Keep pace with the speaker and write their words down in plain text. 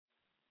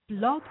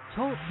Blog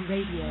Talk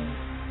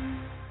Radio.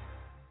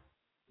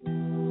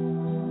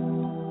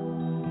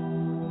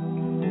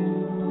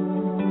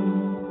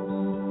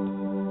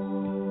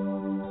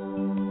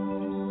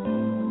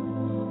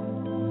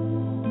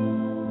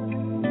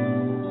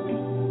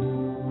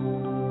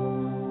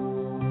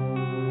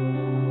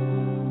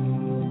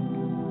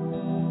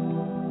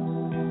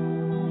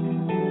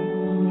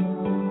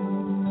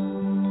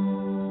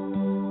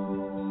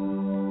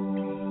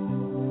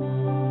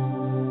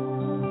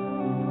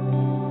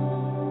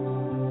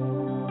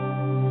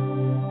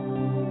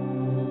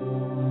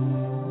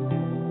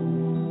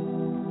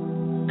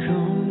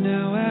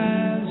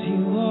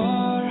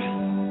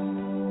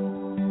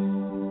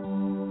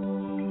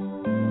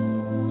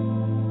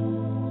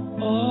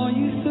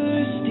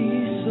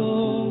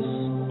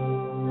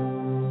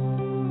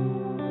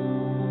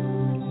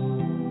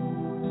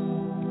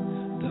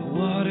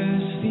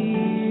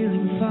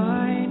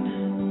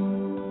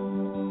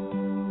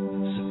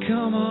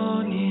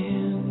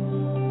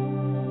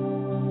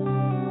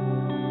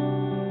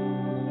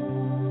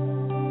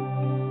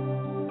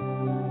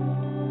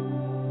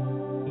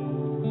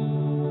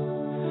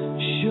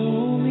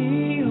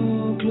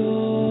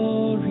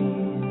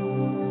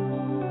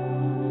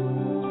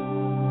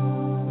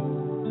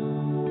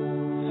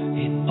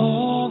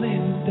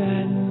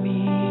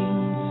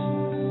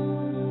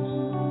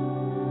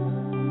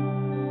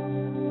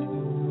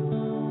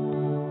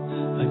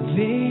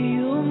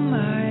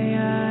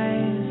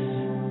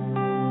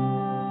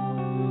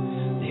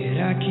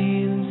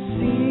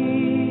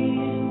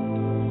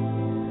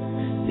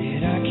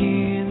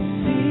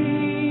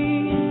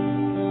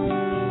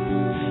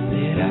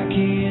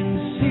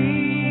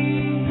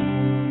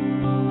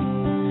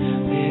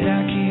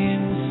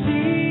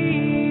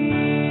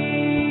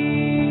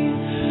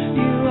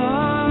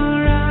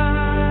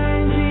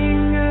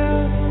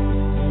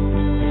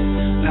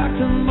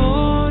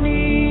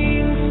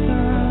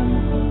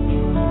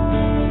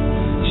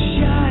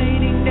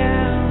 Shining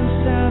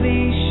down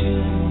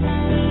salvation,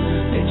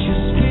 let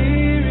your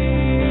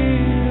spirit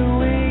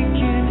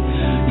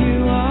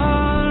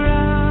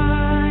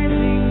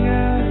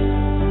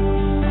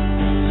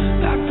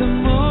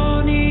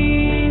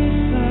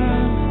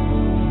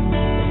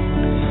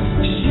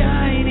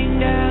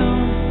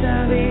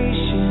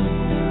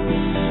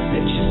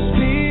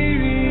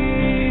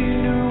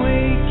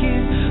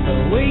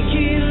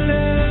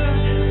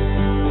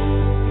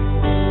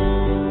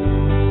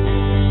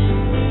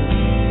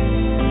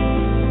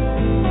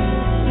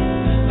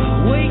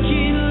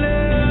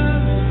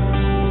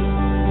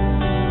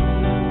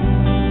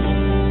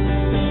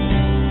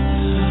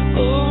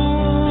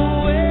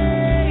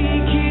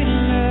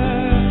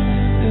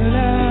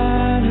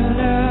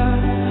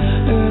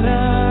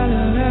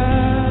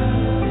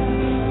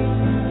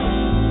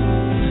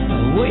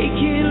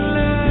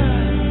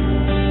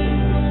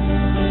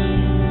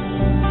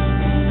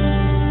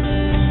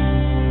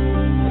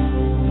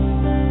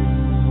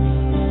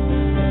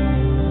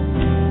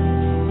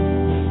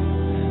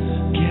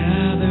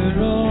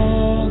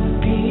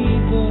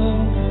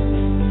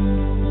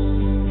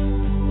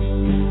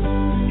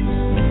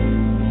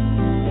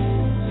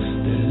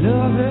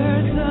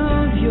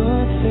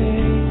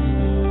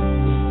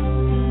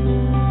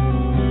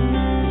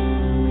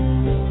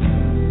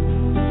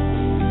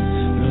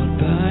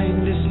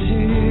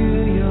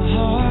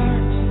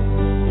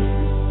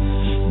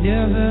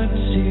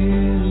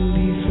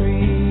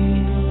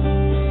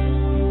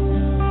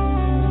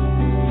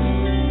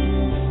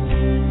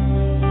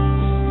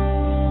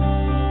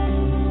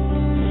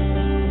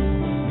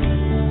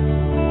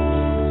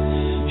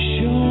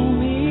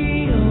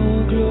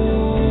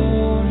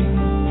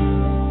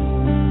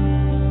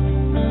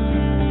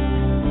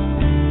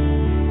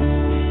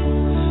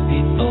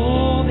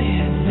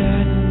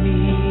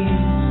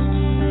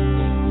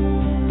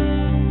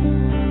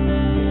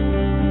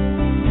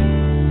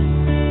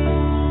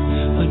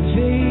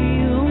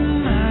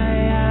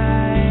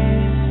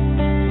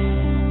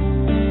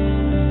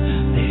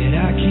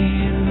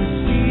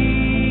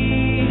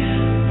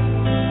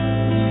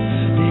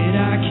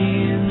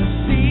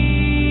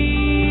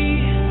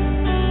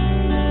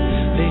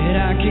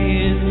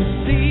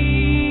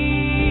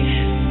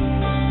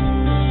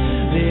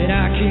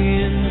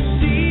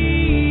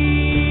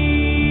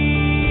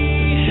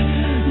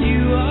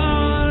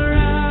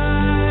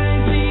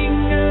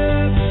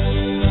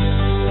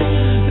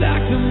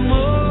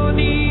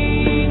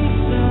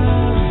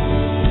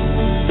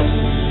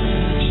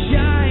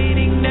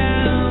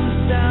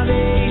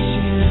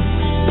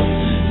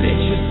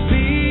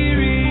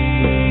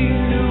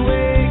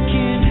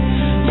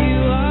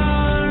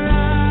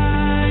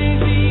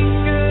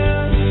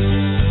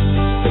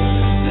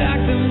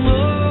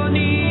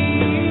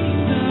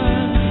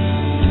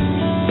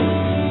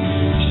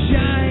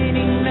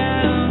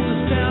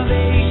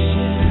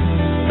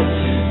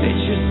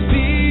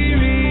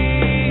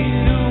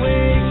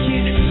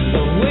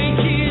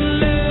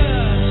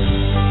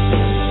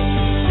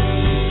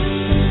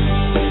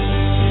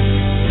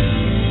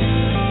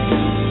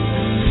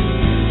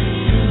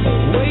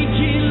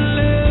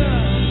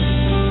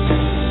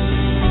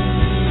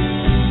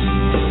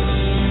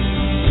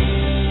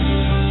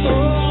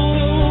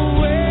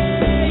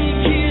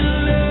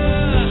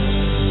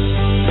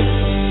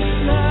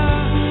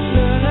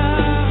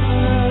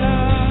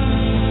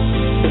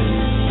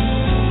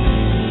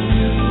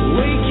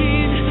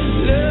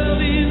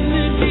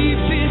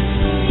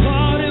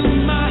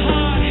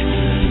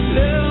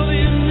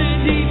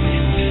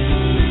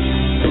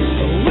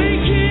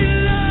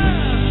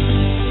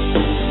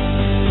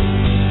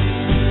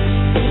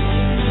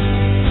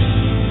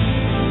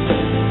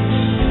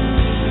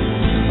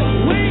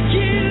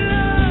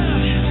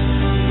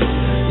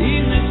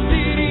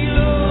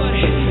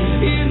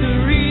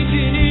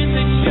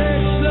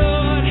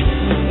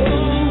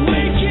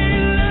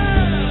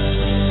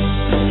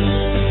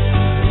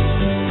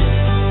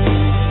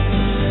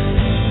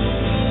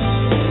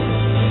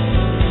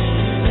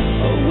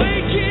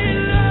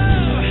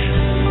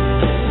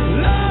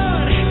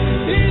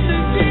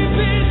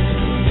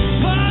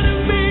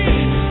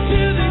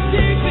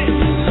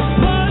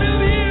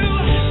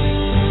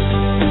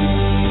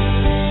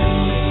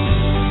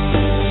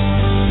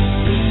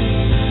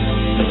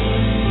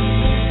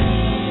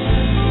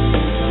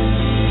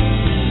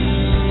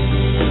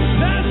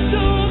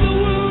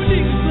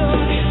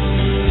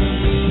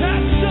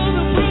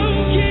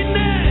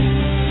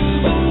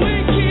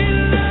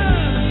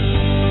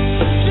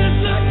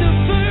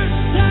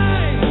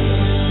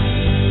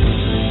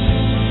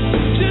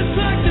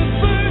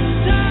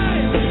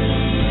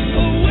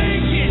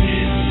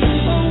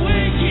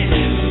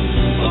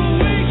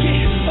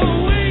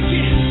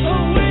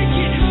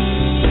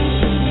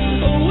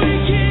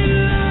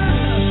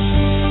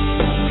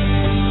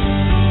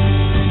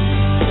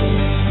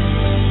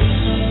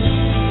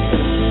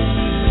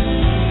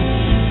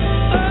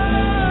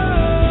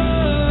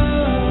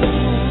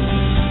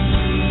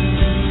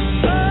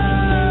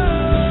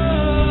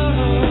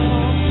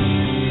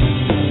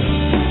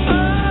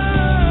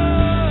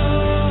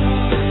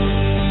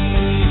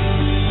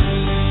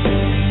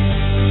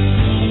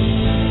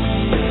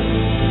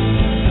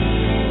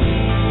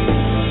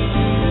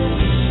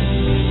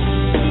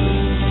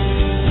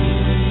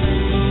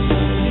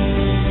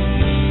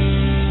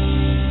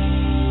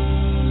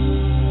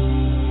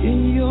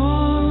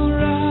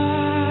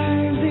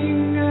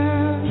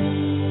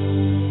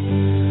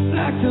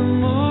the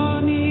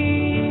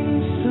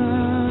morning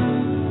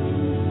sun,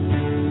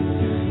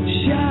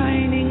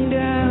 shining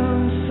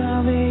down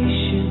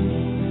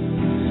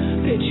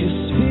salvation. Let your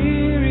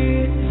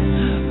spirit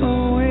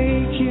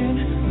awaken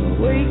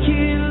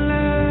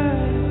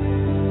love.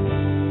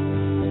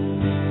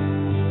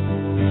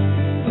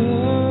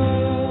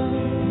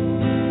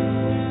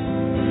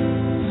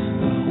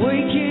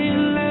 Awaken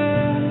love.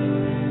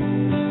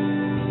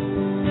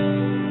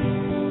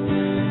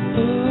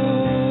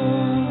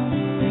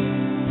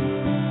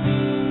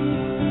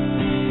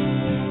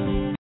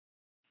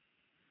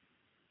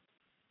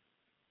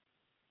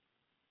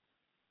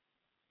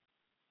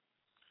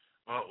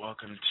 Well,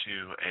 welcome to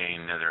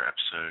another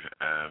episode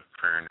of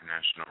Prayer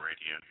International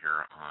Radio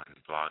here on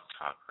Blog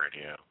Talk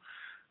Radio.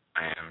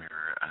 I am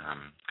your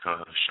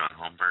co-host, Sean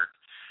Holmberg.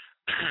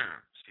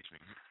 Excuse me.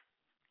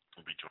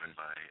 We'll be joined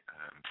by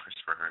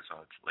Christopher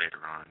Herzog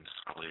later on,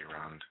 probably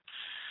around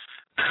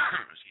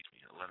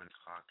 11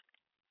 o'clock.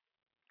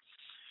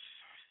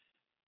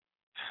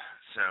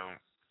 So,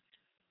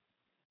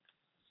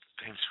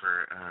 thanks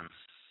for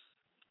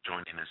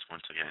joining us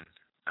once again,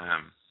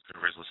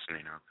 whoever's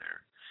listening out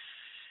there.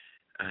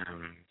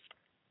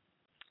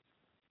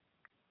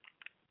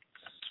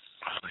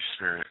 Holy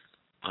Spirit,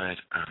 let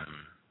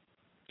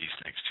these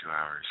next 2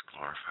 hours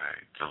glorify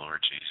the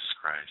Lord Jesus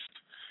Christ.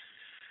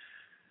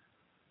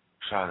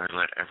 Father,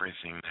 let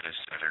everything that is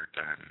said or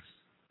done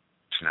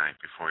tonight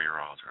before your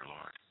altar,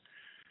 Lord,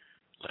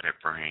 let it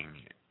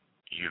bring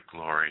you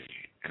glory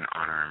and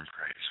honor and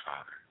praise,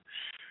 Father,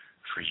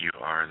 for you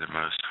are the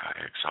most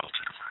high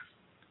exalted one,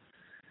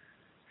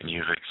 and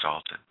you've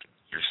exalted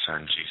your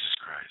Son, Jesus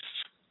Christ,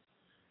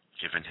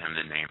 given him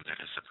the name that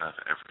is above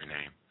every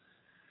name,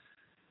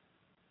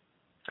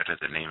 that at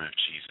the name of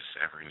Jesus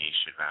every knee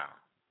should bow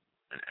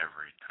and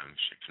every tongue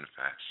should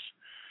confess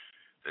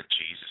that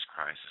Jesus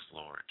Christ is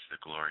Lord, to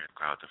the glory of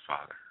God the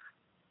Father.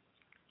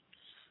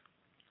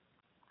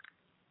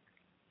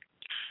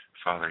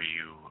 Father,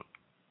 you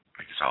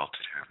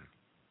exalted him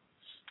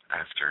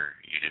after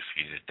you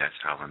defeated death,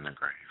 hell, and the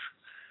grave,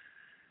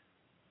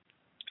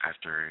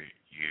 after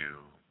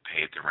you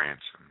paid the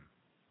ransom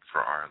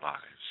for our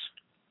lives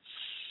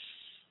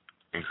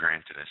and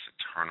granted us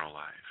eternal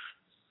life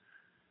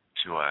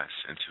to us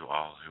and to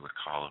all who would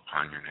call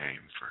upon your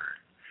name. For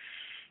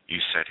you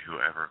said,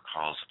 whoever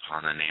calls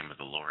upon the name of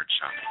the Lord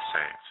shall be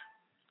saved.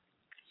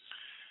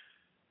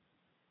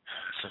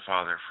 So,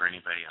 Father, for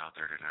anybody out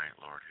there tonight,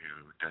 Lord,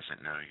 who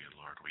doesn't know you,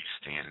 Lord, we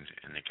stand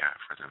in the gap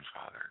for them,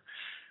 Father,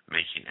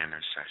 making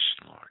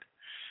intercession, Lord,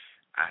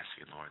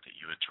 asking, Lord, that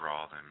you would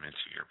draw them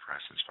into your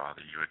presence,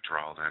 Father. You would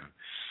draw them,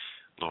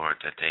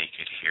 Lord, that they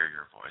could hear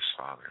your voice,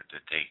 Father,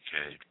 that their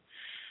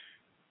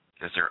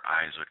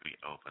eyes would be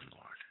open,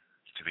 Lord,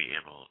 to be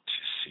able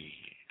to see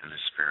in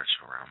the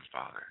spiritual realm,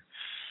 Father,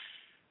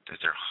 that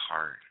their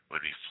heart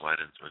would be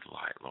flooded with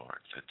light,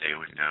 Lord, that they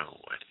would know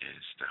what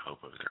is the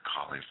hope of their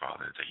calling,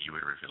 Father, that you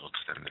would reveal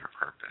to them their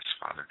purpose,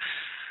 Father.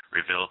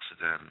 Reveal to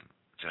them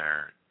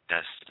their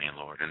destiny,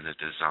 Lord, and the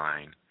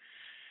design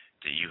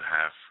that you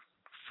have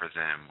for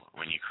them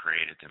when you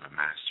created them a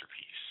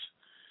masterpiece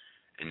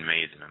and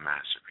made them a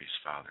masterpiece,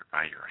 Father,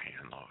 by your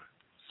hand, Lord.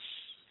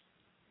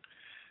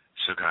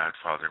 So, God,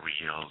 Father, we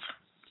yield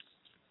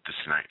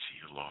this night to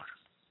you, Lord.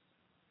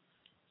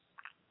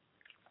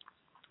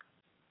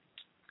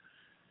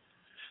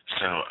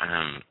 So,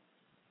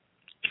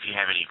 if you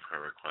have any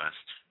prayer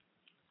requests,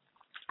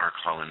 our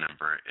call-in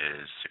number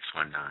is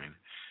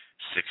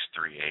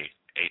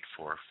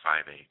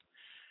 619-638-8458.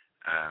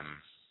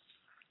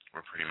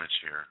 We're pretty much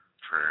here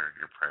for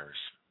your prayers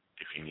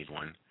if you need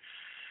one.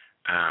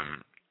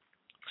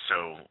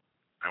 So,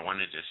 I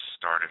wanted to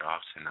start it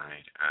off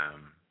tonight.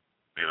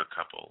 We have a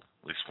couple,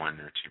 at least one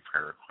or two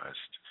prayer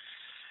requests.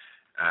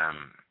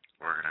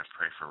 We're going to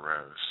pray for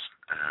Rose.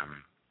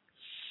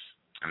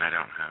 And I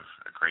don't have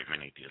a great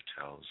many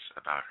details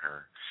about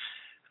her,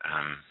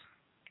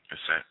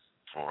 except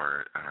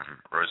for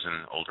Rose,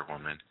 an older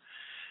woman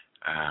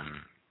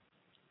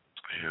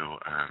who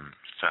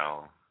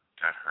fell,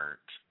 got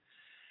hurt,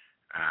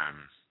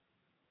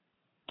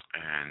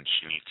 and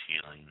she needs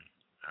healing.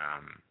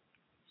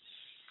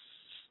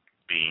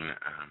 Being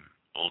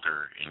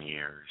older in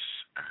years,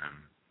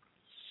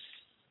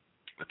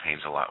 the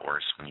pain's a lot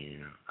worse when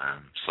you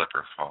slip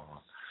or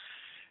fall.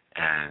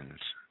 And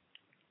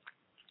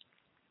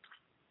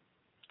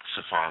so,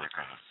 Father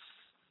God,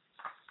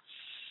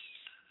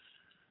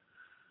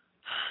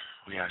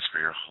 we ask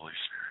for your Holy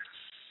Spirit,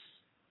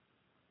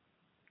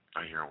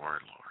 by your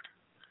word, Lord,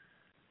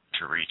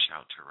 to reach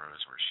out to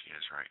Rose where she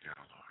is right now,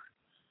 Lord.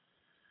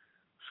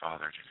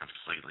 Father, to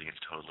completely and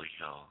totally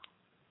heal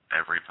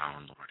every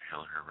bone, Lord.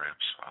 Heal her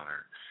ribs,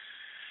 Father.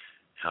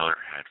 Heal her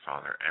head,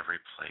 Father.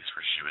 Every place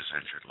where she was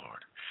injured,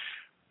 Lord.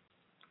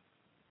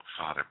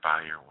 Father,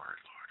 by your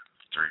word, Lord,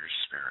 through your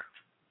Spirit,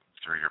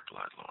 through your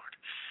blood, Lord,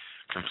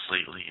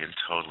 completely and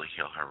totally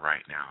heal her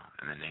right now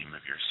in the name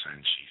of your Son,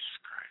 Jesus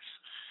Christ.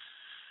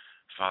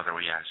 Father,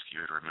 we ask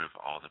you to remove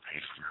all the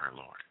pain from her,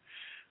 Lord.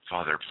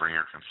 Father, bring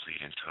her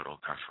complete and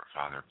total comfort,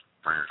 Father.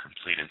 Bring her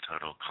complete and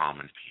total calm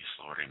and peace,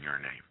 Lord, in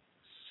your name.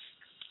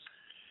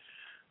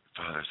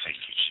 Father, thank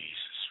you,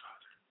 Jesus,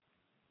 Father.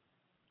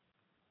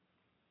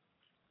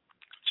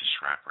 Just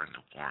wrap her in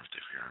the warmth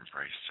of your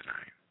embrace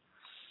tonight.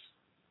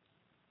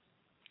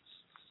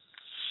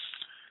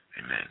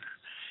 Amen.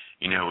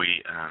 You know, we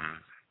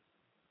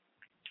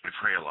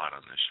pray a lot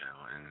on this show,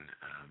 and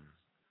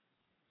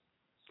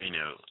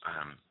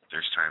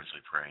there's times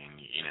we pray,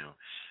 and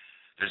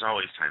there's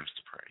always times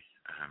to pray.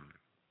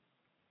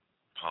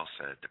 Paul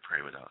said to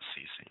pray without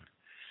ceasing,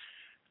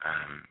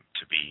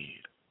 to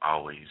be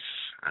always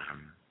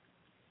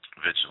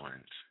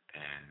vigilant,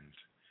 and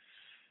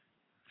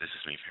this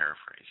is me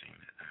paraphrasing,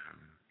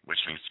 which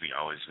means to be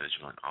always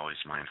vigilant, always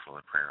mindful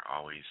of prayer,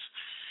 always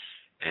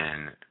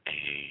in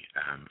a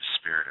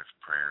spirit of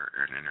prayer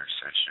or an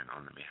intercession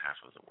on the behalf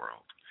of the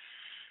world.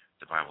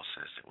 The Bible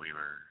says that we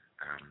were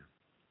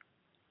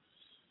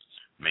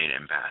made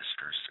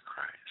ambassadors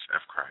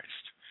of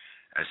Christ,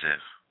 as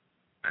if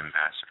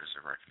ambassadors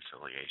of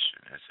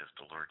reconciliation, as if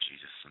the Lord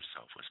Jesus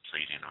himself was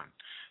pleading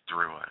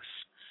through us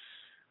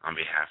on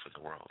behalf of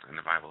the world. And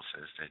the Bible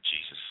says that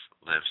Jesus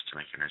lives to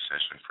make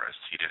intercession for us,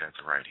 seated at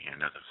the right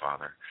hand of the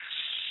Father,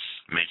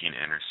 making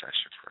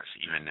intercession for us,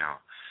 even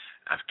now,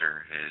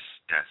 after his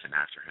death and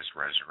after his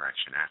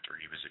resurrection, after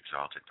he was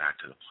exalted back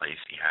to the place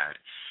he had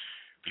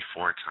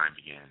before time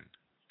began,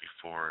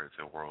 before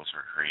the worlds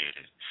were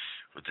created,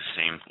 with the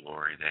same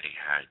glory that he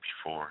had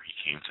before he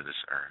came to this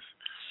earth.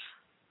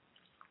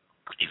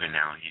 Even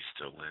now, he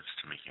still lives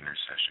to make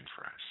intercession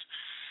for us,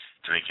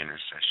 to make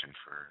intercession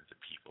for the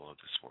people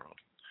of this world,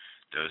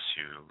 those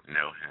who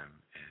know him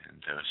and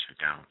those who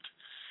don't,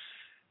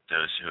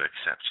 those who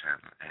accept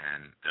him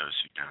and those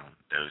who don't,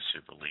 those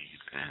who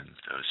believe and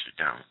those who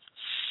don't.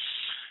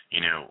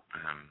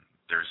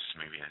 There's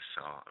this movie I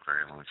saw a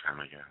very long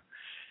time ago,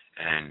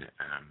 and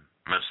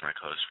most of my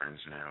close friends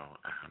know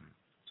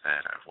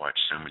that I've watched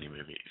so many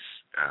movies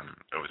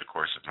over the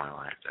course of my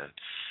life that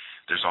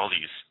there's all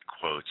these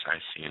quotes I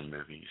see in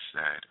movies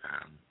that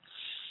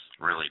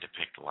really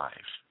depict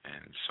life,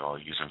 and so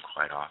I'll use them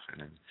quite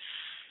often. And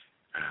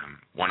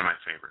one of my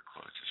favorite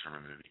quotes is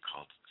from a movie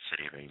called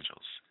City of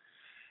Angels,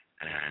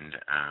 and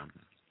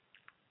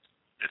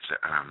it's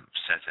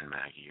Seth and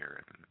Maggie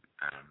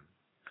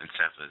and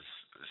Seth is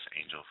this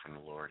angel from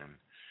the Lord, and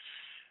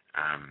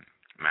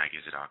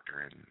Maggie's a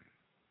doctor, and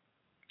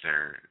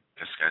they're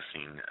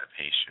discussing a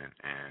patient,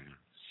 and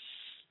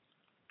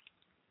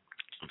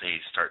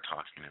they start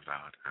talking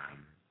about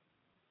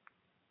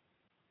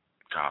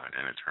God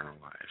and eternal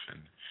life,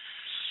 and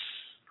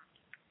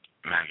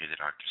Maggie, the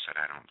doctor, said,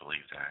 "I don't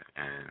believe that."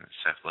 And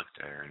Seth looked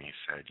at her and he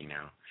said,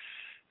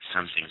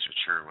 some things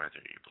are true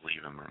whether you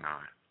believe them or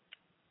not.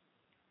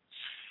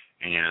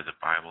 And the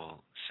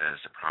Bible says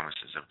the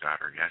promises of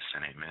God are yes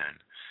and amen.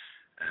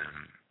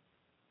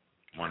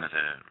 One of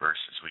the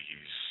verses we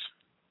use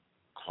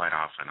quite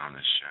often on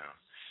this show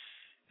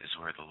is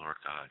where the Lord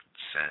God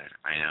said,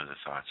 "I know the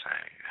thoughts I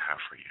have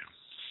for you,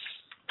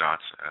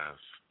 thoughts of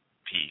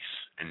peace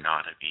and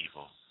not of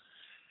evil,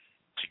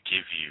 to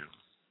give you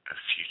a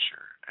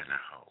future and a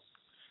hope."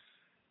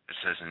 It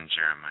says in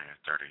Jeremiah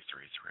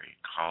 33:3,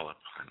 "Call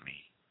upon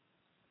me,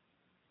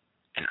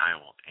 and I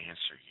will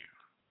answer you,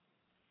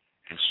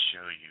 and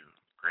show you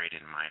great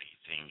and mighty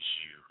things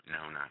you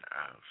know not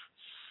of."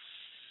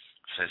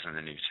 It says in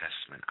the New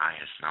Testament, "Eye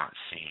has not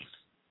seen."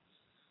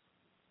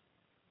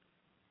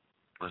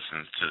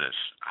 Listen to this.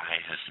 "Eye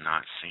has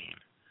not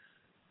seen,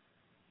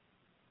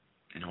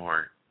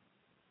 nor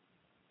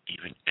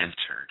even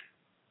entered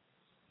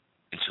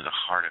into the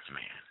heart of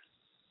man,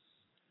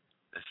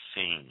 the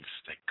things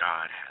that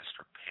God has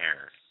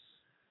prepared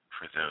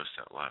for those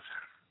that love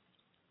him."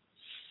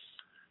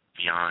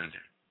 Beyond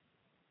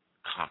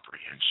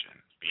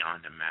comprehension,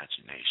 beyond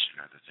imagination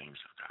are the things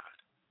of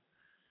God.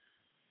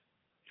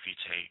 If you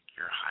take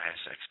your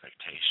highest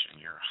expectation,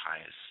 your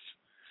highest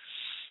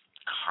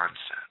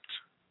concept,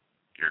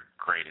 your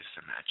greatest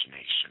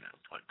imagination of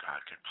what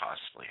God could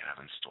possibly have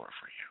in store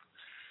for you,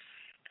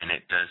 and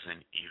it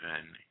doesn't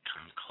even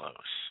come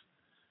close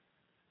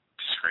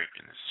to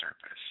scraping the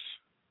surface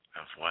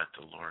of what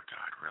the Lord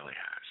God really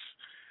has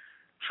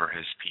for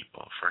his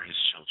people, for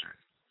his children,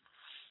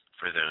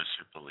 for those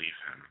who believe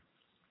him.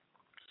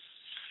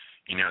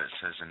 It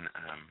says in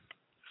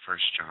 1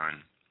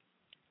 John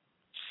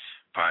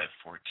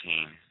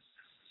 5:14,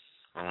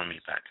 well, let me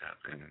back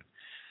up, and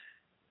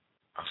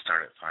I'll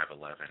start at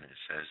 5:11. It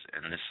says,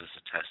 "And this is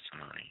the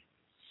testimony,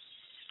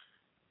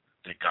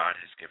 that God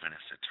has given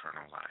us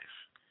eternal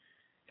life,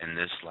 and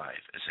this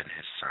life is in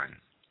his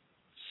Son.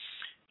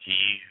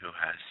 He who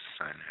has the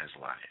Son has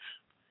life.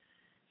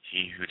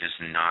 He who does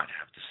not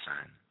have the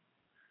Son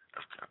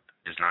of God,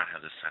 does not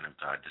have the Son of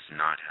God, does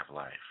not have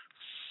life.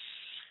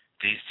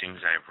 These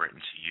things I have written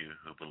to you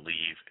who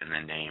believe in the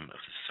name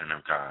of the Son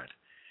of God,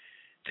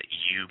 that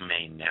you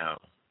may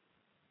know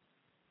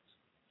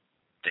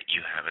that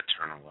you have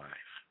eternal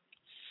life,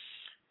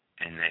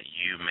 and that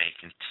you may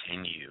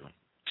continue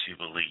to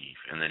believe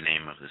in the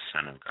name of the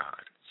Son of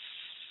God.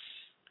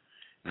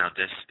 Now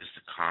this is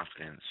the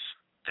confidence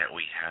that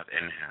we have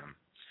in him,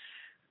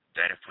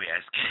 that if we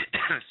ask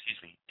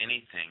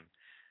anything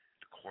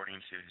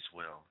according to his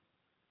will,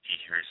 He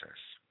hears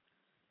us.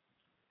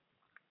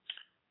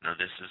 Now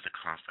this is the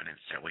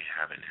confidence that we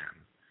have in him,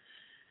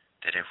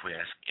 that if we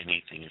ask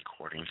anything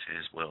according to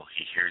his will,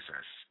 he hears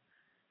us.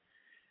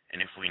 And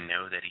if we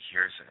know that he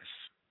hears us,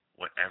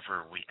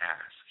 whatever we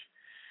ask,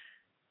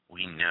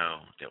 we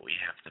know that we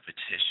have the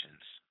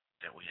petitions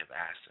that we have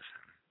asked of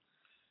him.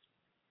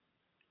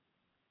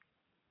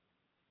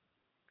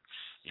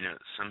 You know,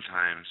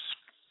 sometimes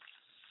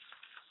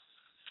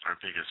our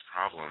biggest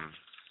problem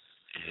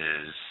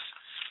is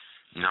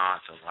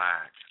not the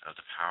lack of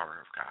the power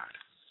of God.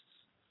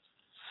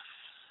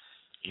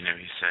 You know,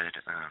 he said,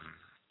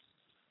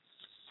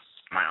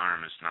 my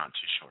arm is not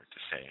too short to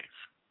save.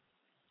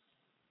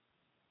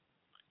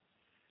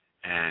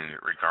 And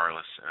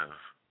regardless of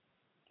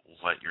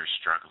what you're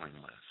struggling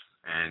with,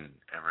 and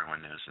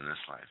everyone knows in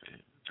this life,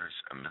 there's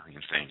a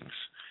million things,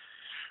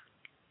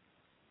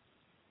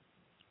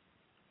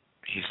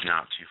 he's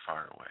not too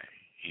far away.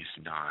 He's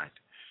not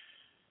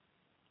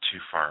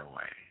too far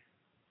away.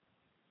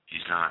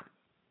 He's not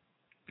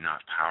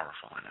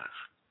powerful enough.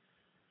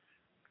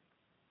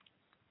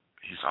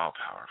 He's all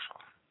powerful.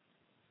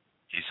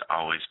 He's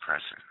always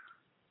present.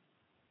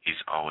 He's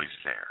always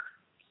there.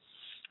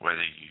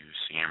 Whether you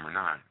see him or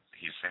not,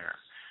 he's there.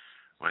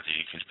 Whether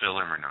you can feel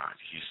him or not,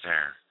 he's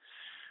there.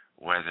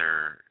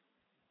 Whether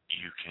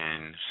you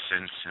can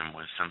sense him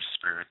with some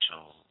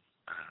spiritual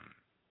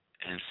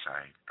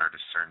insight or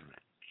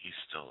discernment, he's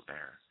still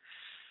there.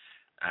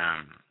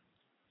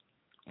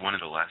 One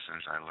of the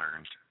lessons I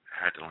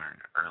had to learn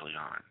early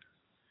on,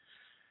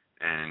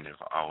 and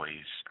have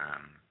always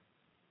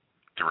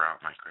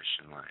throughout my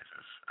Christian life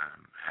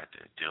have had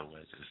to deal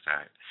with, is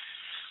that,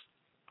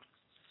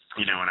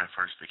 you know, when I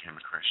first became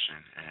a Christian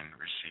and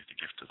received the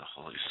gift of the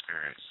Holy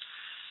Spirit,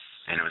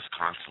 and it was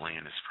constantly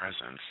in his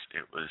presence,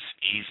 it was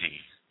easy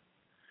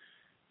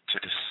to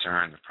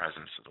discern the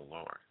presence of the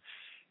Lord.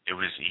 It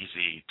was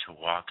easy to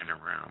walk in a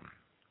room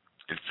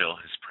and feel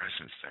his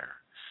presence there.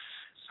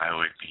 I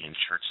would be in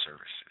church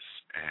services,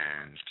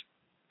 and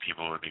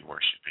people would be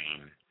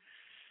worshiping,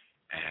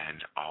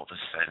 and all of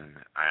a sudden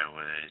I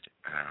would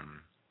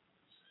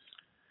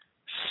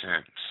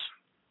sense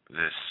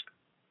this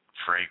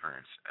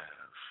fragrance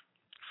of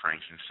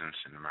frankincense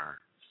and myrrh,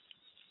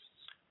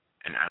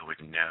 and I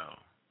would know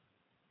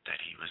that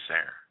he was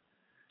there,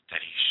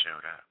 that he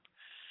showed up.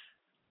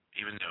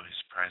 Even though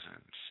his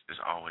presence is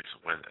always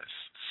with us,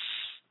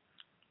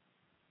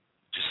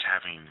 just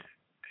having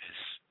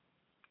this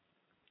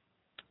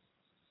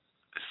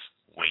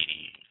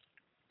weighty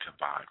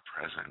kabod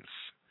presence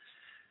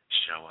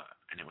show up,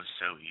 and it was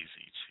so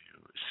easy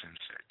to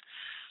sense it.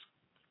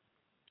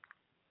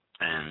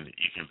 And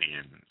you can be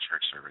in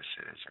church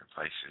services or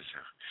places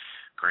of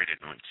great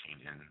anointing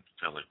and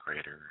feel a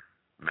greater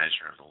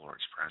measure of the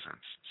Lord's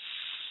presence.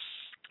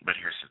 But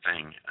here's the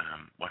thing,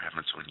 what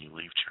happens when you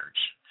leave church?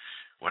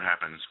 What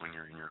happens when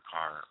you're in your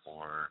car?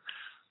 Or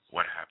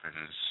what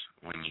happens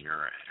when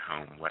you're at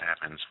home? What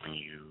happens when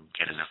you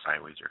get in a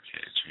fight with your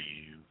kids, or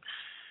you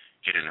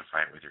get in a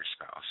fight with your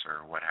spouse?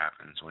 Or what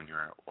happens when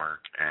you're at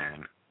work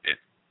and it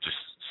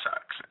just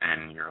sucks,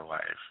 and your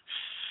life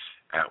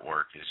at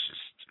work is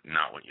just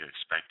not what you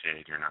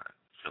expected? You're not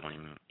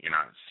seeming,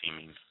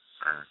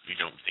 or you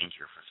don't think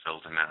you're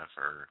fulfilled enough,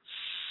 or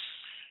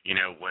you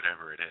know,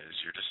 whatever it is,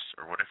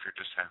 or what if you're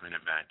just having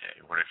a bad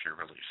day? What if you're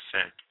really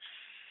sick,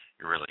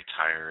 you're really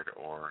tired,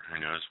 or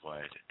who knows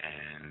what,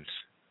 and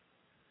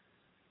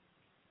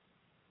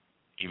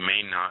you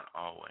may not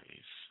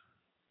always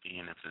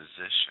be in a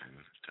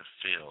position to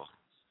feel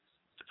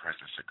the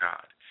presence of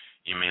God.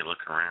 You may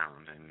look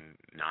around and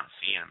not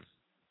see him,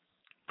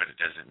 but it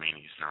doesn't mean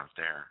he's not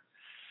there.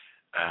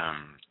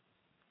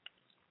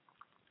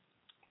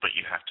 But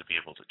you have to be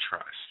able to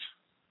trust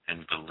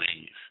and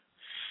believe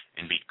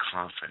and be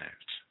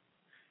confident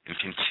and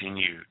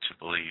continue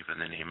to believe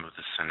in the name of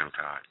the Son of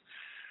God,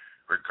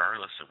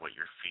 regardless of what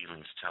your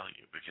feelings tell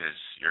you, because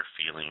your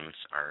feelings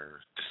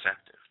are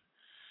deceptive.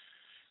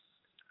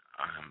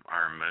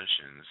 Our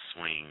emotions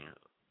swing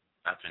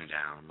up and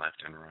down,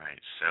 left and right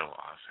so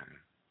often.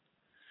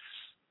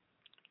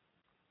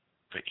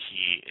 But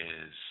he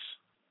is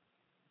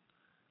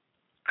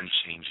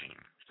unchanging,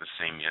 the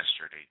same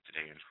yesterday,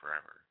 today, and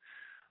forever.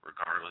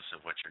 Regardless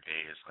of what your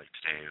day is like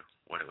today,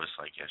 what it was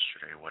like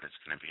yesterday, what it's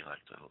going to be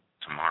like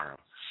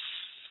tomorrow,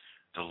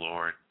 the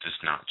Lord does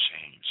not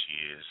change. He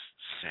is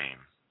the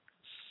same.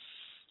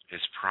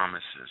 His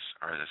promises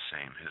are the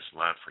same. His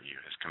love for you,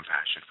 his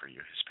compassion for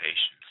you, his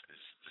patience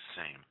is the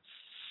same.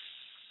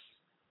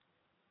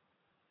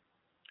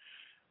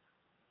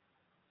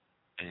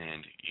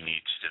 And you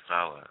need to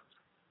develop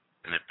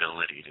an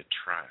ability to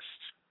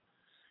trust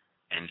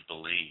and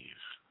believe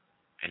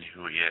in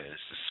who he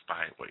is,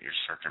 despite what your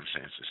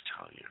circumstances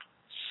tell you.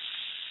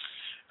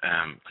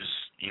 Because,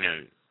 you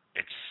know,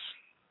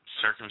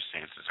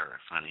 circumstances are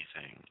a funny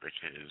thing,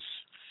 because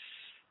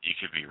you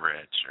could be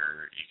rich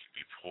or you could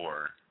be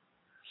poor,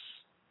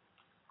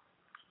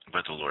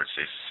 but the Lord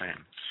stays the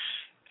same.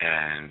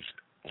 And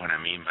what I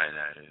mean by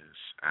that is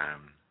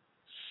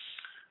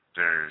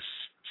there's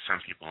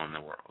some people in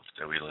the world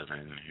that we live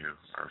in who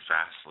are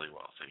vastly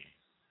wealthy,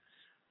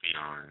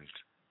 beyond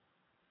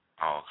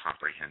all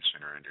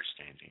comprehension or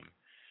understanding,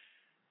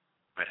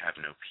 but have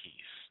no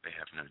peace. They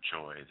have no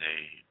joy.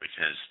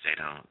 Because they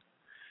don't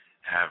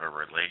have a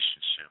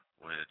relationship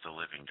with the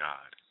living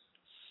God,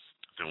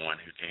 the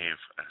one who gave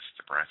us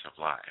the breath of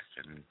life,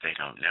 and they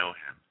don't know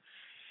him.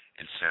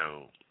 And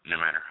so no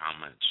matter how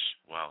much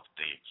wealth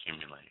they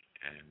accumulate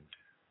and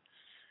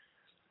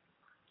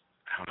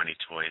how many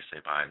toys they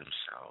buy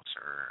themselves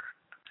or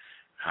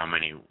how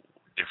many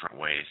different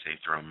ways they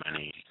throw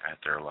money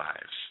at their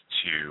lives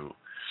to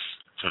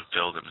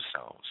fulfill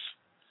themselves,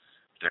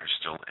 they're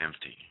still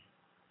empty,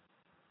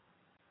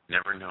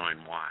 never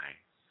knowing why.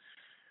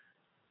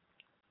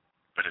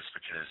 But it's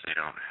because they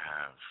don't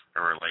have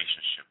a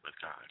relationship with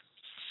God.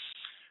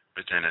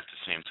 But then at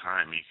the same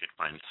time, you could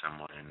find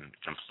someone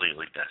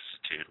completely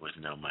destitute with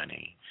no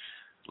money,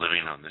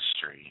 living on the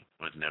street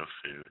with no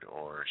food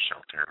or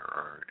shelter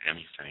or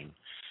anything,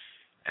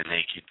 and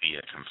they could be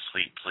a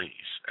complete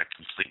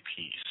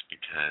peace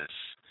because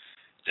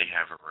they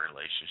have a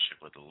relationship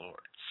with the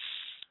Lord.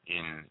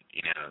 And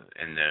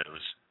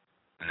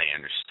they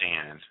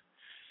understand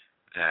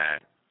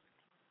that,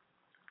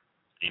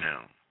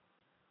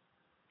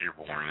 you're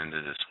born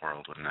into this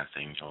world with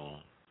nothing.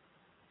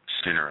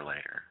 Sooner or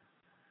later,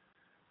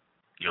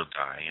 you'll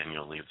die and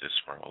you'll leave this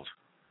world,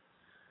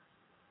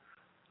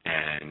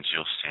 and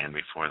you'll stand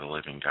before the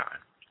living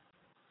God.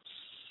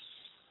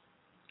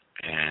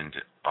 And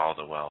all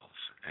the wealth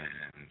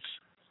and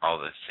all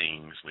the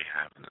things we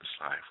have in this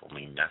life will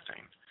mean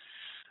nothing.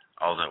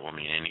 All that will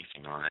mean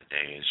anything on that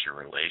day is your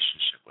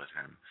relationship with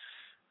him.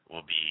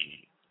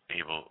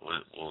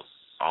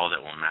 All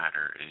that will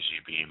matter is you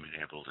being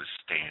able to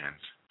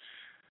stand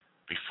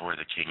before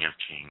the King of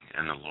Kings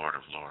and the Lord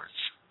of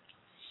Lords,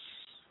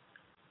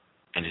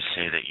 and to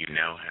say that you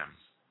know him,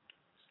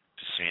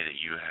 to say that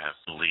you have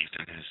believed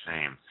in his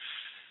name,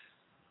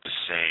 to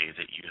say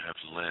that you have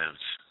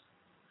lived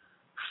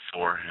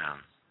for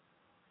him.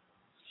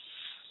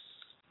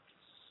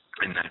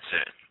 And that's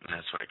it. And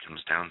that's what it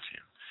comes down to.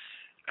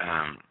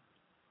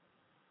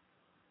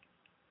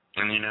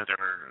 There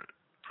are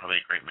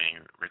probably a great many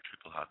rich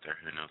people out there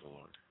who know the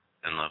Lord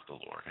and love the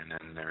Lord, and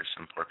then there are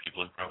some poor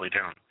people who probably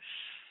don't.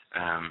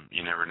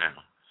 You never know.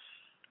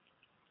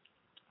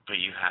 But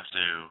you have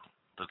to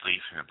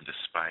believe him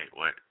despite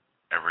what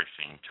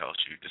everything tells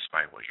you,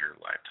 despite what your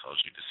life tells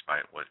you,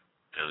 despite what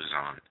goes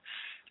on.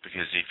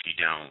 Because if you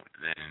don't,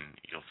 then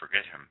you'll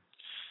forget him.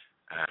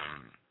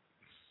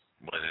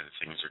 Whether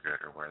things are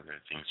good or whether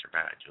things are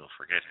bad, you'll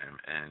forget him.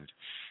 And,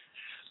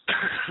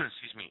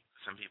 excuse me,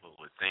 some people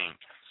would think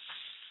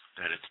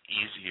that it's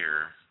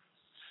easier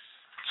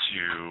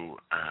to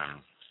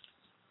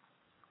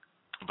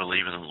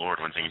believe in the Lord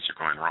when things are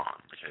going wrong,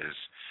 because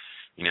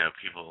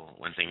people,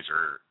 when things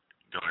are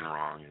going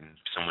wrong and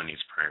someone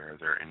needs prayer,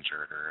 they're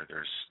injured, or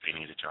they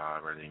need a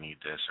job, or they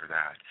need this or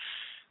that,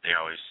 they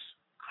always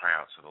cry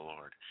out to the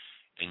Lord.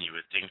 And you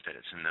would think that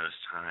it's in those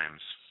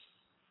times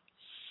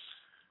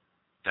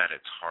that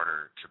it's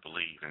harder to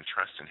believe and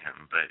trust in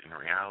him, but in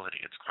reality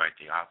it's quite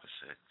the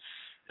opposite.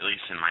 At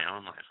least in my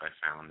own life, I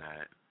found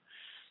that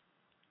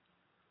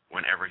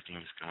when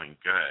everything's going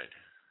good,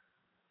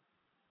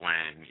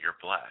 when you're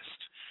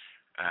blessed,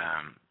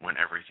 when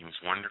everything's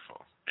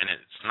wonderful. And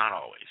it's not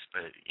always,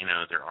 but,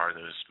 there are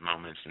those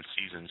moments and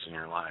seasons in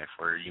your life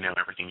where,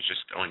 everything's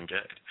just going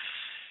good.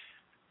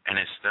 And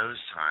it's those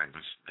times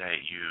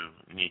that you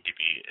need to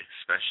be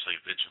especially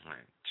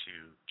vigilant to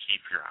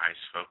keep your eyes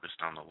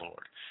focused on the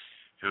Lord,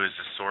 who is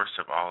the source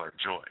of all our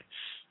joy.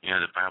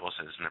 The Bible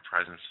says in the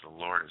presence of the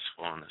Lord is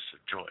fullness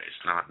of joy.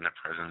 It's not in the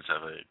presence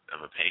of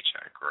a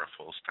paycheck or a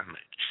full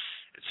stomach.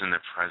 It's in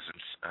the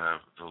presence of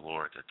the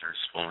Lord that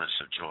there's fullness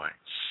of joy.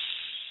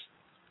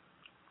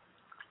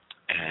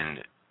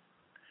 And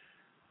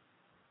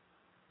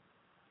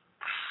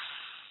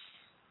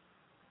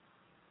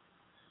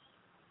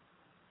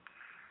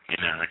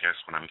I guess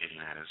what I'm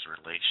getting at is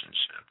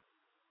relationship.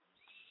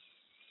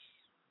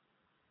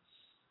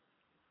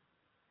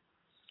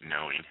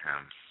 Knowing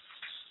him.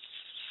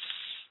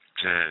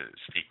 To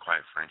speak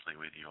quite frankly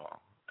with you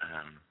all.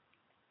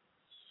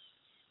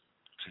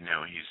 To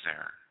know he's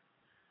there.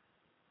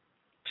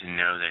 To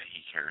know that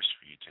he cares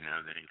for you. To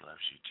know that he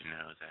loves you. To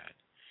know that,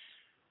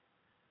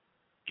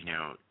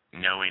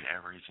 knowing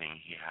everything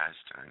he has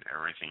done,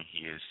 everything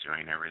he is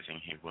doing, everything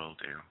he will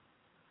do.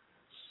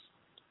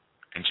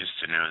 And just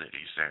to know that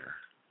he's there.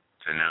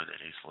 To know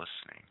that he's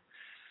listening.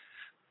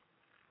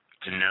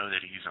 To know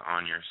that he's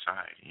on your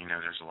side.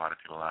 There's a lot of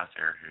people out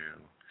there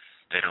who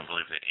they don't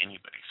believe that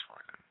anybody's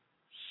for them.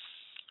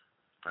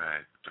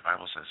 But the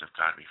Bible says, if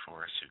God be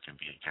for us, who can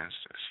be against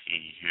us?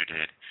 He who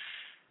did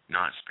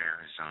not spare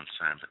his own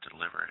son, but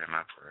delivered him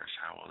up for us,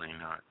 how will he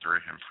not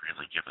through him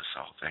freely give us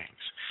all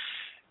things?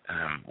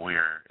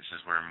 It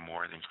says we're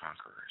more than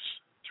conquerors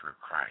through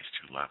Christ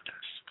who loved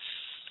us.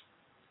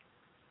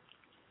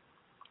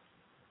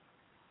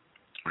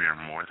 We are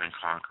more than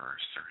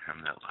conquerors through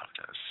him that loved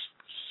us.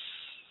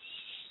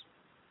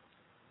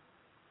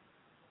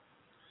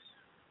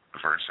 The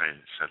verse I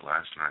said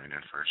last night in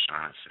 1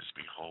 John, it says,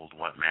 behold,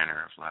 what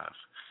manner of love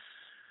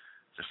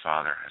the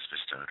Father has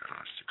bestowed on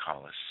us to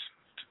call us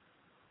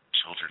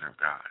children of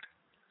God.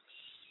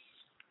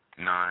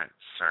 Not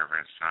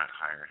servants, not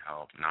hired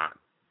help, not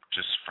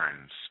just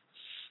friends,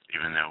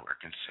 even though we're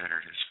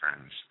considered his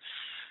friends.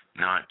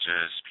 Not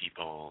just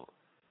people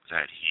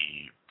that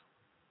he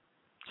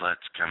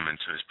lets come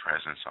into his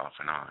presence off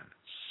and on.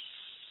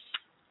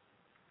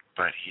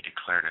 But he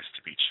declared us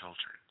to be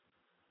children.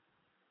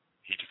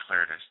 He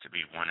declared us to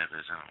be one of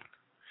his own.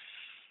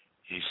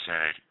 He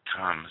said,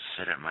 come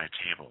sit at my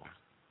table,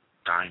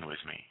 dine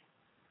with me.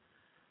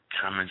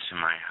 Come into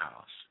my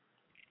house.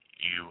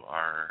 You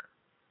are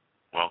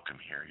welcome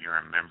here.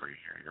 You're a member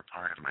here. You're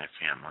part of my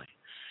family.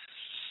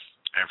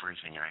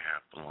 Everything I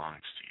have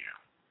belongs to you.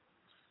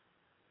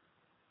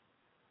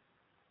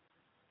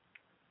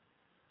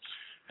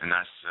 And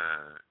that's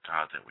the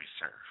God that we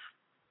serve.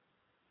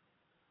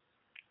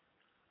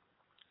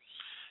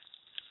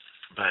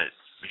 But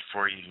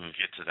before you can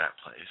get to that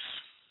place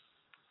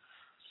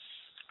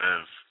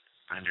of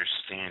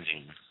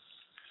understanding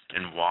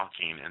and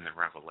walking in the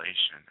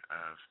revelation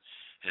of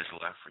his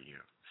love for you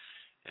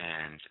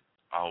and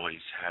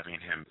always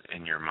having him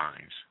in your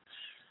mind,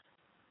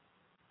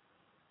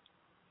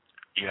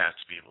 you have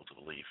to be able to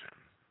believe him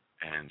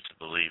and to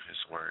believe his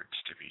words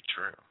to be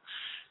true,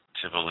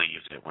 to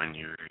believe that when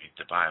you read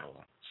the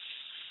Bible,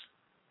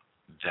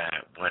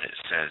 that what it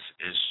says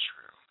is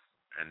true,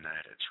 and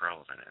that it's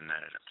relevant, and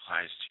that it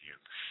applies to you,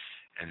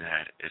 and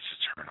that it's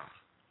eternal,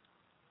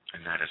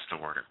 and that it's the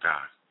Word of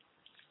God.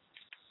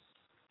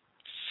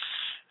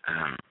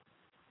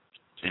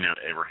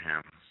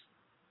 Abraham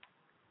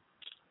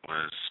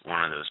was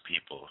one of those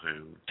people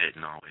who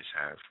didn't always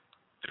have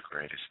the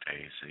greatest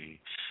days. He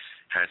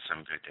had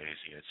some good days,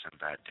 he had some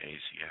bad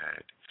days, he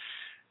had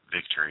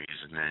victories,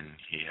 and then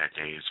he had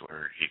days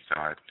where he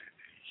thought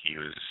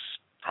he was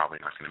probably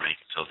not going to make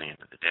it till the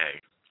end of the day.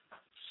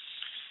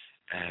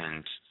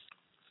 And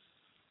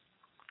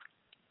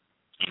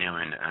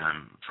in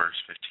verse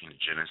 15 of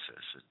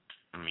Genesis,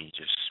 let me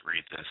just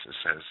read this. It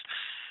says,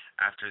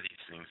 after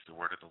these things, the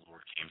word of the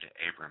Lord came to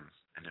Abram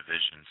in a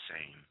vision,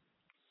 saying,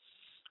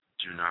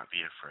 do not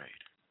be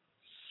afraid.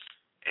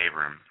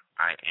 Abram,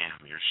 I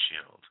am your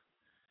shield.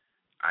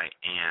 I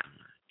am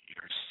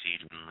your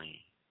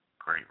exceedingly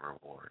great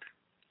reward.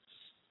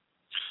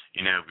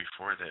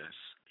 Before this,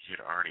 he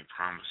had already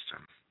promised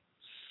him.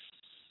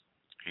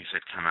 He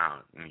said, come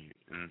out,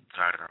 and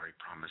God had already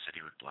promised that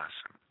he would bless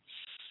him.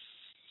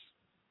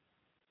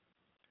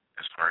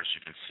 As far as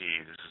you can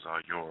see, this is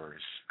all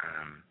yours.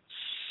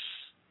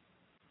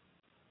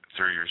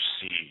 Through your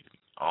seed,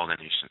 all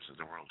the nations of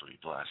the world will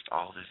be blessed.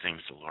 All the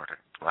things the Lord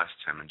had blessed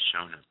him and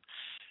shown him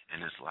in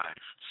his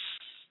life.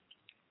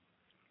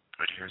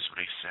 But here's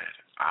what he said,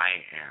 I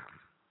am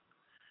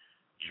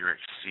your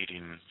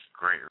exceeding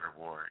great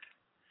reward.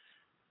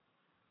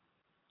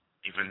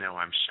 Even though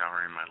I'm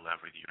showering my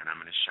love with you, and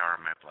I'm going to shower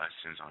my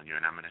blessings on you,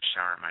 and I'm going to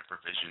shower my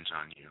provisions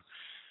on you,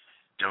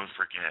 don't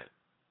forget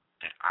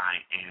that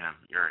I am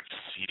your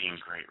exceeding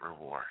great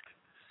reward.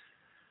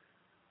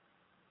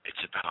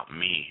 It's about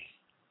me,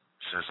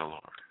 says the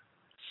Lord.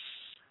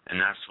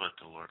 And that's what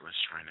the Lord was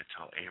trying to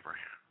tell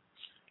Abraham.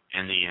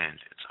 In the end,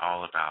 it's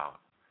all about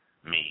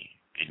me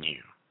and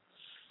you.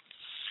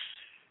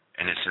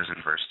 And it says in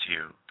verse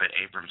 2, but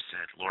Abram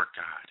said, Lord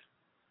God,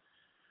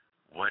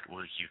 what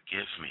will you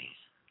give me,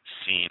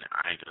 seeing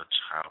I go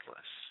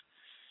childless,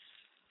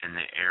 and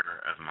the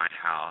heir of my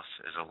house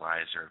is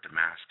Eliezer of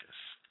Damascus?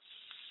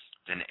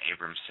 Then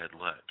Abram said,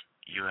 look,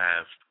 you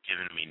have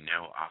given me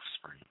no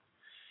offspring.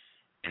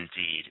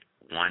 Indeed,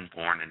 one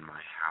born in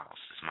my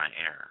house is my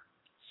heir.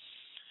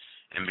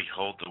 And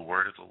behold, the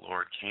word of the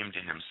Lord came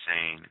to him,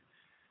 saying,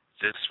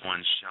 this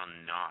one shall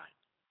not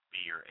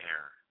be your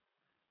heir,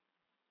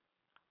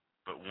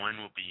 but one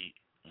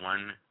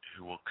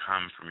who will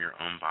come from your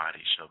own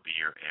body shall be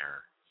your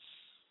heir.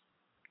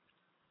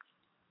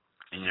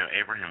 And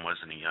Abraham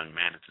wasn't a young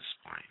man at this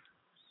point.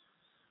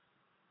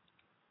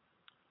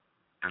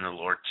 And the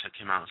Lord took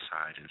him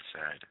outside and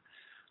said,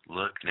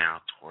 look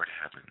now toward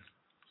heaven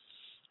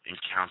and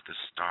count the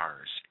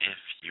stars, if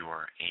you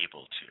are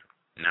able to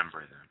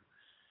number them.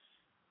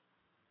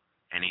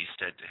 And he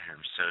said to him,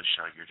 so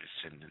shall your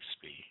descendants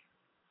be.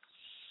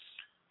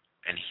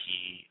 And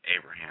he,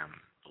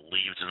 Abraham,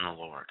 believed in the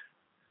Lord,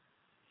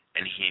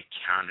 and he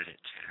accounted it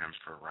to him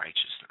for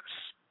righteousness.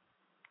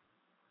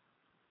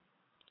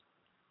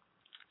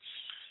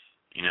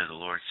 The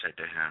Lord said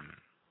to him,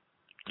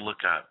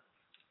 look up,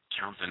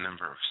 count the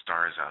number of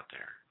stars out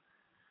there,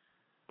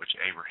 which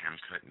Abraham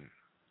couldn't.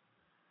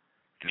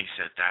 And he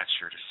said, that's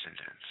your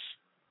descendants.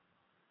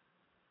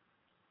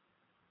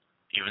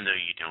 Even though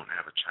you don't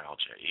have a child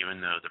yet, even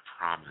though the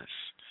promise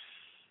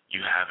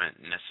you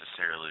haven't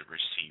necessarily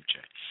received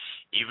yet,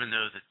 even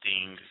though the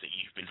things that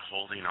you've been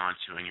holding on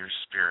to in your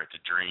spirit,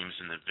 the dreams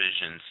and the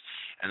visions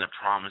and the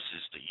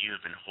promises that you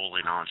have been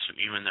holding on to,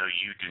 even though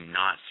you do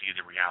not see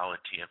the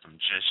reality of them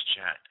just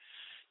yet,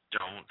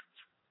 don't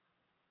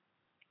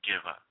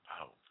give up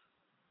hope.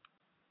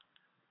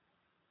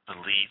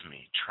 Believe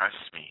me,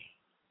 trust me.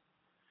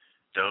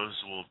 Those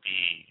will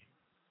be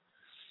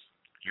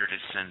your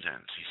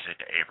descendants, he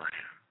said to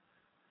Abraham.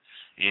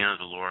 You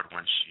know, the Lord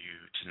wants you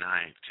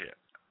tonight to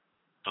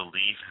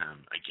believe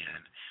him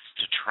again,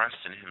 to trust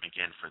in him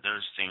again for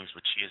those things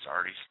which he has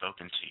already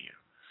spoken to you.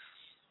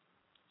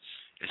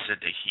 It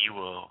said that he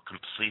will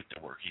complete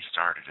the work he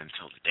started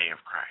until the day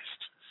of Christ.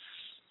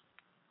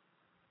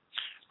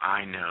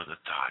 I know the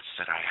thoughts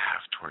that I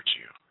have towards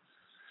you,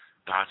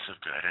 thoughts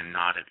of good and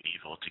not of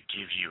evil, to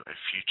give you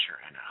a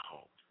future and a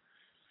hope.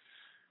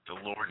 The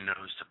Lord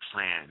knows the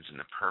plans and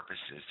the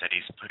purposes that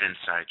he's put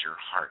inside your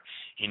heart.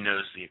 He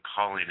knows the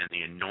calling and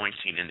the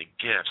anointing and the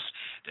gifts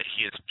that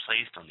he has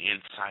placed on the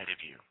inside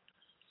of you.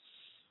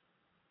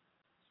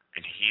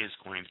 And he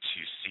is going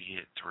to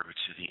see it through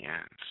to the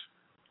end.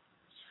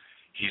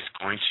 He's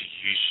going to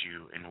use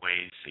you in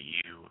ways that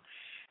you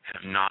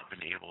have not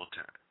been able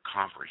to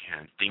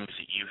comprehend, things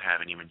that you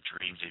haven't even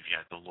dreamed of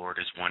yet. The Lord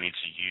is wanting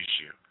to use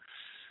you,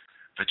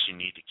 but you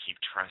need to keep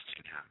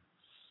trusting him.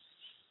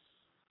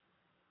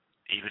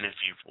 Even if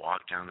you've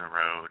walked down the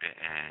road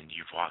and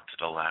you've walked to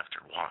the left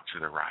or walked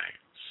to the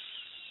right,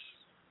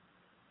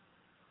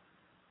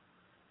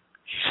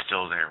 he's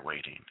still there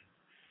waiting.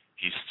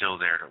 He's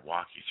still there to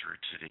walk you through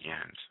to the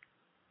end.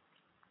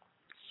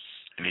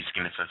 And he's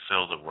going to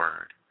fulfill the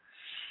word.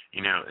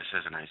 You know, it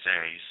says in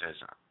Isaiah, he says,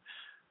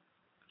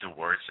 the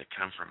words that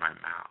come from my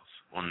mouth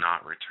will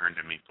not return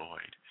to me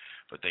void,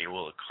 but they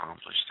will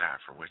accomplish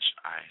that for which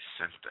I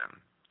sent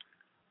them.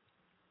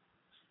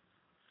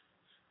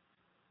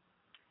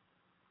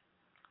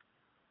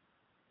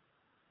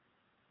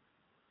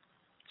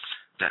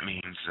 That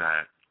means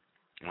that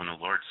when the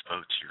Lord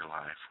spoke to your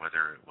life,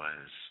 whether it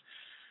was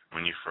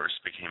when you first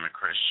became a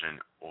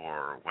Christian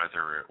or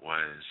whether it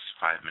was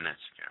 5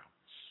 minutes ago,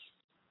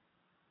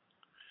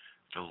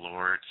 the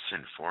Lord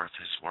sent forth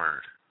his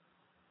word.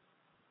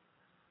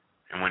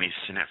 And when he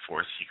sent it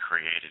forth, he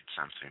created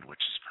something,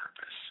 which is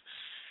purpose.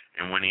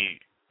 And when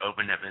he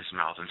opened up his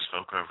mouth and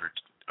spoke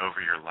over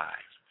your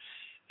life,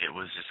 it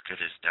was as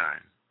good as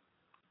done,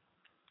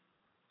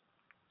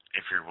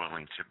 if you're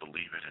willing to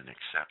believe it and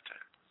accept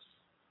it.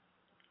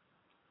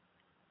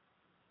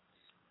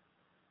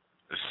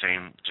 The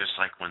same, just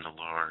like when the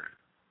Lord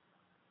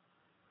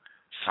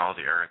saw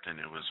the earth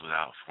and it was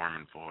without form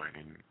and void,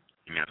 and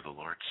you know, the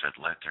Lord said,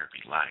 let there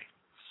be light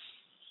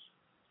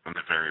from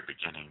the very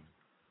beginning.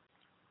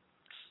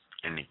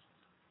 And he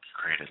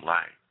created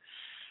light.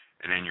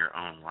 And in your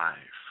own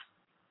life,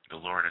 the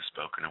Lord has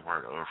spoken a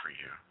word over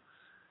you,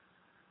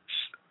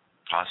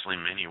 possibly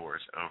many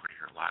words over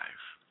your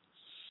life.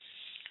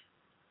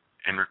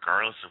 And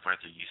regardless of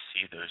whether you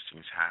see those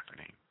things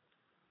happening,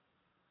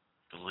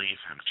 believe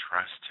him,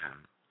 trust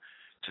him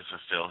to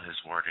fulfill his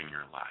word in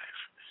your life.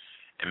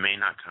 It may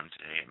not come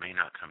today, it may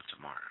not come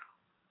tomorrow,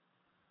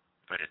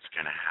 but it's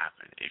going to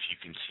happen if you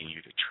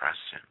continue to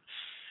trust him.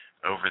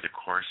 Over the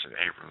course of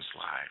Abram's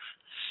life,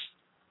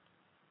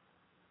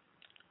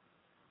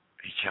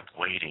 he kept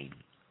waiting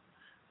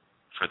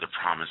for the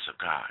promise of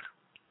God.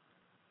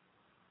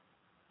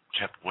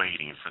 Kept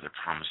waiting for the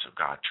promise of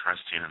God,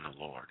 trusting in the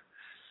Lord.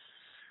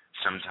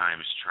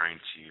 Sometimes trying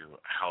to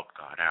help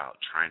God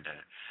out, trying to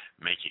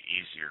make it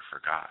easier for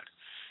God.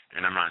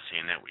 And I'm not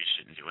saying that we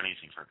shouldn't do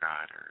anything for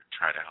God or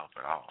try to help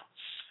at all.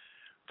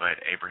 But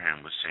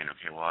Abraham was saying,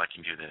 okay, well, I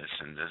can do this,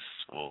 and this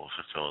will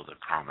fulfill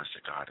the promise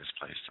that God has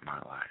placed in my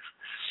life.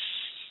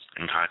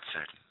 And God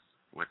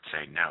would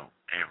say, no,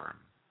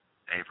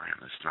 Abraham,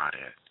 that's not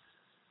it.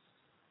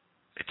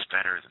 It's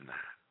better than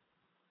that.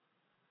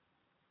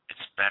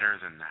 It's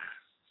better than that.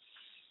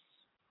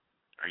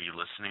 Are you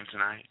listening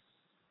tonight?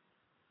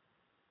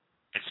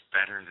 It's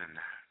better than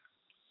that.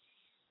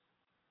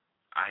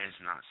 Eye has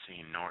not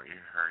seen, nor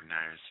ear heard,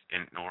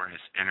 nor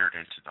has entered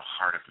into the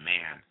heart of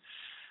man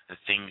the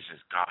things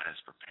that God has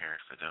prepared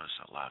for those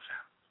that love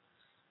him.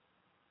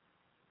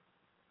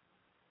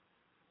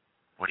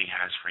 What he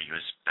has for you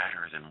is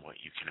better than what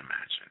you can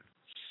imagine.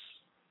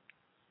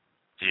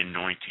 The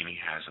anointing he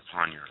has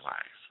upon your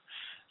life,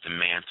 the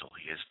mantle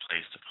he has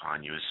placed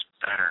upon you is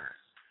better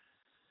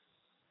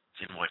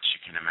than what you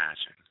can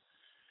imagine.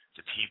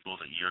 The people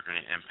that you're going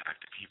to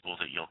impact, the people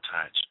that you'll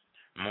touch,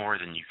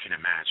 more than you can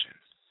imagine.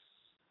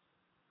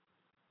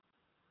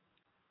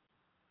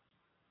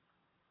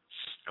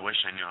 I wish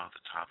I knew off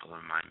the top of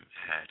my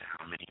head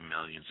how many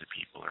millions of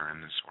people are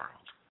in this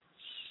world.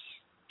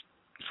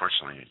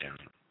 Unfortunately, I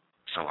don't.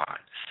 It's a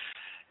lot.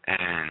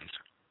 And,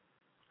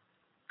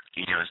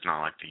 you know, it's not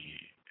like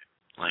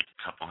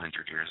a couple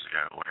hundred years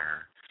ago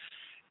where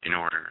in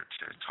order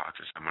to talk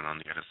to someone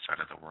on the other side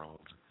of the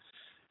world,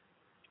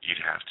 you'd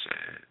have to,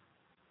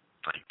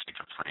 take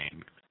a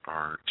plane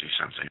or do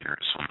something or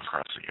swim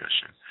across the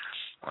ocean,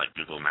 like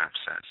Google Maps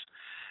says.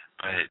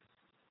 But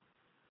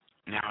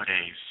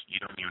nowadays, you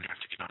don't even have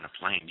to get on a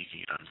plane. You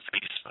can get on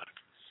Facebook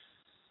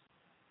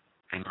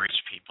and reach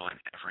people in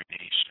every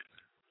nation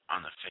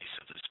on the face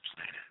of this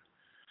planet,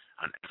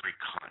 on every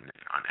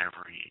continent, on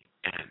every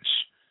inch.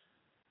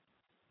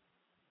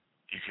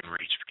 You can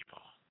reach people.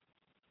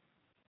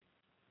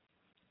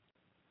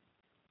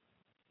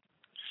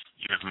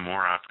 You have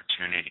more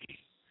opportunity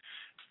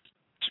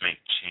to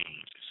make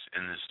changes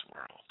in this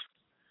world,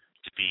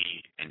 to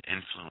be an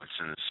influence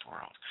in this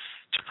world,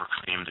 to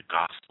proclaim the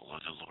gospel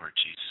of the Lord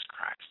Jesus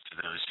Christ to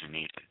those who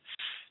need it,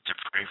 to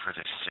pray for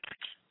the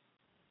sick,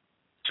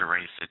 to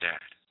raise the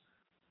dead,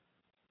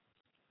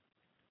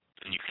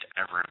 than you could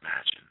ever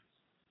imagine.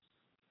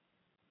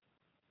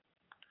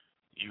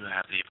 You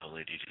have the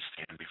ability to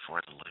stand before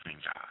the living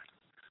God,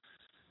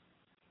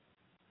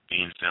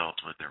 being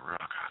filled with the Ruach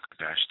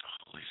HaKodesh, the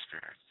Holy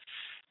Spirit,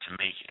 to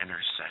make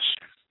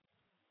intercession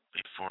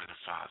before the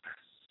Father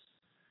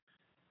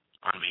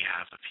on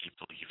behalf of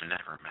people you've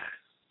never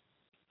met.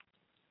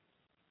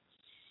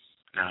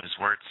 Now, His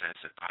Word says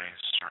that by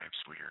His stripes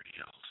we are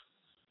healed.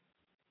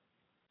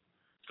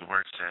 The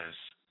Word says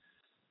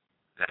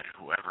that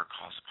whoever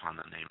calls upon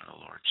the name of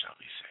the Lord shall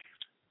be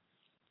saved.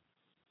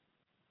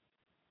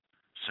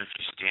 So if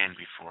you stand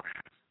before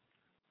Him,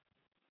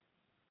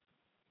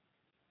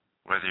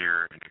 whether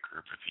you're in a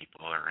group of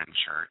people or in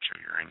church or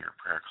you're in your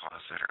prayer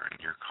closet or in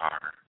your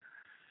car,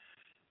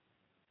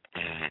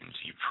 and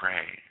you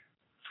pray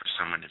for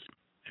someone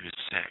who's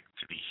sick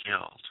to be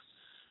healed,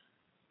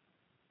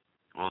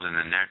 well, then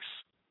the next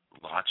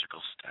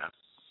logical step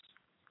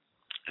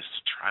is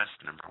to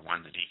trust, number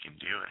one, that He can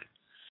do it,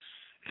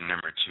 and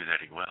number two,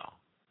 that He will.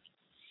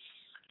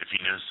 If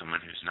you know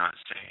someone who's not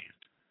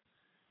saved,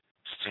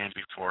 stand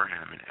before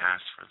Him and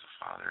ask for the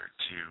Father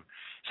to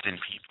send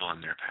people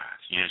in their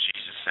path. You know,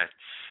 Jesus said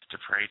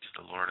to pray to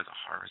the Lord of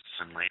the harvest to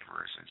send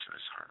laborers into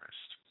His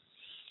harvest.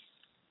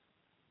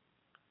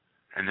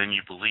 And then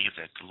you believe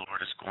that the Lord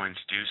is going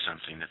to do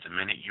something, that the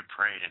minute you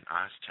prayed and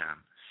asked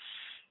Him,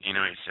 you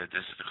know, He said,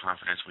 this is the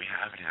confidence we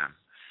have in Him.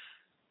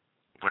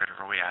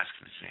 Whatever we ask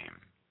in His name,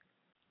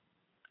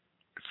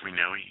 if we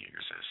know He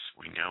hears us,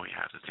 we know we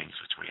have the things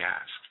which we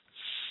ask.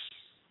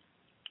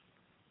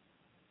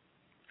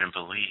 And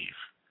believe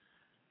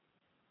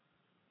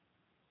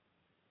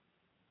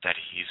that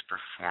He's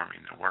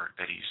performing the work,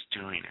 that He's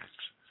doing it,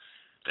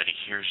 that He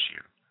hears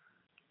you.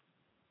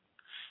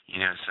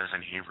 You know, it says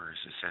in Hebrews,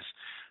 it says,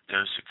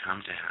 those who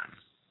come to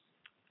Him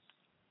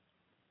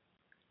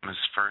must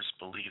first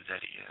believe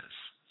that He is.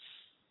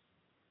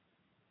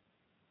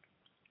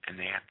 And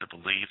they have to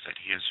believe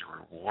that He is a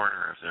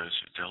rewarder of those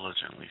who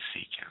diligently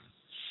seek Him.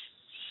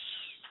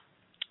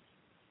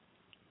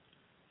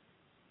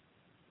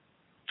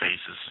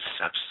 Faith is the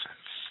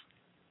substance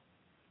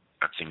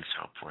of things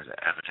hoped for, the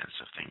evidence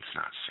of things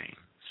not seen.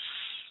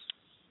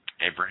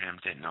 Abraham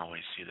didn't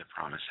always see the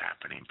promise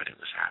happening, but it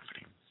was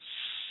happening.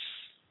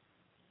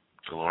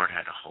 The Lord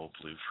had a whole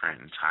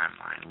blueprint and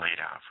timeline laid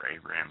out for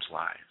Abraham's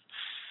life.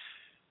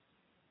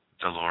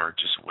 The Lord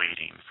just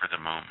waiting for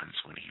the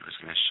moments when He was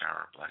going to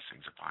shower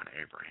blessings upon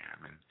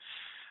Abraham, and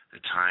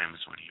the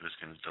times when He was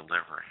going to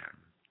deliver him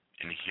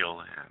and heal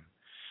him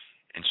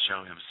and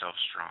show Himself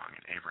strong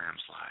in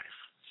Abraham's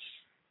life.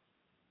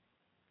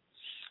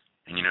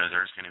 And you know,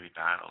 there's going to be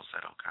battles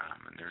that'll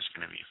come, and there's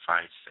going to be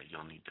fights that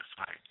you'll need to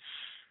fight.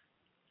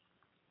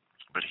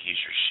 But He's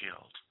your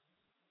shield,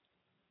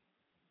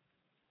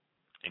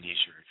 and He's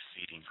your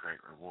exceeding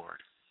great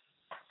reward.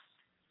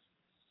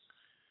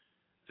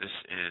 This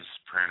is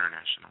Prayer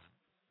International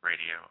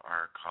Radio.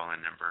 Our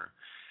call-in number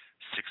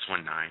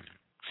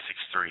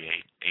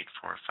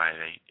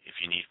 619-638-8458.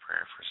 If you need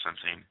prayer for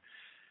something,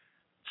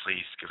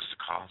 please give us a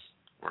call.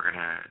 We're going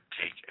to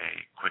take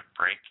a quick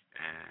break,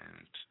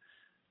 and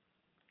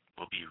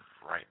we'll be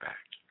right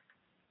back.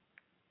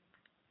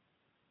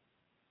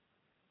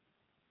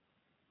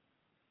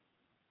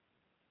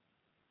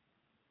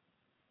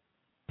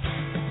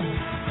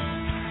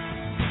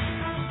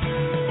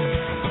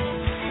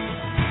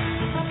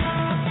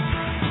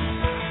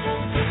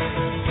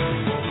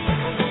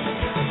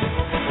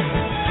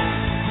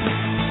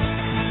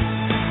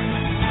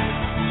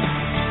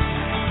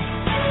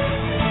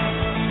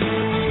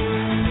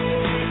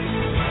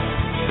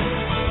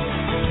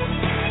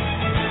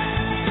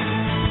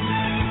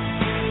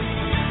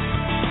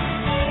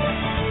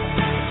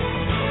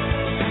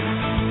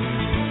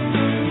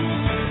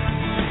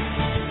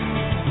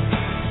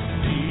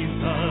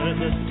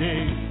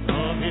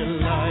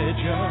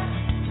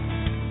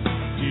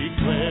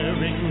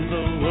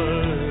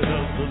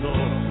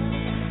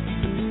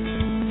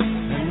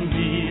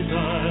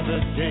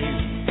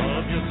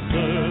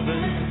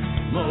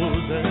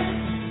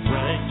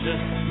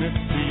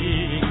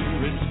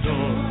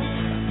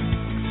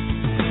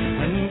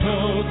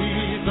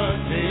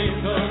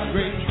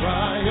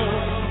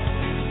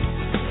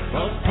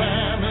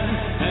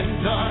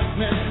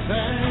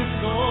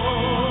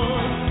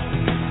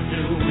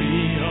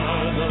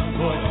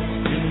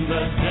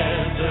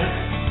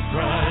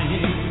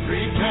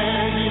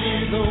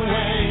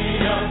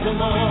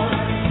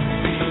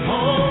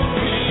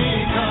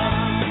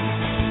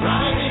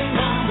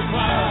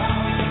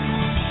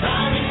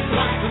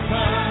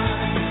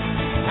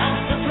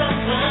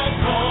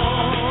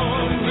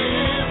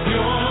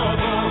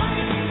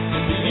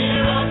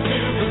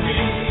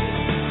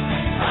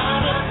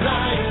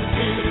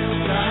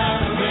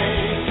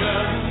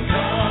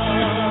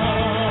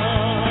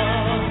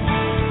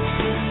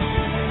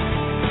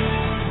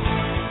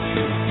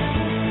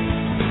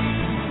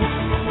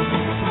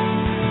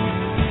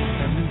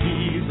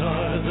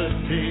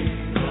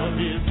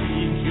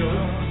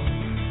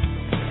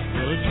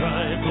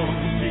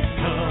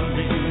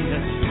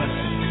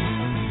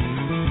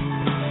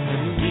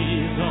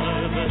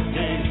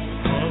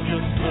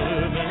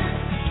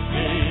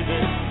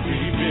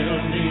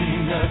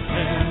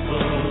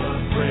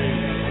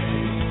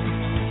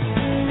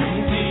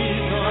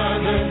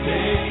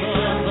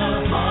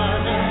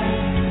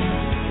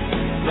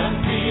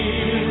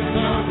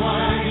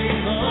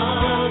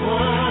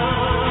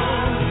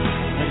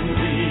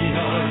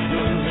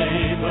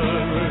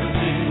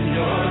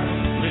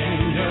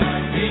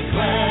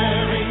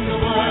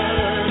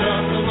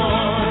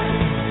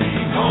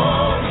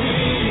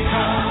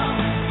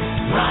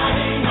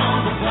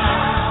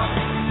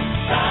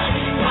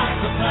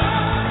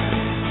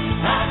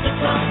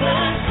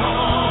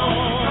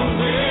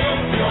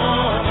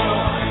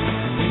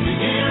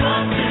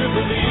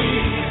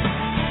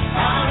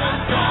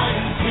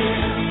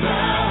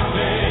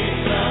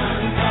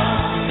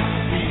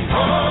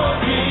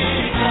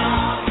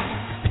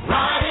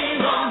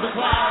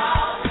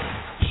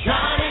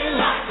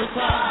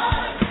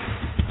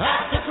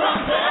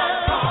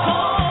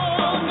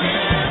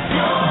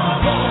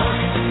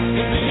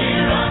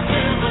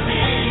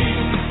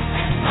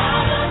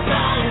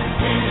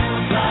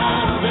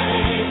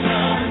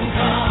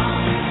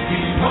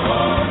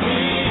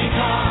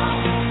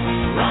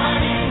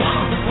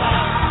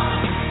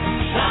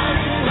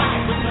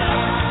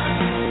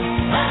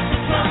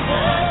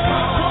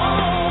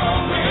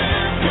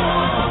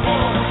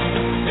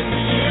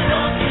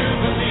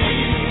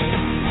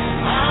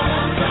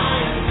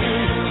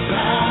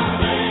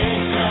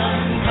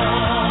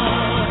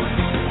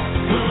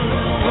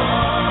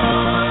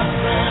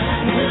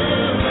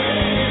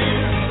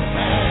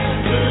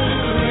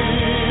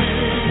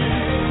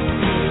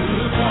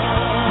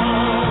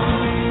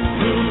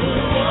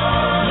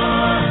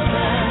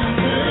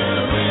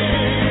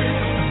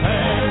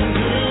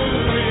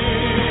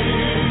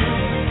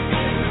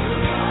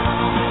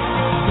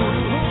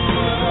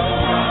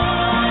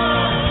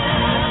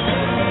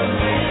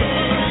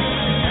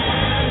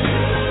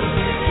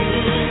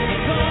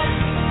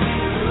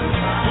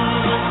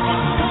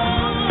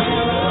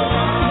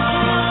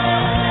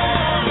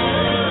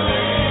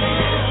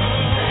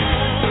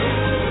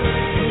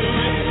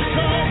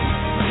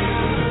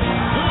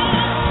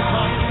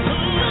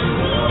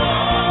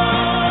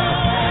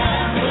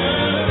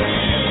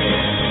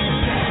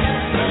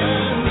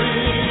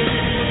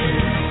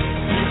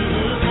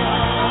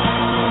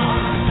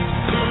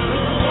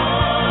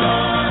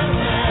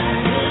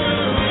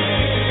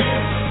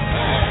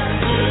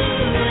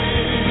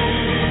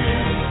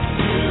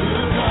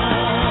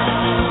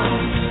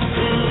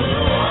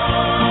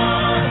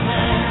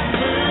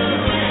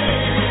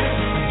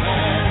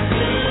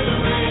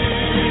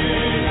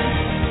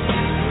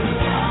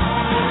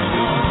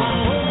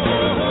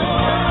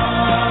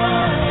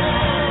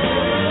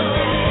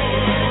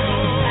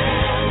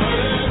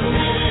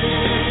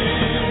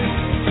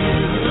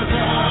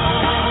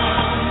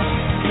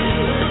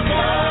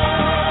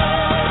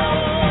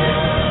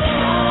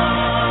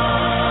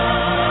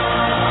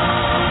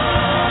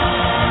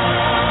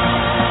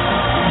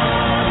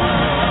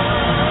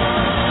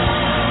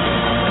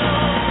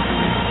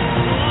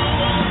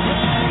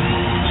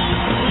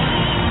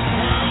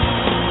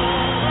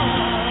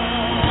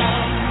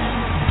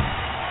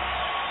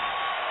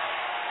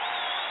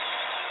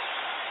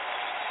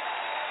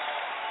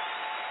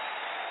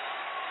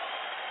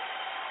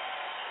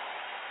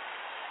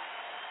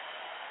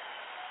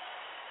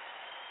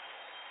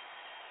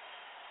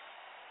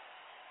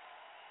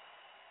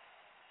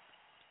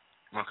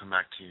 Welcome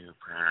back to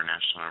Prayer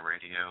International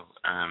Radio.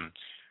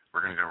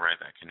 We're going to go right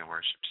back into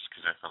worship just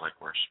because I feel like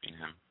worshiping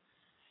Him.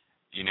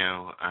 You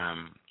know,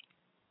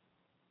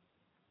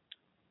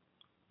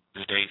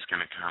 the day's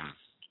going to come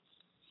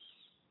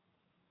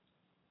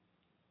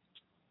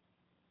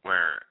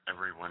where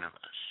every one of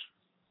us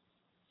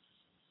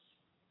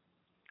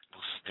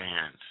will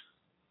stand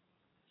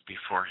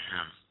before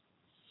Him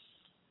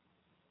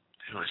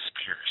who is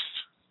pierced,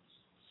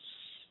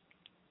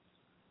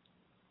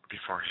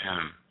 before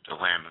Him, the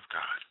Lamb of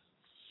God,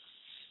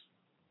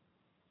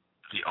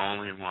 the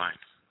only one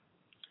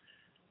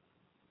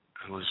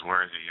who is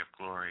worthy of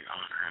glory,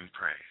 honor, and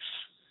praise.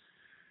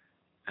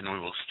 And we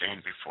will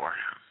stand before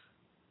Him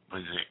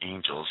with the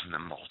angels and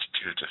the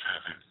multitudes of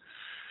heaven,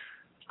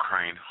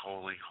 crying,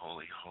 Holy,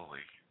 holy,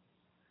 holy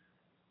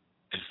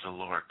is the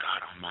Lord God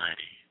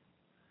Almighty,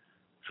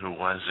 who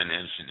was and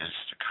is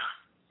to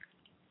come.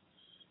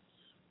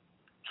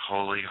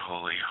 Holy,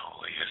 holy,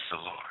 holy is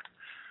the Lord.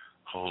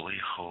 Holy,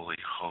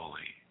 holy,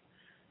 holy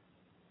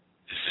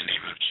is the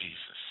name of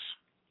Jesus.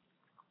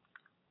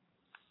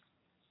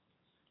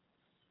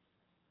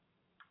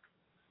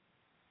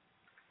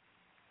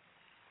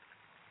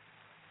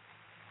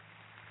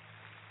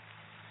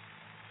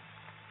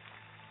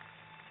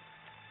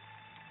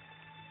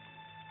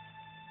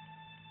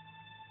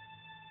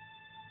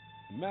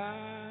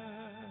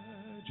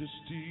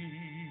 Majesty,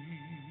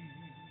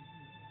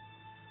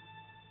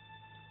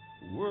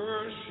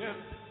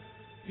 worship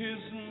His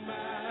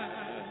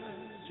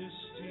majesty.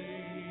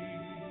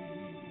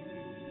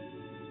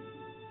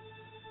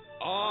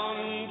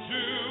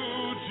 Unto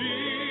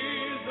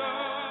Jesus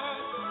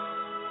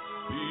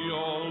be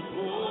all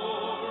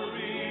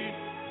glory,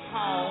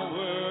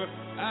 power,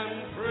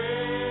 and praise.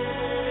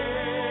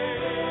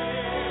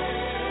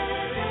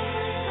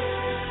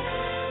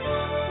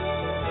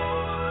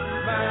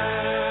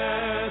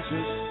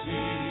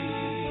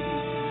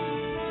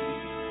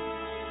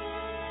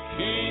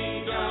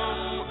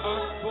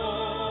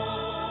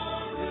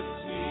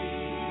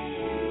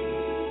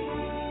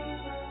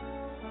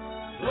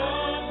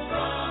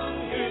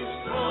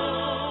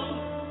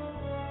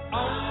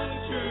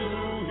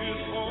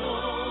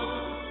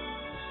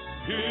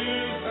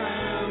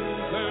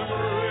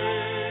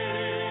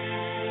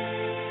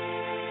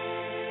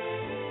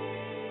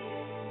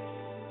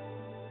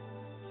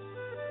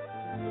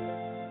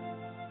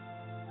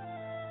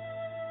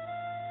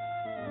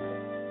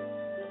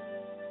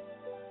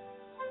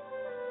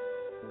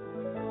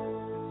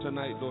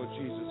 Tonight, Lord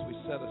Jesus, we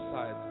set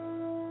aside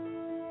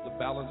the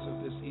balance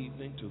of this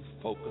evening to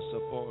focus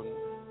upon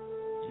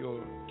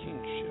your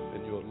kingship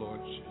and your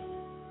lordship.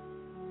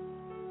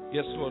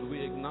 Yes, Lord,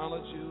 we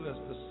acknowledge you as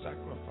the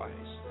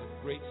sacrifice, the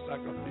great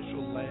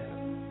sacrificial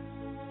lamb.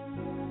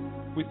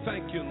 We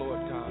thank you,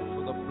 Lord God,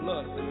 for the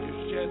blood that you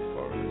shed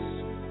for us.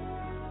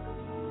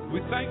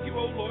 We thank you,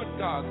 O Lord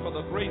God, for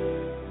the great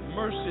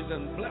mercies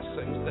and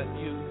blessings that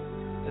you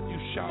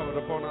showered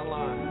upon our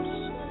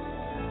lives.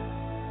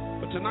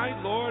 But tonight,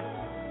 Lord,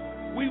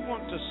 we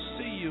want to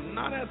see you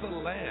not as a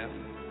lamb,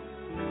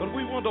 but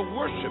we want to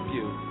worship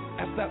you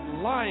as that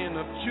Lion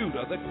of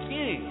Judah, the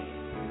King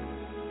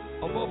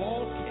above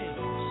all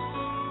kings.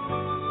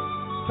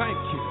 Thank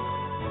you.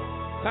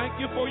 Thank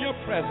you for your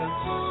presence.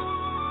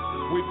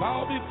 We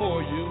bow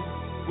before you.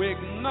 We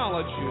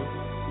acknowledge you.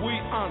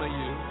 We honor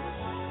you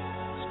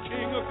as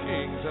King of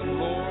kings and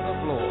Lord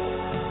of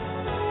lords.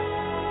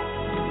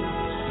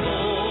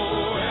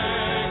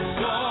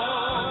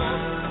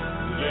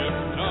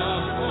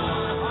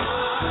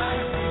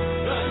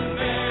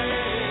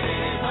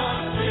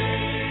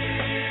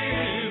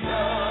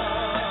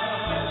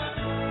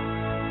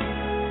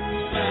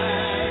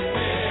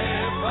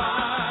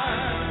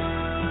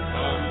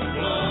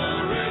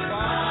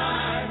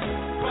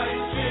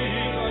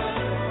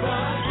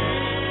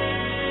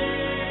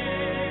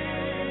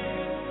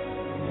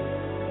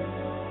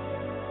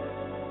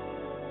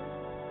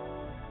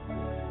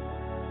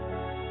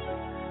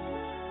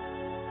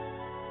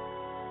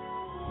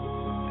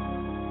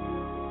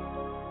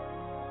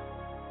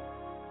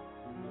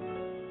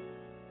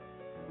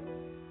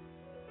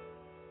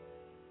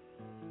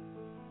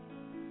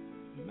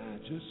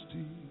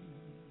 Majesty,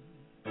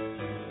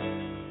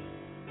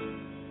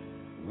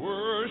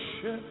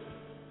 worship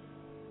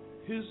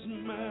His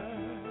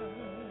majesty.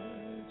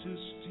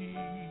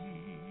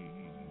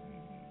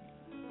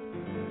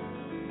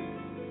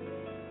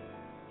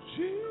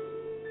 Jesus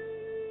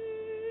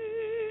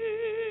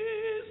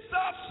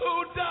who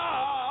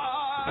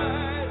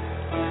died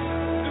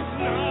is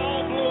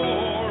now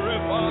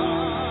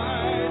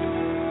glorified,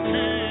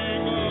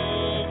 King of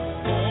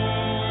all kings.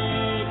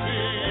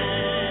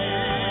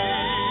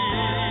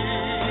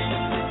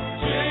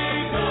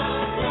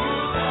 Jesus who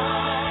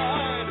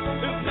died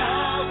is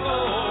now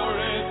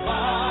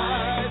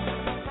glorified,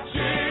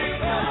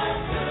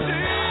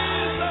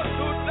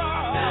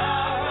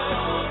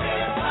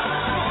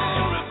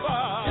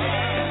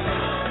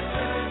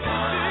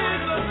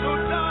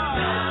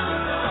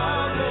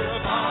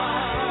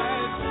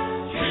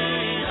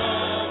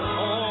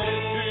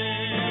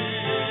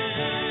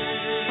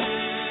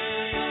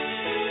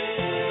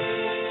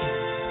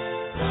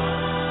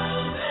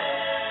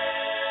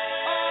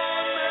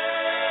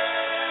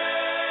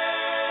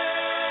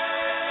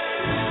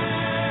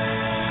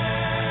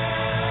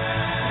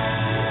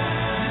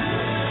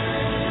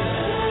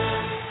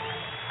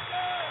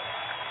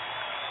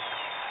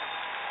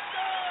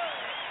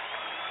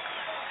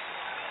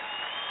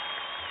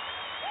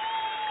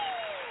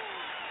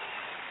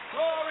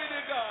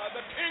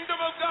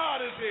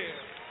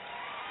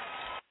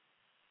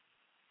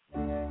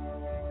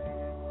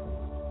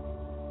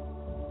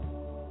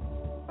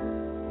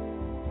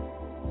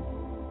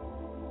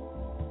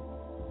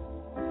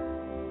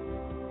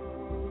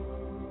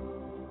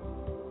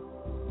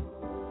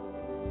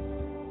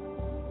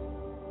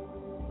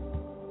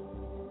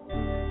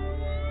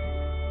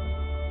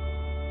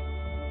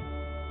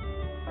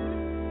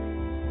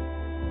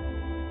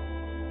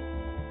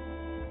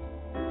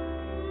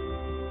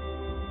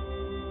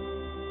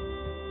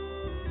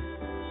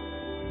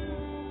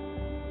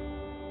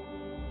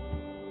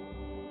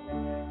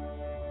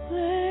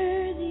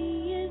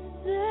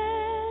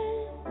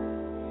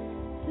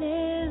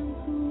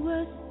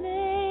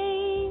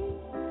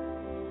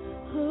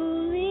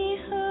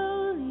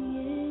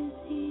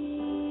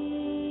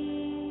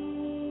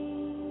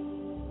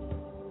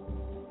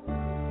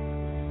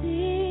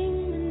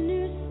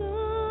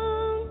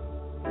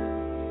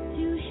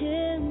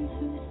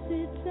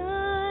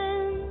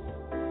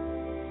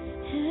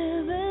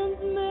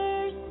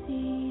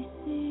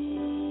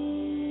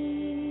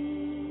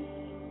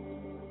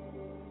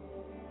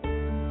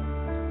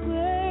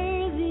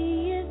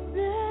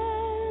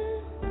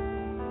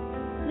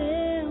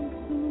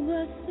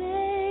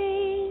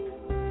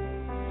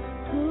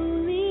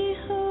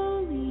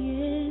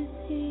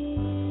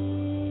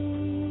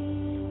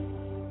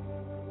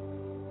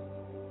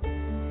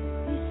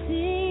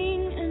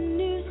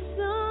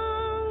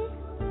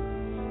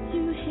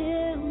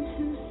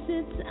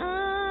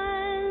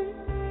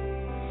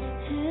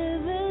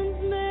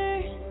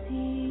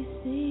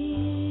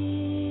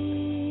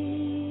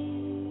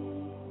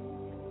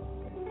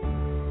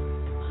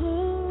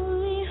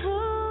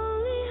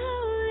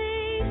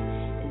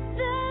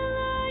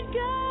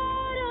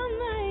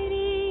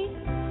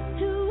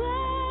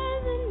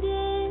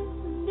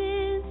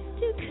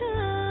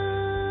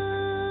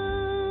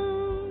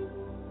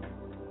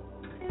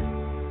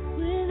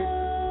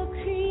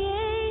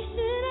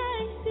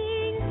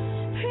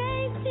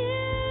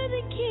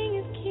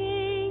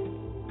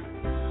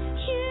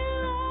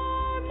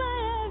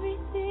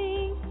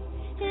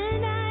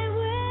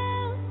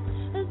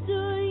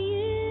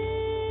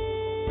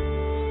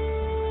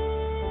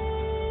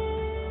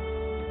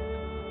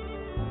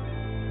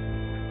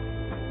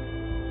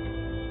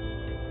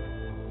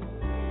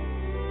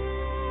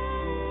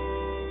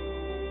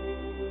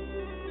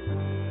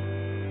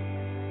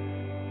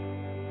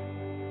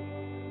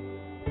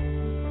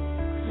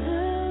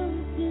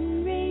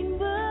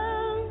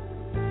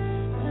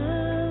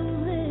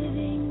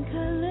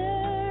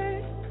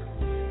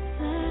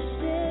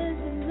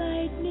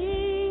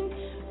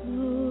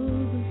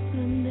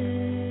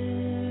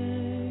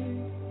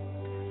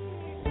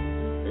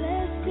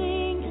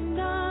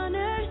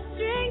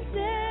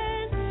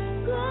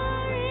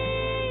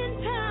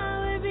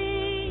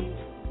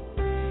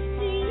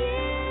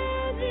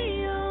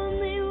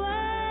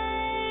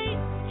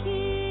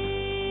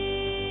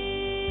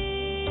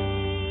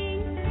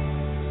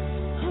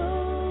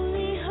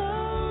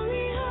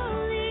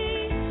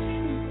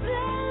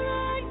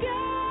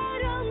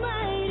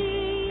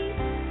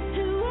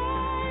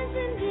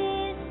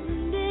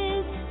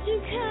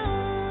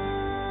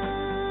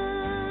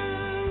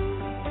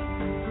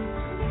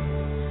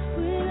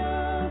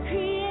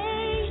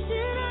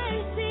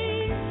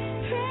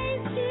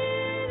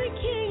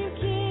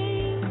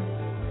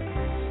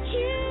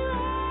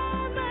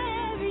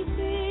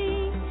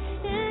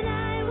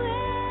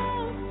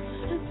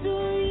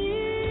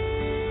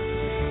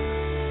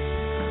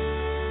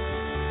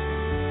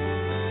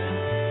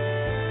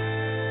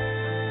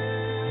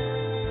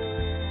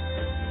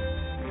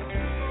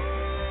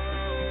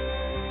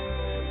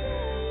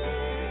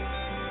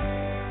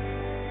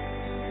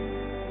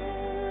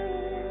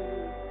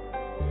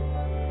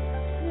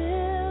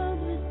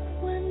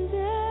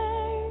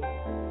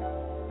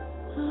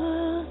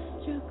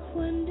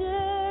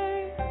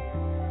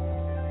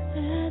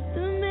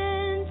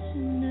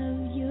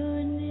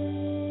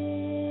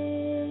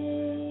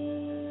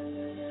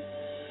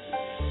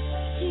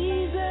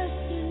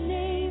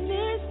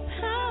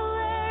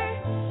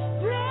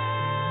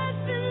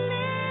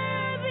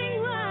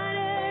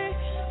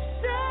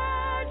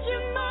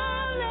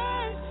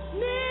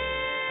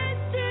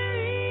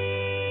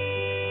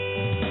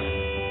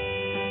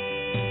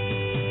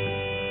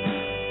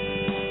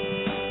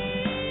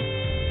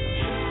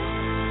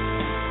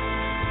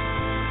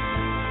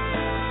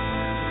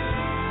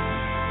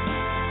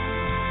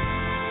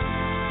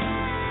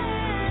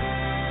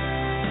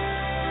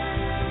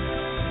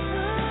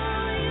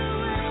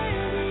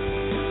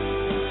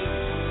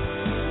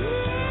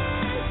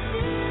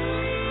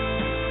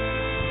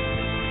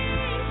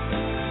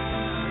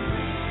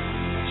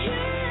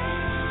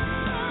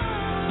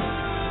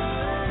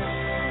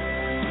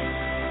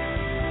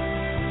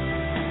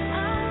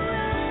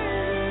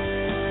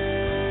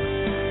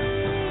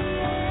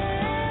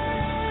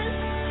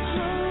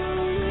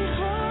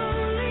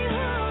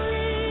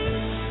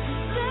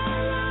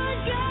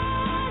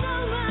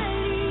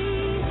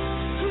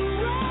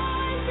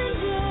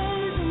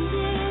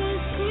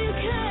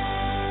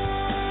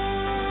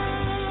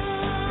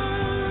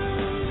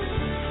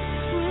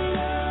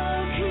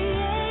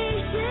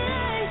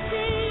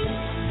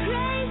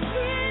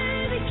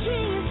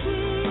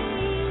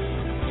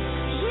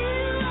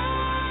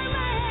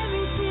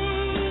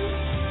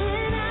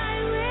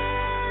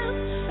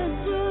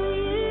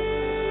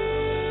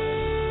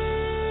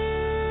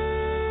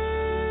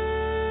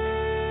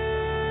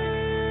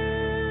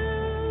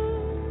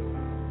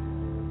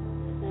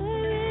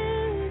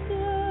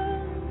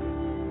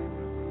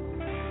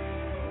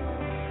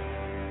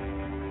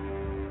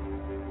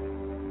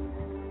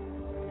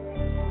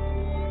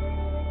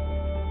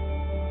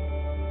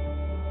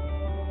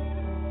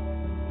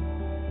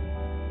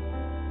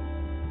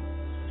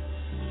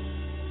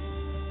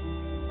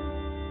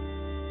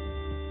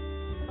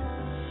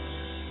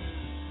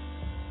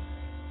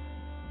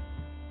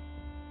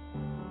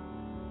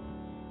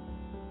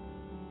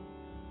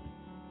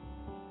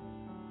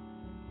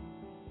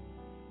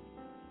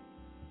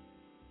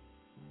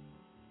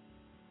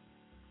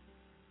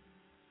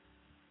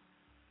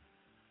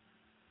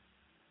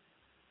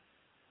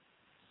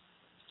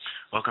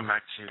 Welcome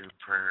back to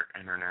Prayer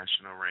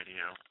International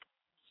Radio.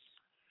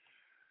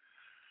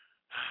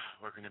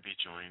 We're going to be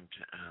joined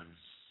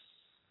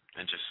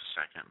in just a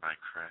second by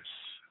Chris.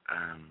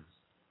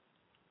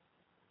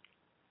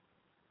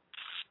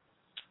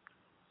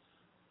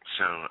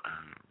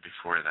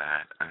 Before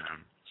that,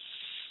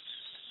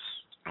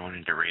 I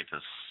wanted to read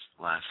this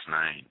last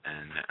night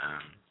and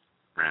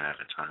ran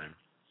out of time.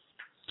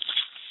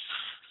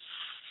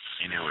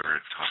 We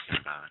were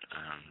talking about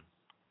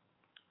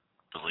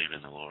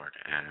believing the Lord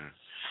and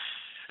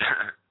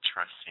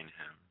trusting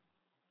Him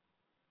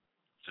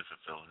to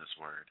fulfill His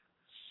word.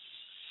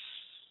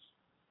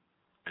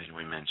 And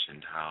we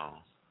mentioned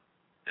how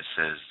it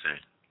says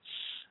that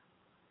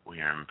we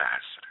are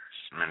ambassadors,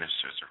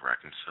 ministers of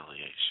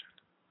reconciliation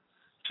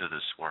to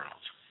this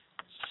world.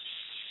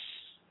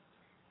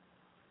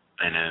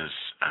 And as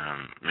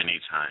many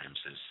times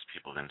as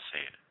people can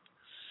say it,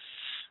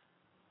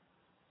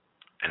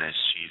 and as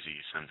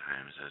cheesy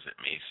sometimes as it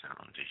may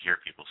sound, to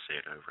hear people say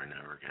it over and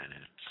over again,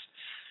 it's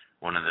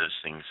one of those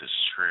things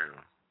that's true,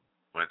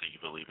 whether you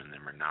believe in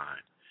them or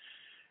not,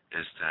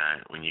 is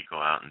that when you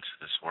go out into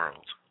this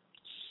world,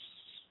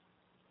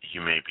 you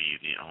may be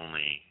the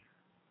only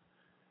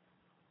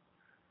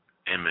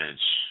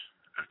image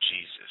of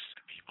Jesus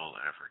that people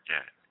ever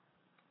get.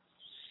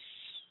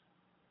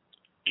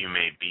 You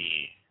may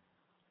be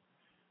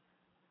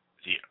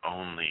the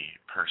only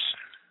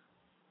person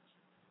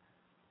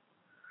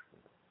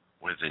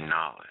with the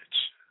knowledge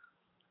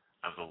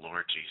of the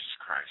Lord Jesus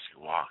Christ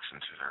who walks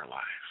into their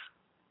life.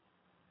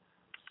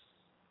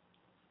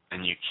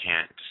 And you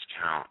can't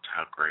discount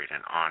how great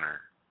an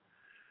honor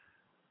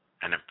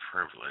and a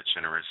privilege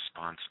and a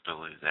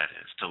responsibility that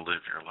is to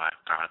live your life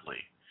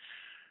godly,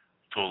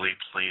 fully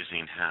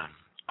pleasing Him,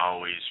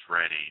 always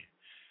ready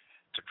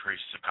to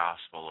preach the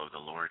gospel of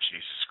the Lord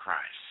Jesus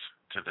Christ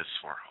to this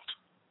world.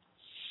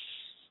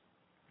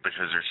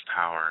 Because there's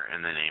power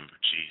in the name of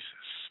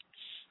Jesus.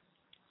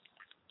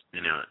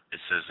 It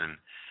says in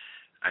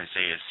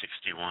Isaiah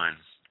 61,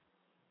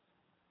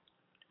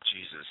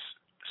 Jesus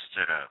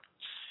stood up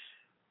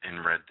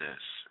and read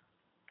this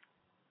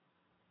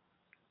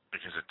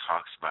because it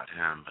talks about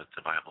Him, but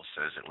the Bible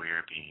says that we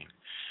are being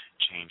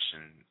changed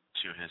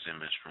into His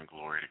image from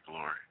glory to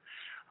glory,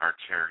 our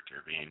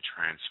character being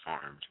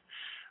transformed,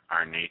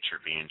 our nature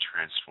being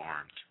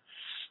transformed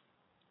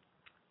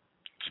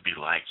to be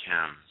like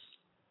Him,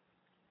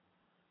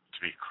 to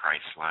be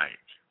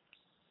Christ-like.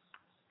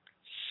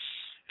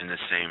 In the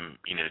same,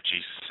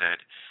 Jesus said,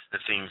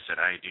 the things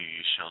that I do,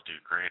 you shall do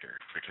greater,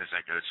 because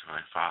I go to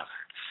my Father.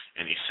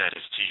 And He said,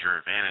 it's to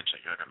your advantage I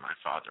go to my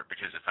Father,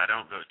 because if I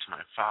don't go to my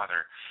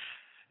Father,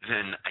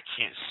 then I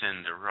can't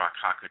send the Ruach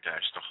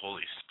HaKodesh, the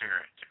Holy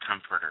Spirit, the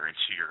Comforter,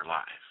 into your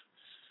life.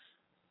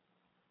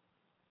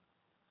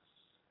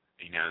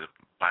 The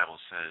Bible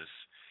says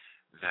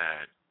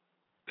that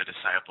the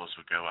disciples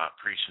would go out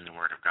preaching the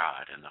word of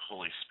God, and the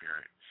Holy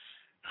Spirit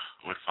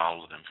would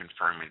follow them,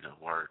 confirming the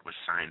word with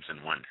signs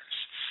and wonders.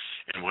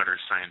 And what are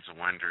signs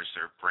and wonders?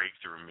 They're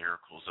breakthrough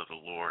miracles of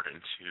the Lord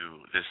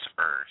into this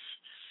earth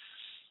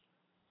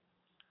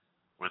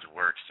with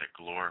works that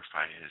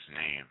glorify his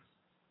name.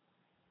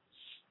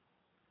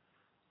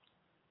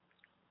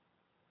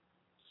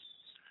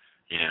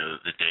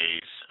 The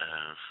days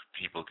of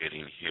people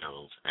getting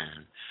healed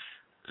and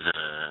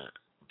the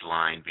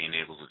blind being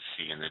able to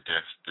see and the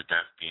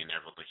deaf being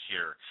able to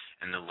hear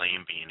and the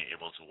lame being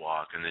able to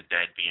walk and the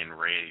dead being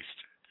raised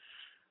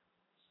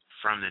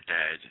from the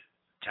dead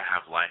to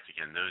have life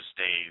again. Those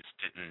days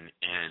didn't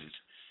end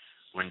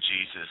when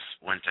Jesus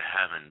went to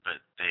heaven,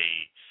 but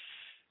they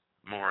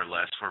more or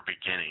less were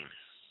beginning,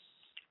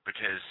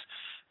 because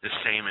the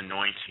same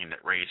anointing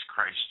that raised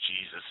Christ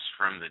Jesus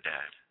from the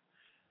dead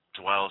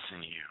dwells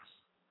in you,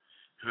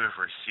 who have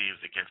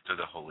received the gift of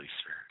the Holy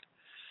Spirit.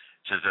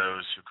 To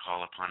those who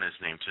call upon his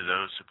name, to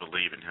those who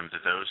believe in him, to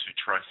those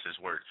who trust his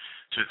word,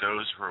 to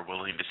those who are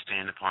willing to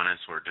stand upon his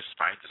word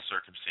despite the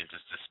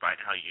circumstances, despite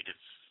how you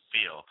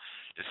feel,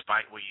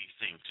 despite what you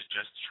think, to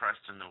just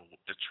trust in the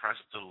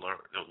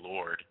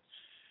Lord,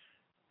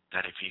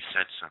 that if he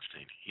said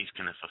something, he's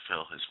going to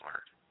fulfill his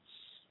word.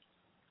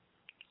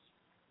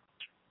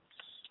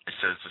 It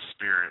says the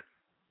Spirit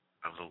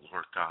of the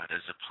Lord God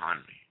is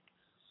upon me,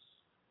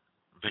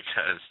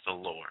 because the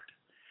Lord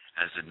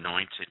has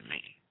anointed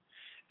me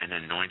and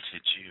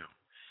anointed you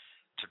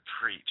to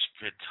preach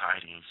good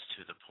tidings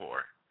to the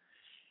poor.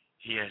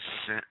 He has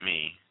sent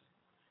me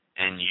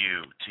and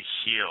you to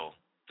heal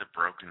the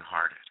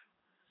brokenhearted.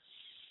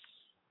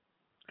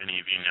 Any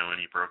of you know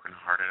any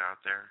brokenhearted out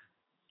there?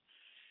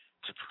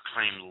 To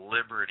proclaim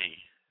liberty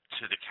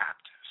to the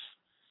captives.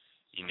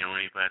 You know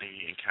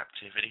anybody in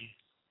captivity?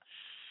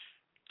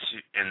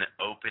 And the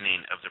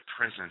opening of the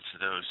prison to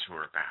those who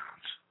are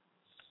bound.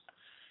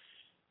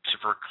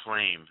 To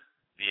proclaim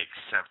the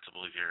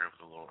acceptable year of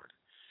the Lord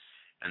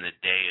and the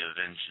day of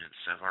vengeance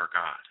of our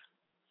God.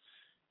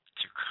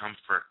 To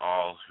comfort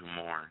all who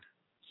mourn.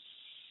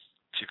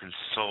 To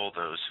console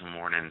those who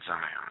mourn in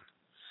Zion.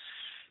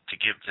 To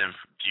give them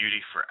beauty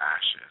for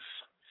ashes,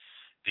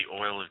 the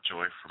oil of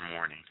joy for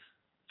mourning,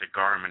 the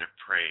garment of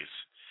praise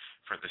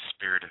for the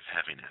spirit of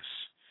heaviness,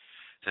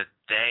 that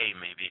they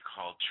may be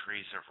called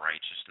trees of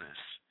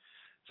righteousness,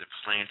 the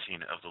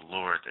planting of the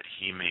Lord, that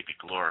he may be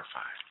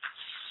glorified.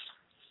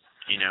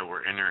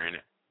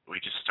 We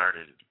just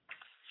started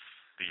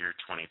the year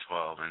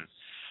 2012, and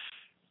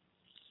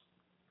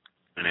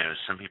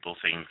some people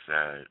think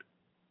that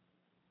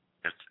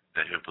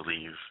who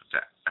believe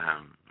that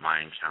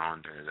Mayan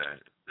calendar,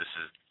 that this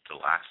is the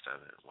last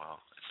of it. Well,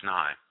 it's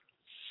not.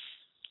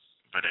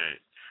 But it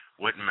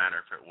wouldn't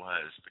matter if it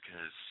was,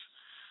 because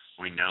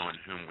we know in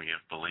whom we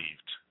have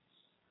believed.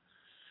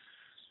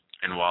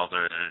 And while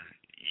the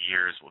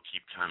years will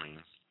keep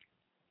coming,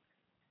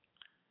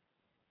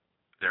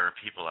 there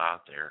are people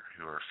out there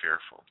who are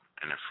fearful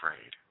and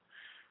afraid.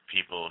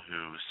 People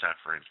who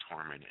suffer in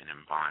torment and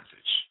in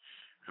bondage,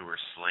 who are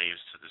slaves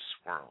to this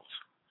world,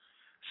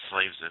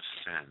 slaves of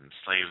sin,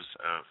 slaves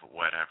of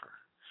whatever,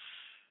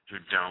 who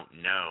don't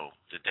know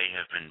that they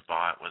have been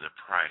bought with a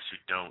price,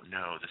 who don't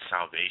know the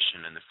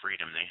salvation and the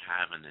freedom they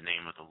have in the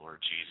name of the Lord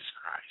Jesus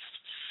Christ.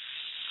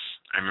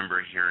 I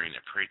remember hearing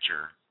a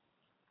preacher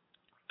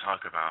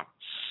talk about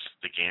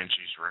the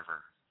Ganges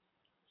River,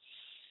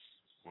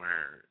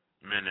 where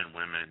men and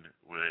women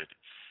would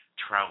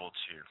travel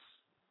to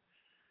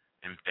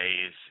and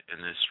bathe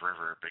in this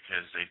river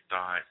because they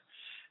thought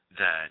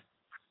that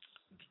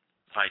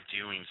by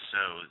doing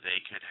so they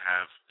could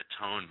have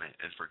atonement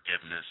and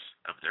forgiveness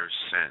of their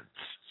sins.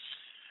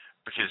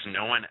 Because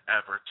no one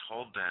ever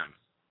told them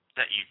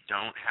that you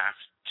don't have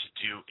to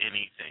do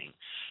anything.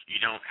 You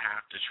don't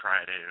have to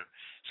try to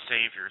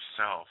save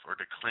yourself or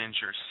to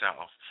cleanse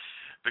yourself,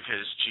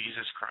 because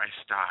Jesus Christ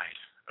died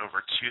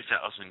over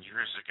 2,000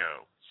 years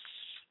ago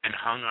and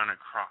hung on a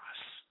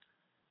cross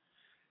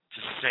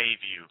to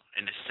save you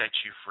and to set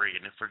you free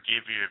and to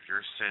forgive you of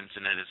your sins,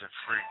 and it is a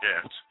free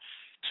gift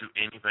to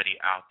anybody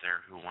out there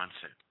who wants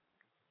it.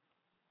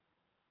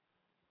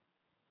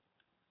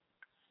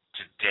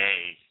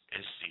 Today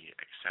is the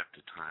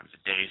accepted time.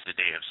 Today is the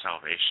day of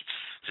salvation.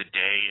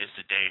 Today is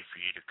the day for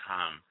you to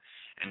come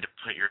and to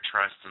put your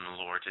trust in the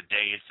Lord.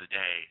 Today is the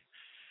day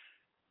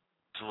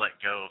to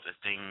let go of the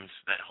things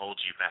that hold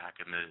you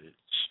back and the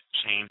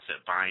chains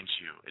that bind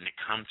you, and to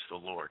come to the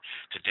Lord.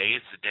 Today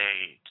is the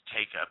day to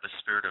take up a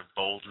spirit of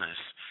boldness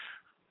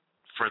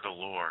for the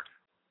Lord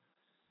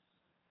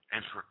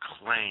and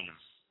proclaim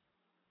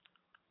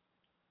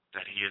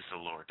that he is the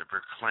Lord, to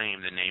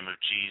proclaim the name of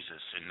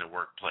Jesus in the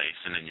workplace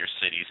and in your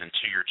cities and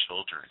to your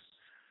children,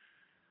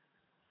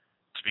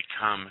 to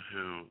become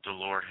who the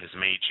Lord has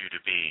made you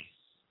to be.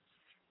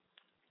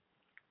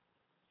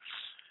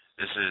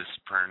 This is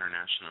Prayer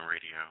International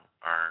Radio,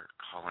 our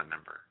call-in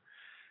number,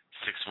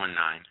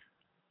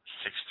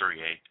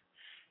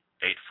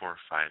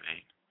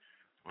 619-638-8458.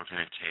 We're going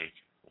to take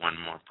one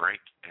more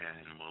break,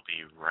 and we'll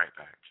be right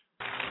back.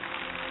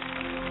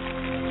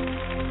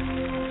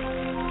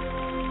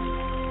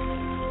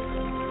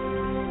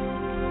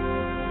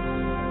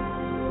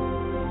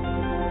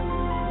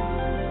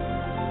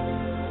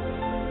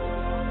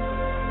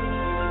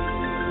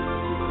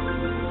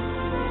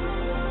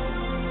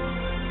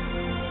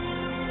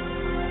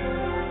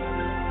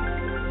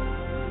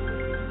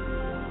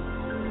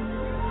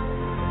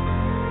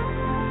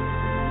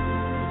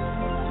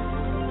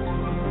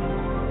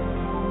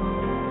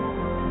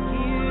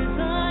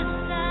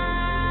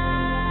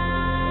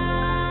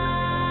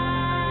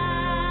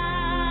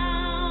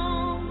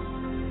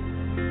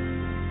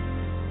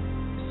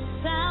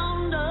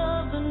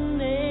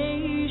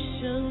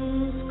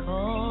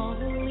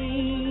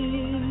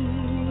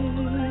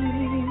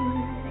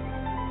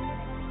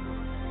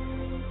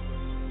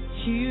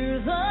 Hear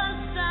the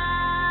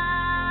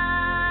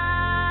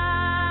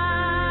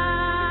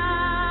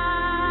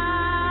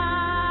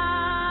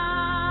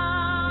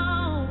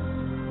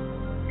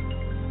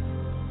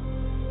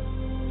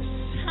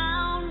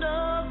sound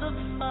of the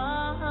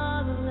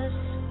fatherless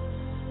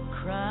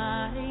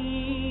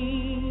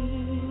crying.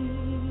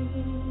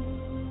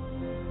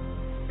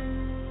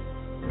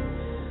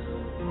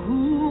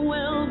 Who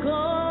will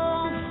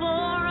go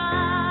for us?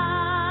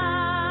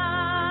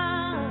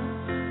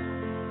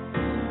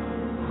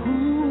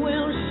 Who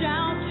will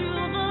shout?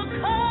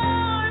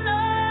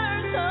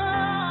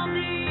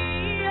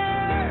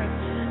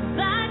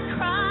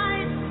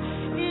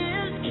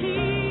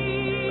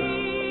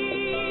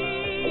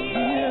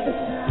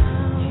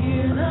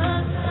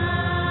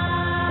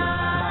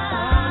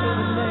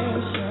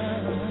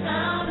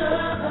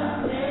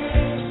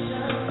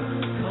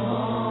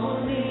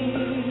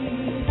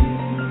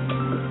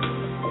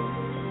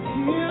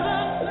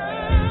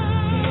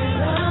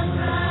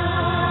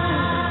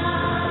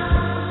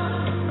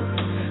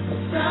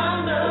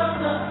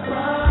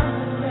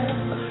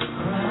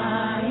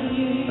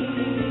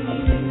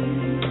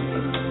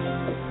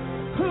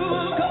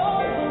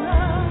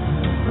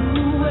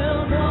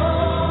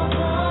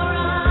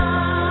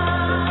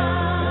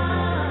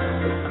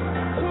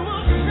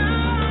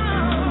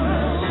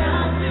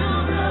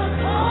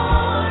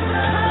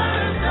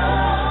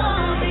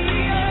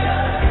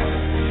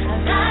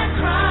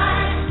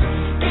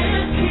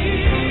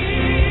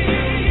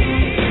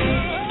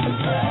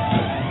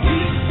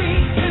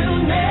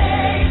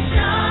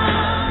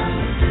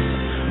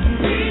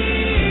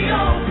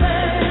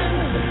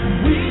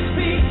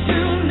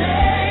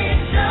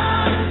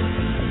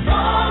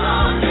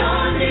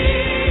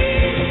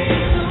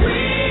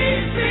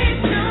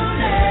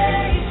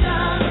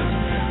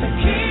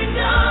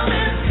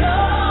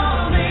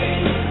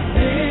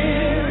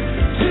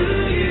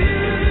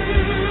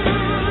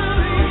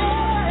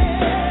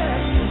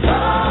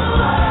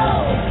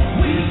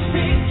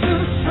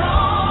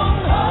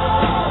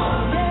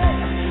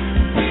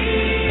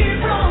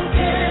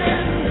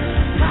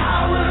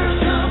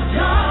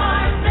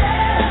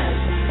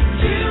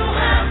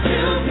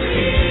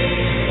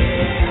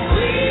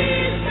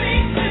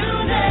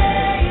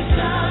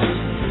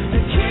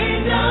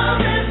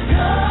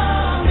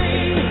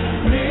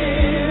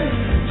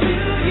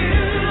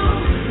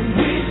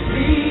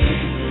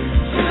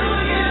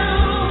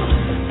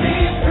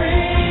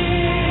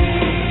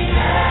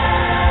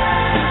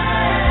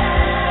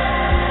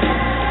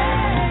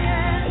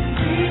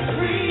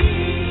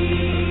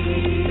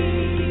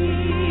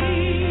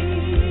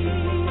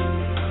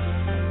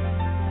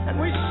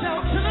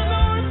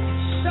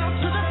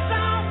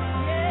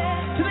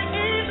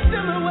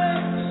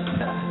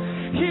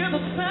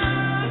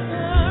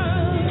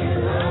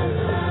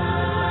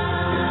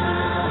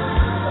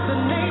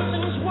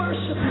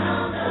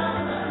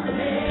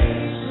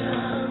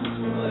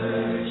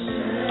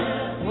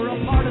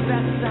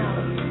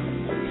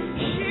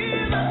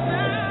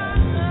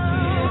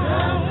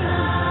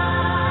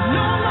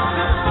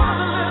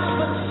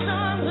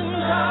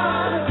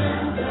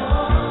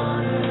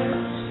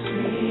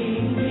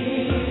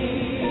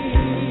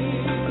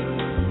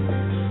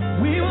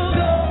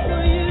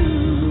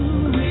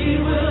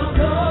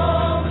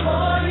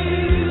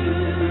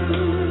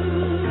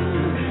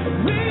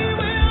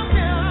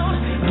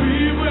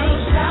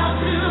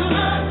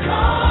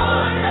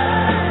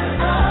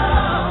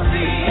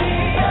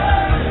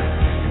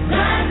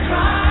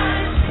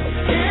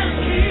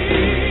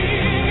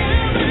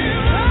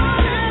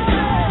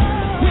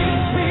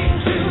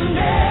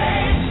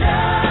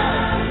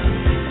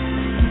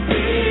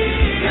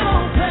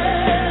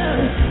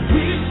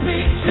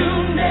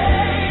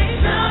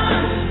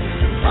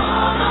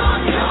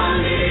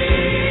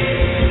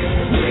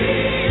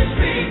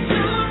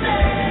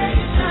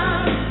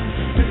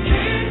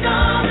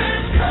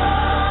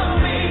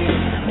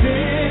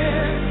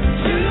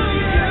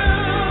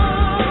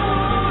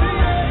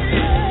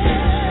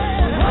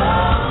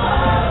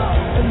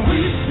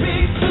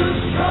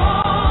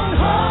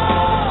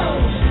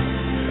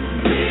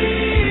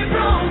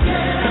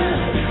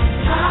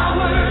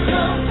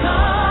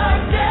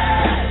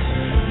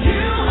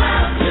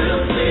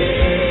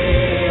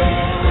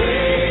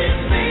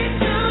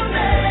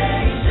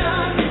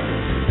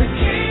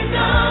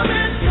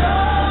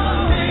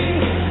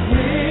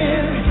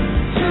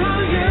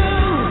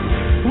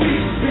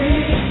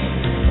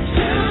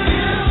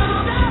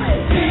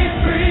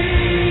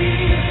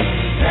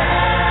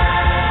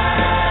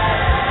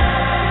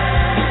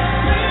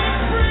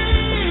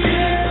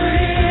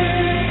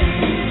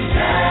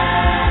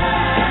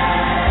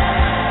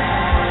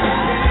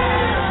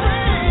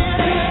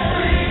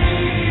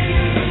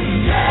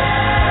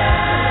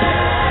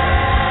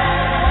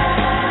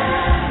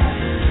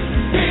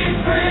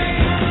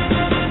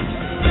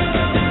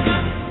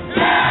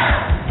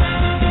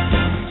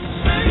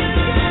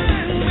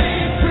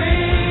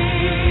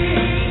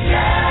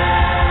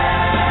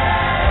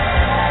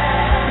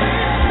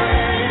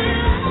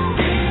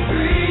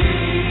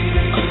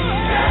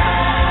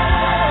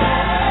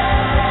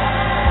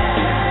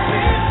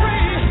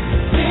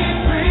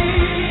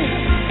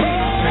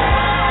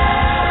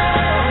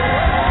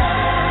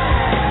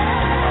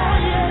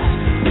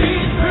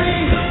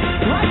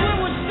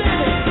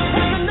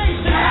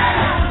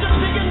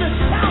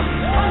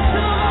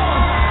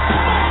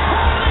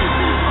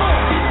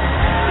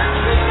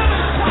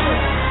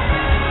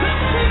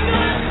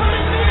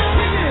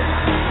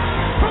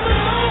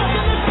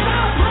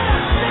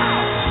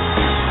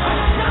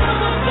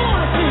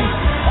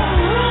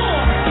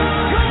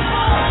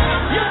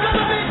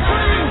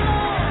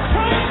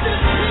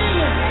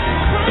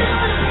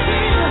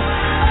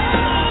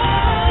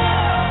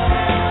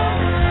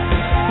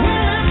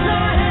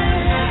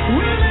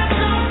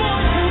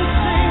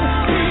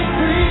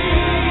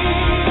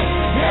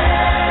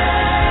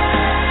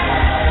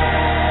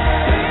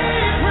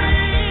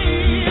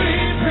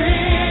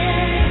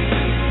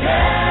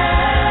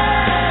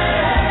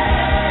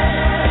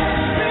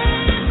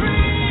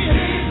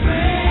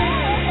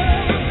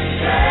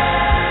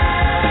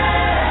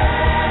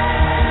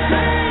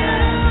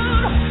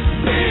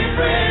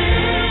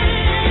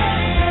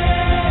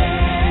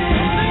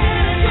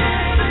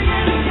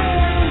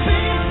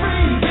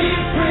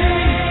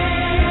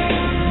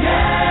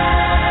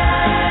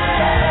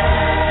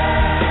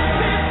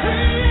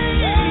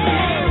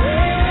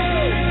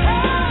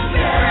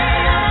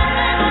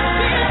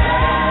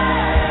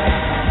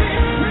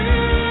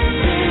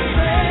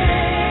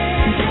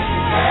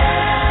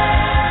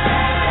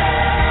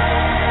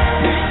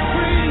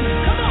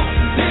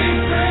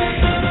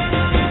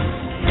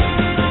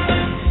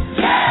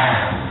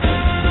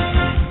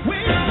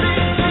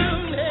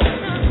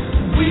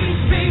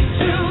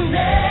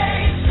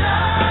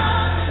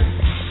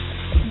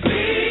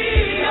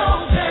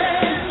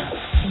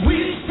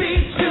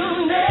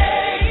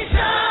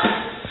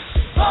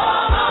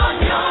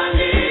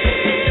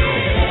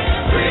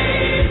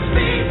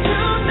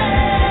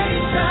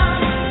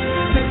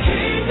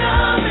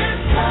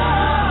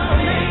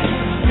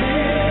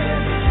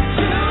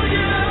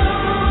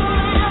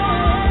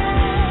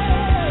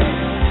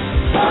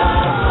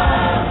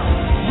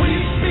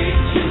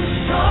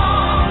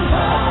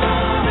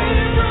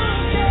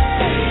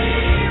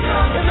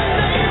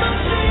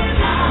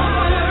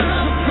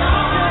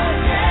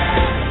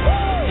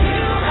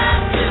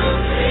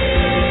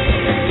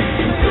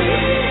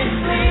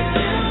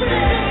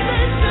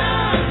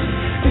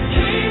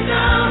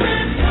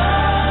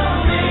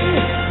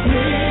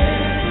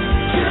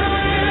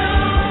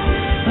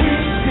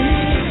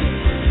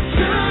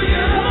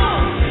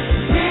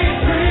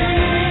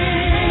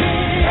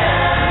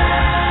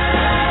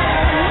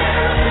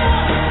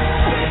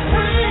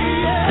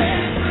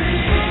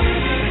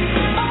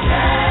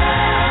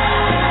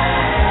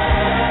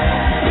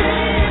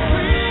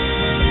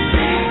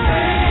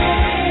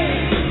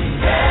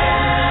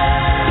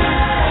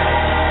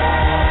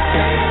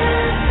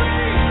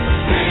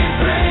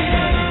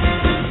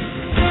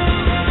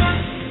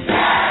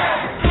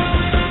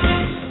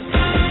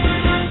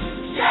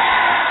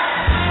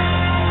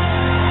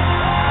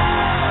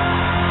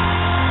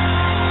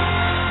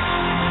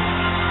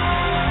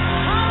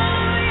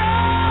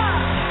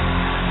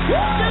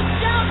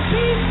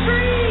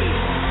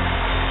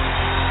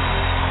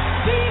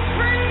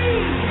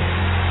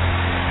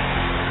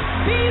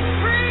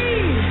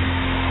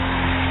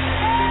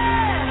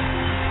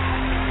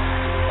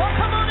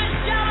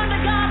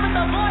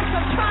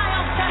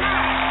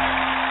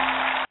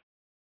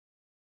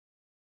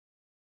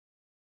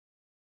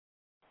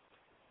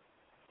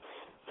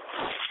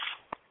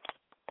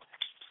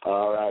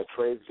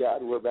 praise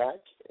God, we're back.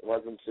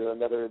 Welcome to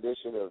another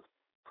edition of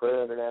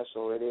Prayer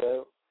International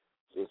Radio.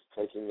 Just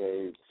taking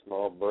a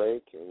small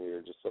break, and we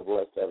are just so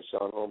blessed to have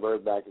Sean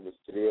Holmberg back in the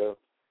studio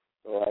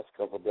the last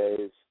couple of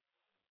days.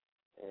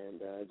 And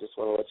I just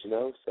want to let you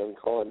know, send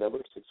call-in number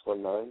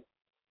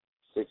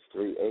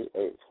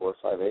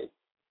 619-638-8458.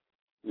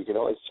 You can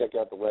always check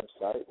out the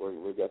website where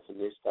we've got some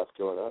new stuff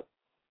going up,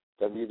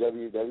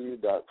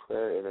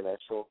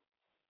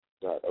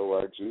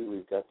 www.prayerinternational.org.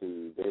 We've got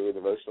the daily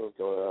devotionals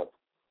going up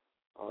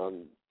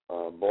on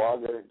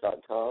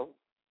blogger.com.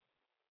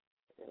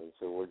 And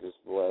so we're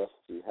just blessed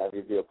to have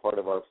you be a part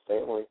of our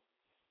family.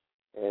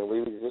 And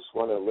we just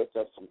want to lift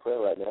up some prayer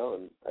right now.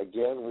 And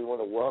again, we want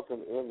to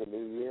welcome in the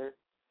new year.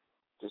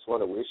 Just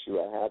want to wish you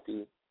a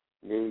happy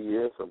new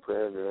year from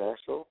Prayer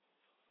International.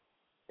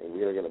 And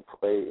we are going to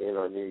pray in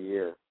our new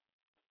year.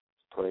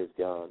 Praise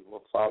God.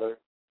 Well, Father,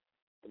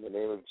 in the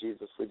name of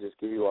Jesus, we just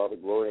give you all the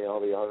glory, all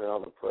the honor, and all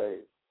the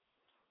praise.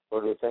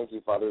 Lord, we thank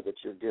you, Father,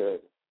 that you're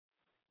good.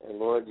 And,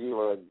 Lord, you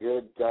are a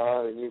good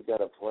God, and you've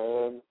got a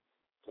plan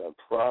to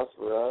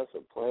prosper us,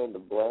 a plan to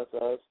bless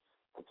us,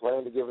 a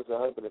plan to give us a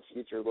hope and a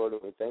future, Lord.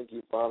 And we thank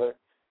you, Father,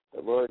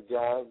 that, Lord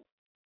God,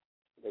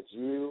 that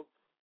you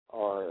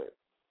are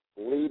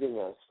leading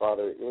us,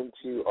 Father,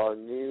 into our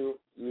new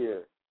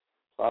year.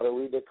 Father,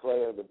 we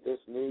declare that this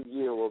new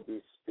year will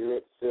be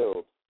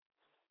Spirit-filled,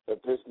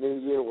 that this new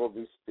year will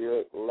be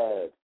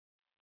Spirit-led.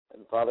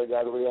 And, Father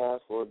God, we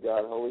ask, Lord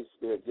God, Holy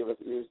Spirit, give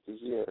us ears to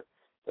hear,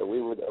 that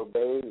we would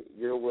obey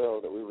your will,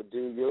 that we would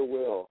do your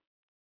will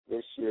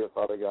this year,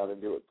 Father God,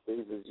 and do what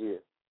pleases you.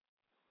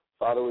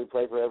 Father, we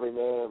pray for every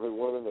man, every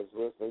woman that's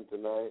listening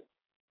tonight,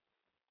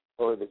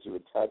 Lord, that you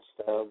would touch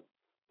them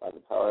by the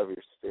power of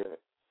your Spirit.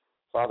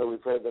 Father, we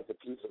pray that the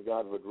peace of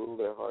God would rule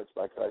their hearts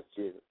by Christ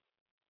Jesus.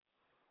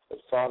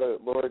 That, Father,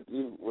 Lord,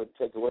 you would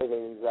take away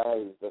the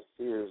anxieties, the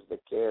fears, the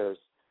cares,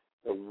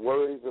 the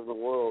worries of the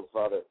world,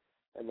 Father,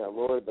 and that,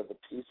 Lord, that the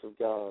peace of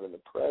God and the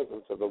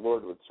presence of the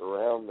Lord would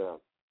surround them.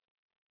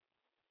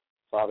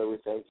 Father, we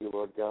thank you,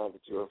 Lord God,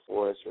 that you are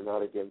for us, you're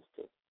not against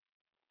us.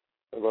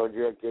 And, Lord,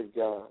 you're a good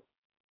God.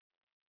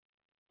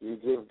 You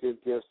give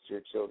good gifts to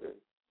your children.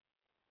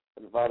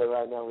 And, Father,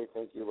 right now we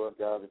thank you, Lord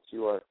God, that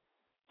you are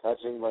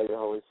touching by your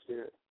Holy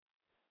Spirit.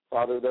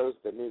 Father, those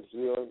that need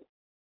healing,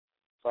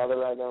 Father,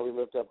 right now we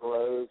lift up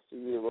Rose to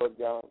you, Lord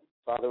God.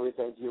 Father, we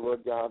thank you,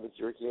 Lord God, that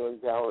your healing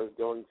power is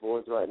going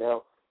forth right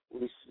now.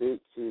 We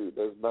speak to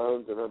those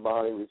bones in her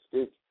body. We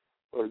speak,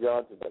 Lord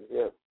God, to that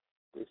hip.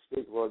 We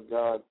speak, Lord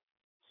God,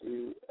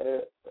 to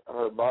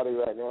her body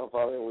right now,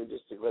 Father, and we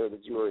just declare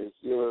that you are a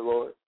healer,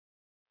 Lord.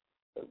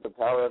 That the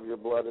power of your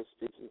blood is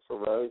speaking for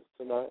Rose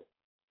tonight.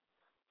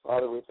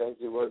 Father, we thank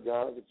you, Lord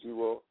God, that you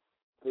will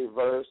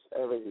reverse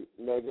every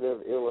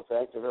negative, ill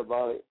effect in her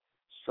body,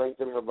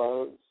 strengthen her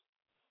bones,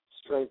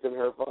 strengthen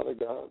her, Father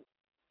God.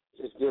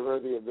 Just give her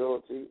the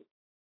ability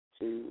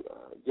to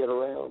get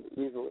around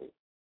easily.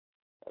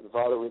 And,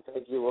 Father, we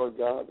thank you, Lord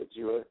God, that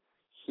you are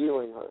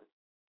healing her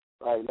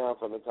right now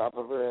from the top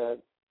of her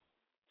head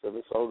to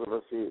the soles of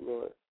her feet,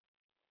 Lord.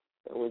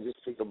 And we just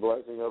speak a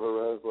blessing over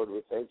Rose, Lord.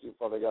 We thank you,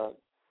 Father God,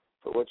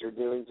 for what you're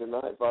doing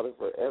tonight, Father,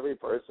 for every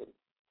person.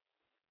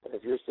 And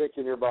if you're sick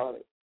in your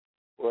body,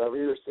 wherever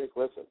you're sick,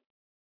 listen,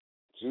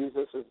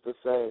 Jesus is the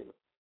same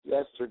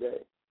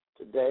yesterday,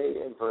 today,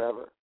 and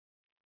forever.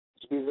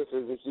 Jesus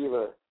is a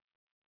healer.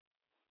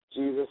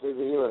 Jesus is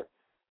a healer.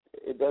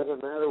 It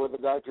doesn't matter what the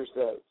doctor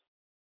says,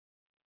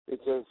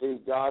 because, see,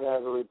 God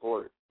has a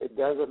report. It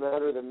doesn't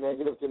matter the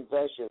negative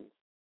confessions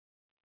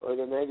or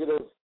the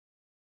negative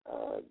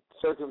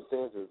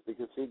circumstances,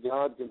 because, see,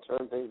 God can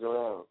turn things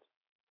around.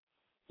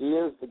 He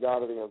is the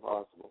God of the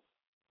impossible.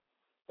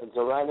 And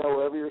so right now,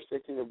 wherever you're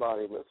sick in your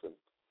body, listen.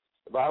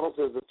 The Bible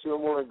says if two or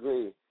more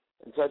agree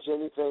and touch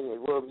anything, it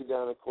will be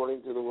done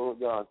according to the will of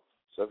God.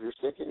 So if you're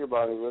sick in your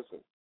body, listen.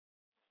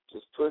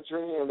 Just put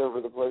your hand over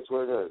the place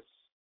where it is.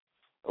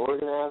 And we're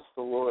going to ask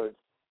the Lord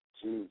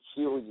to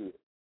heal you,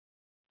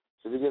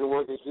 to begin to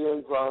work a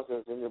healing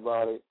process in your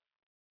body.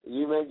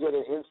 You may get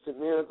an instant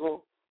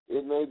miracle.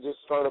 It may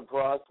just start a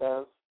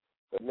process,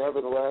 but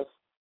nevertheless,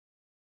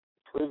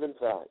 proven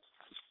fact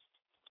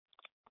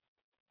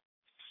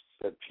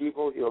that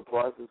people heal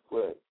twice as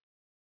quick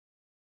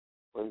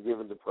when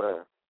given to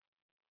prayer.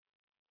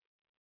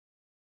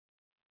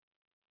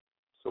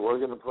 So we're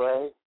going to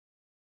pray.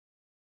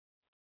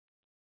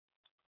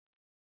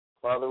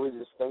 Father, we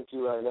just thank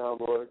you right now,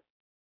 Lord.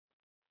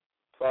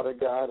 Father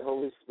God,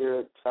 Holy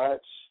Spirit,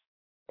 touch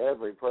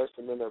every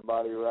person in their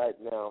body right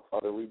now.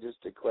 Father, we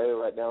just declare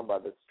right now by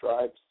the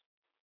stripes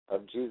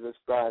of Jesus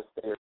Christ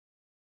there.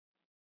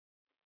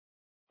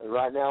 And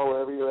right now,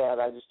 wherever you're at,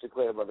 I just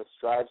declare by the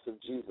stripes of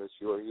Jesus,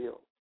 you are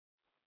healed.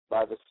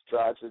 By the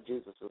stripes of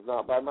Jesus. It's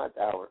not by my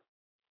power.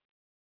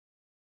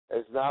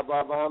 It's not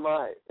by my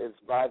might. It's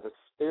by the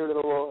Spirit of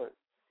the Lord.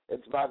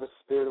 It's by the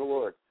Spirit of the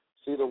Lord.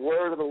 See, the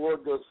word of the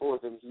Lord goes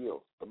forth and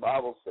heals. The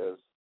Bible says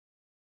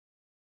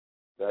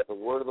that the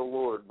word of the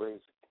Lord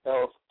brings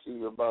health to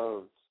your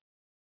bones.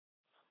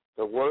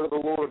 The word of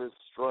the Lord is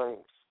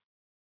strength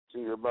to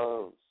your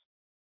bones.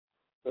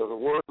 So the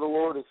word of the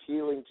Lord is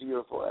healing to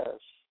your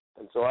flesh.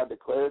 And so I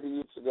declare to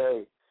you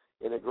today,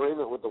 in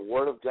agreement with the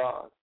word of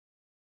God,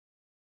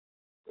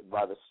 that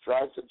by the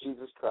stripes of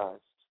Jesus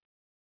Christ,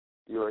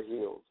 you are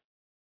healed.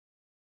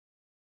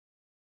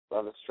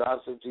 By the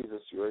stripes of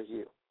Jesus, you are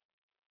healed.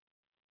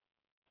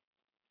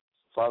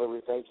 Father,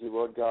 we thank you,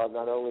 Lord God,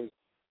 not only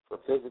for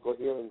physical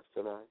healings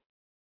tonight,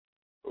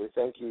 but we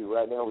thank you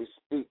right now. We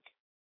speak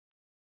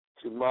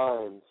to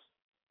minds.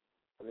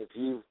 And if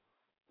you've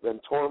been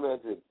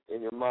tormented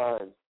in your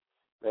mind,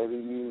 maybe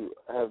you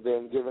have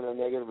been given a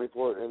negative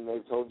report and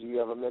they've told you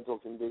have a mental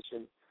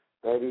condition.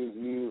 Maybe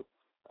you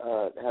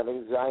have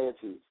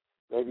anxiety.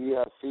 Maybe you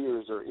have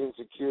fears or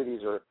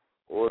insecurities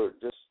or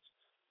just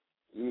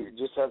you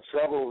just have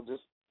trouble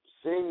just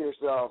seeing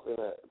yourself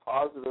in a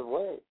positive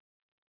way.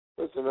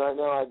 Listen, right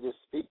now I just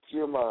speak to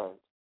your mind,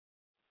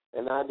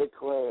 and I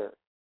declare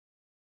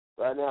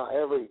right now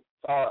every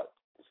thought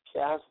is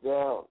cast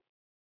down.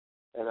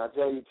 And I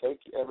tell you, take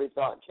every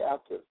thought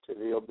captive to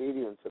the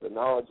obedience, to the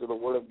knowledge of the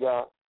Word of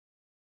God.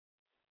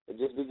 And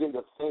just begin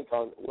to think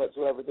on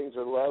whatsoever things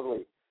are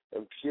lovely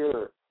and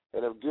pure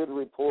and of good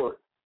report.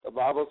 The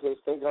Bible says,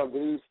 think on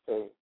these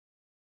things.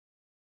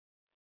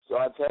 So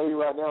I tell you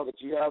right now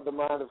that you have the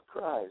mind of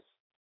Christ.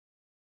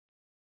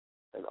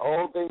 And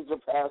all things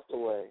are passed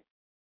away.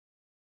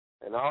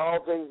 And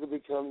all things have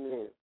become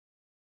new.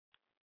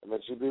 And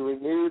that you be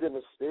renewed in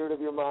the spirit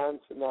of your mind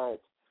tonight.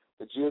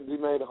 That you would be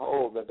made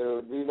whole, that there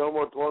would be no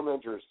more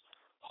tormentors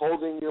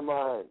holding your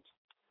mind,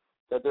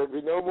 that there would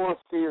be no more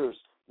fears,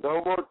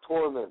 no more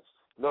torments,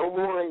 no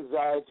more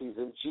anxieties.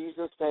 In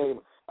Jesus' name,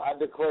 I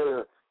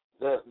declare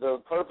that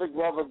the perfect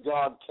love of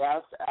God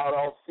casts out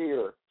all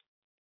fear.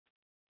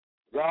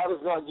 God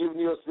has not given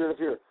you a spirit of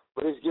fear,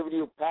 but He's given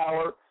you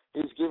power,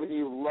 He's given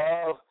you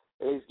love,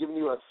 and He's given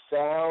you a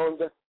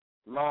sound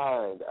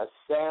mind, a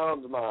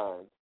sound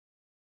mind.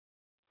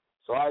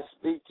 So I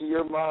speak to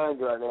your mind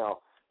right now.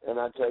 And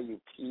I tell you,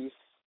 peace,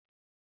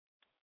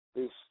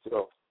 be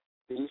still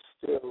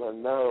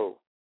and know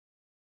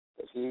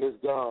that He is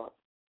God.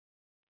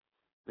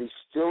 Be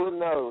still and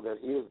know that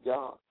He is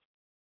God.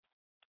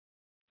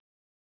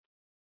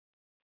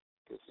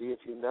 Because see, if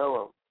you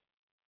know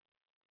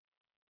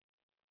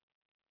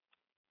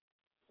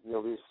Him,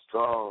 you'll be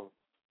strong.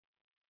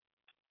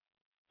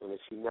 And if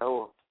you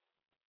know Him,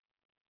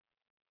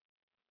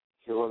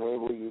 He'll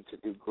enable you to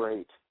do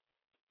great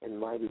and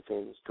mighty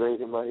things, great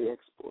and mighty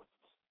exploits.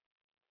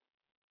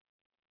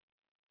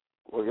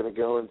 We're going to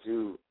go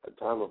into a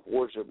time of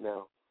worship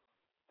now,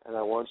 and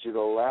I want you to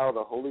allow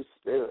the Holy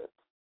Spirit,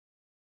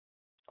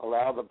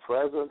 allow the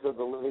presence of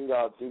the living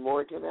God. See,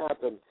 more can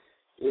happen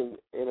in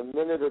a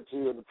minute or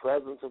two in the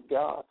presence of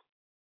God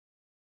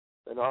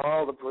than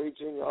all the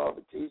preaching, all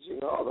the teaching,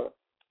 all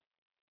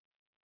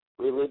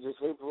the religious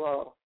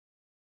hoopla.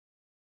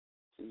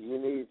 So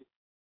you need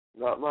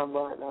not my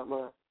might, not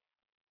my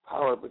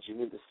power, but you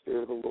need the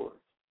Spirit of the Lord.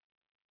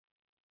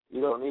 You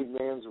don't need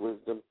man's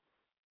wisdom.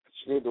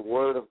 You need the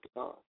Word of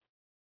God.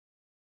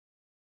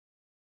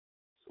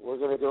 So we're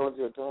going to go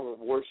into a time of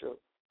worship.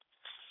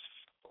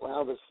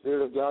 Allow the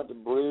Spirit of God to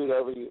brood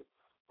over you.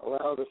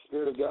 Allow the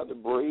Spirit of God to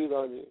breathe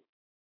on you.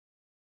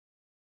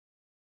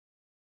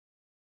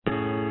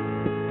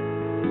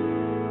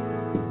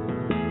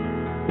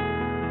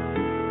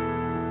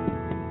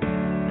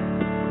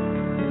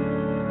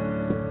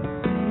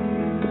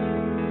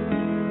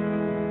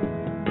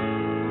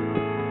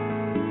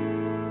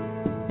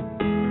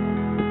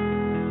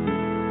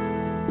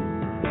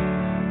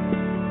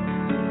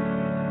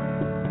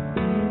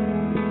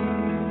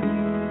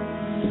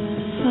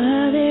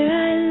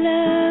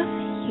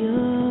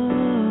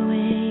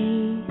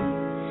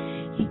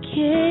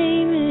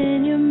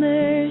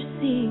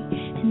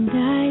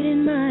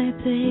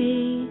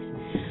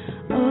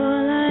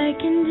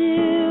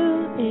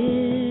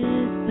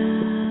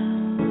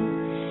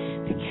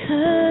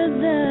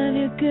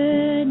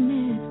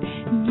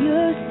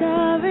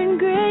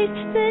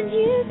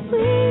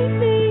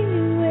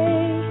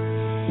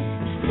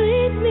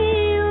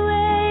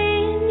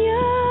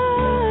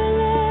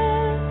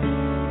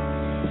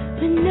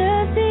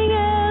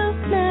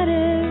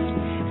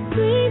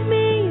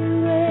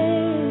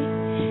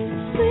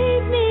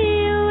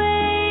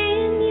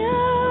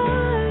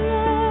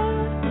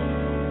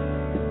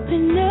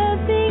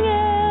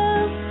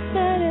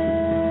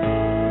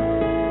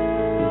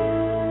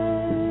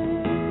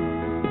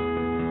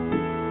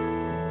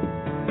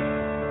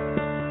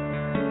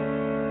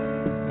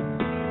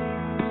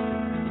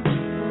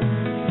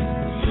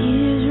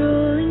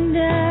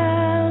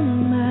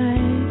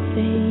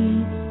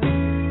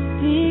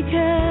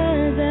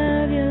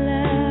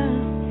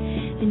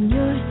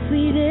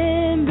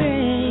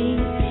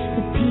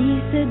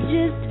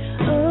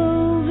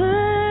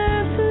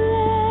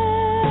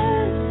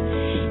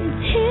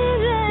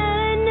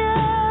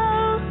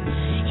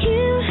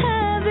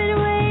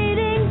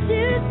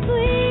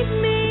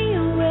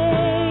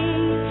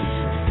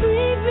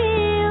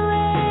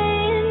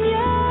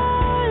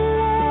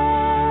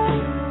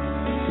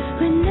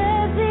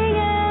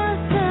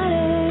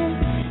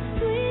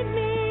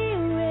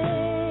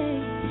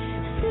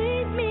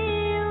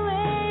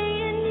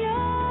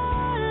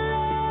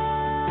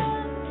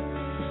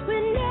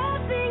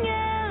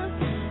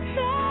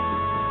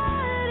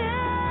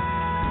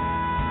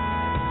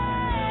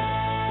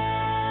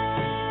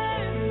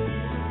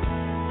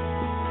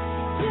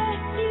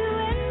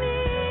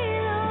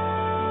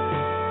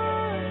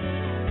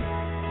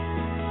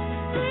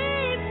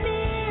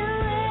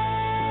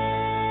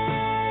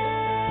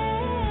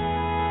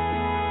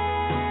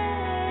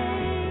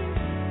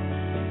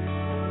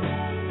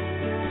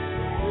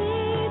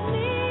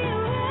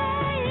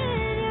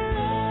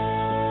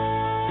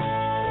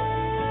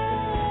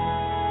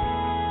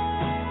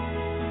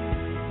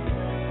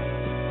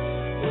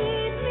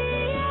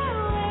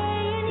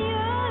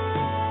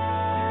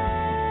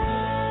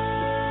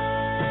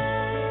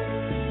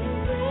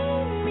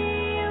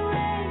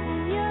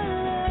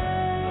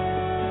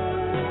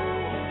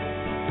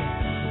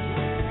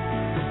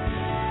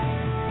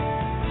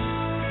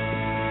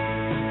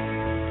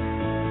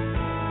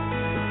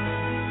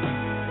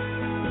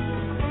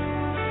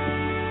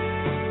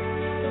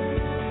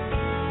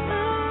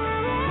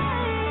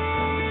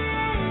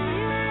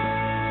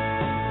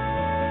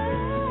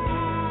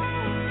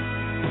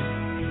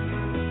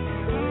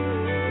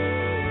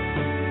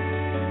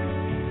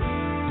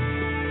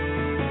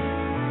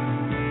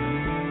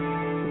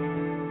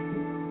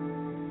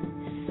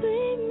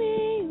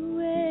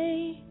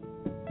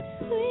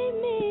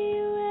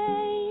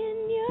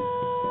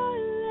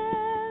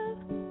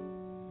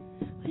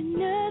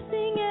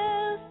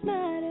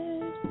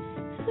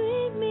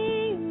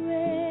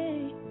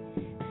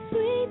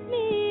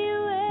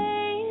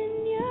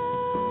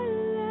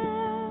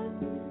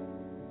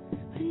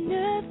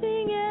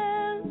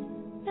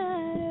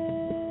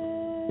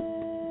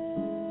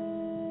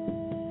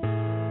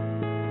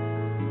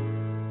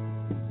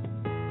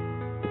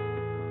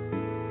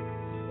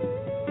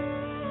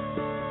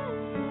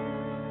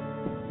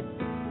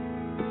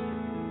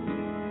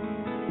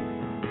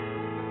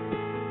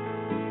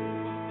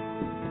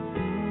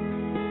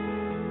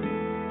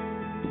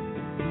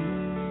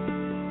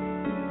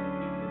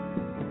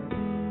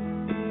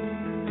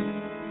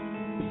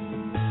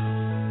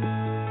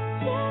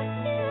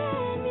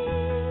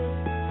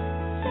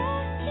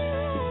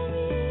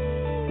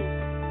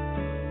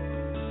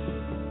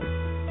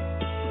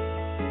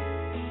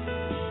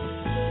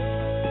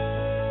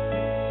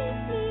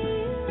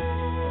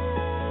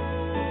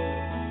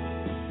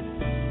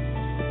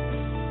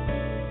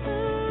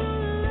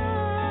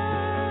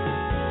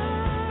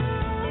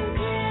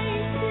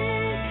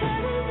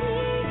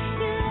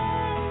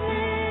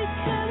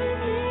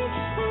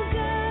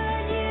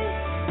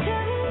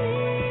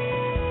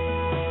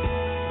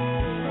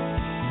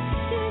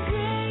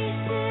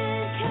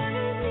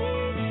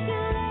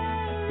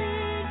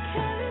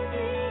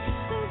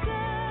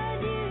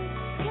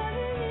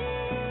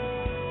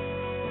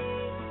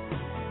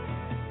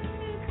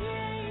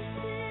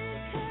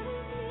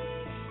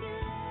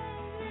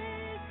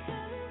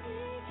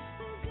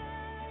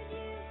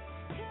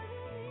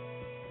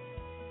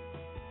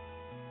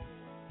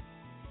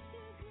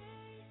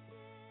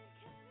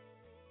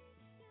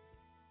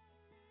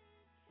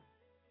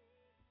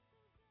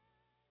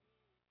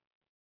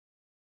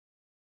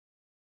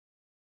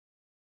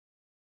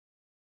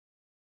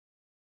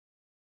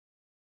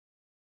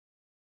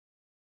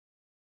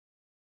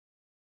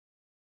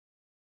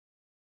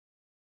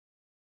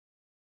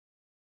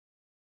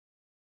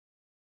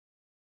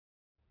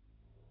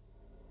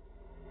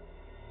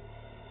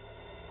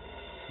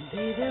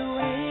 They that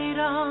wait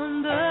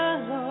on the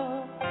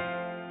Lord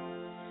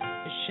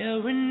shall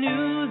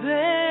renew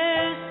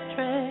their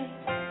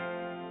strength,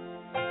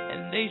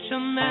 and they shall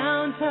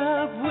mount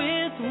up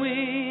with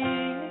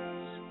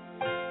wings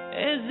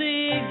as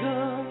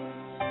eagles.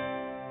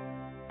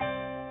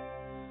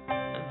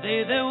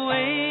 They that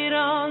wait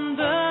on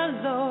the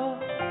Lord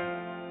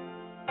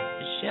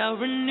shall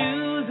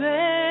renew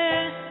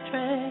their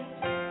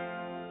strength,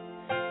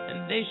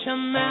 and they shall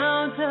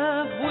mount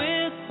up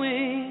with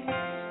wings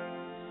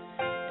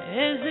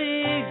as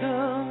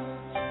eagles.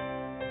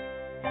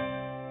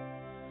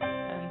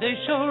 And they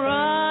shall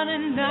run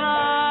and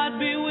not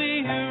be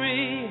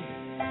weary,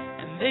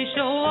 and they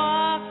shall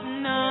walk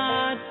and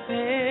not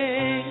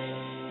faint,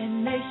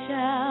 and they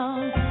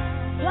shall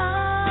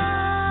fly.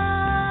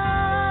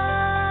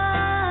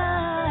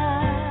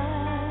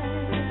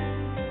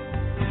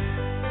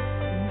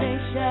 They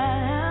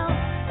shall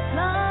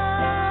fly.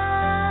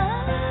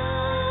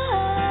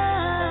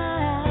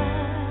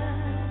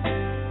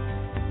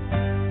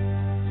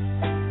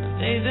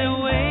 They that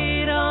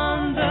wait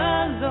on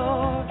the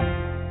Lord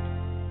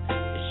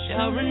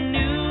shall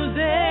renew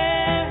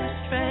their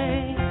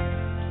strength,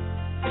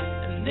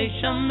 and they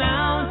shall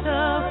mount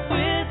up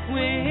with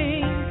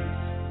wings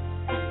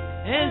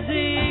as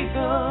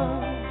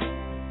eagles.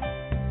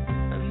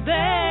 And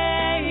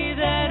they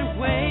that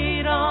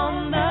wait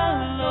on the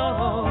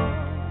Lord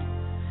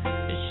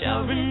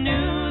shall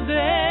renew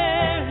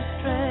their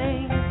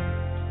strength,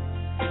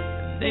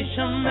 and they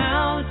shall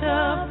mount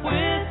up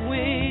with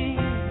wings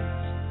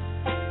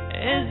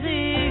as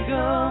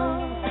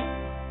eagles.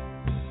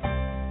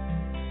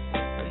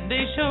 And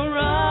they shall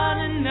run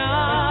and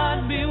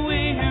not be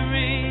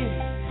weary,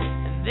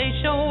 and they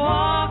shall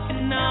walk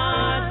and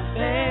not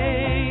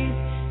faint,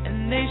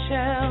 and they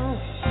shall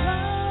fly.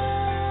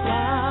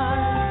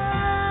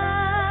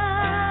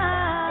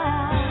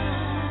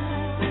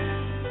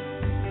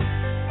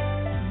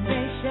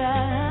 They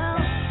shall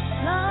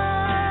fly.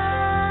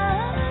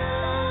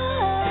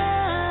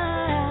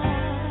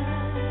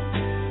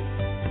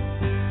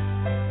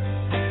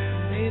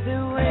 They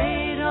that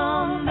wait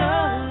on the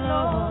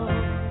Lord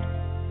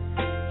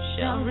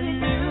shall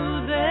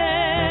renew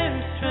their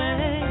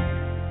strength,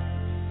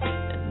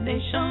 and they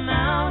shall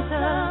mount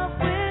up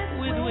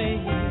with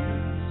wings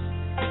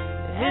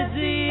as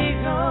eagles.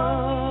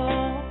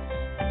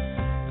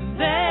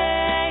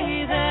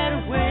 They that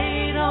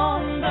wait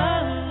on the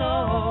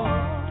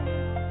Lord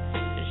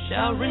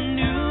shall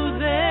renew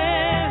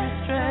their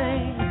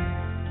strength,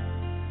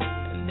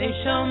 and they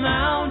shall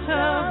mount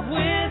up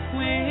with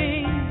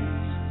wings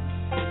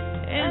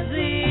as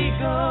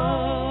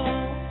eagles.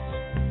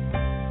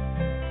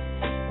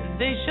 And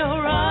they shall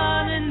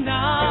run and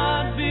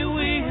not be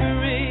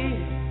weary,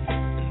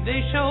 and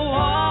they shall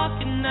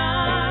walk and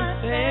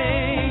not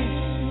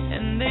faint,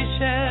 and they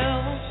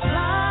shall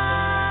fly.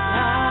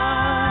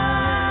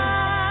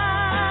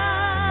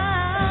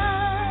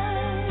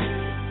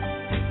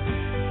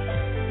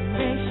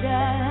 They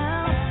shall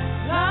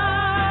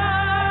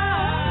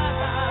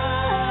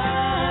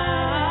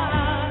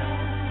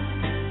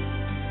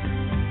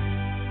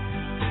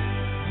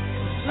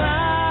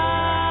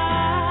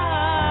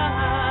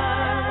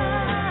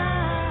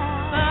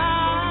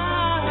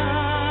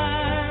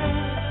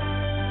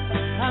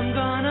I'm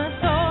gonna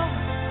soar,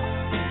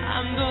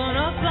 I'm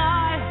gonna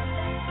fly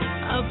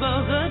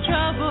above the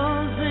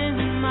troubles in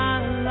my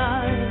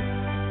life.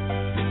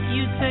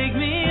 You take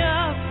me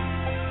up,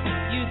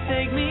 you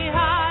take me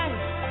high,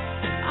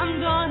 I'm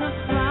gonna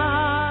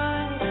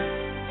fly.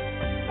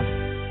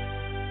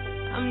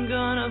 I'm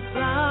gonna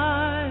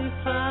fly,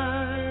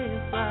 fly,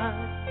 fly.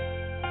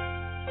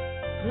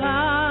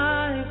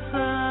 Fly,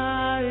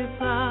 fly,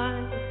 fly.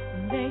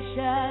 They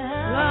shall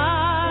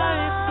fly,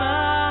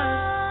 fly,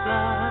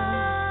 fly.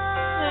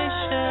 They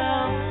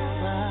shall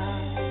fly.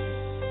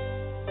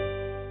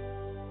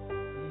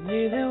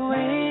 They that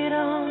wait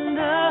on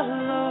the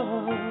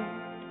Lord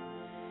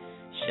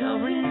shall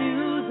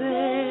renew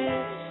their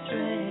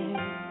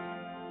strength.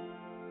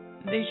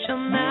 They shall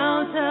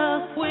mount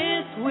up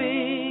with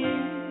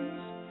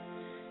wings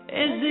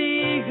as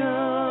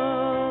eagles.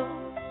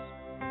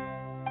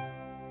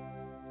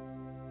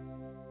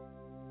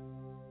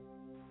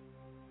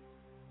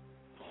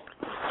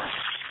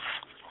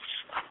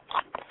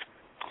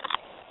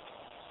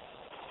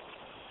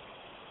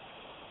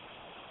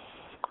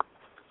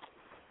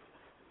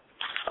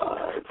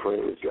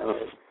 Praise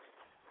God.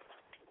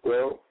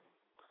 Well,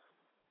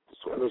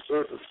 just want to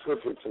share the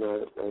scripture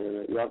tonight,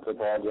 and you have to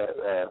apologize.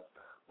 I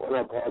want to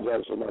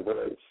apologize for my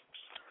voice.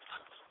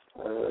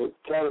 It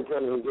kind of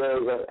comes and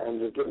goes. I'm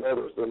just getting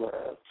over some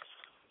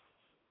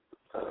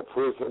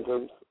flu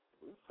symptoms.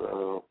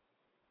 So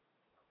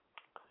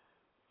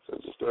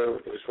just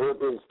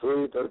Philippians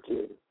 3:13.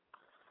 It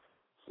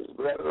says,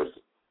 brothers,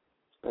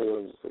 hang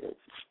on just a second.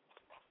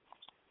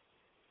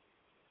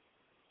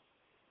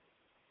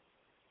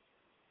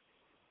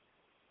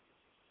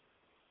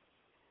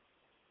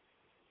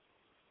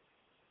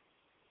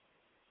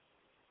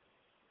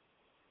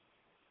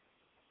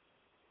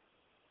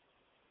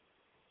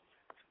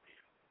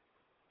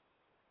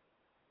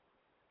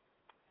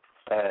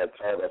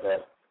 Sorry about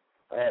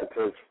that.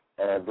 Church,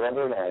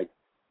 brethren, I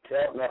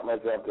count not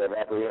myself to have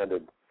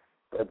apprehended,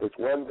 but this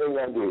one thing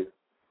I do,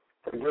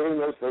 forgetting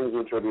those things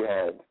which are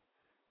behind,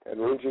 and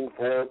reaching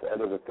forth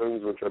unto the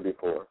things which are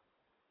before.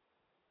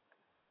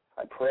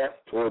 I press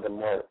toward the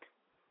mark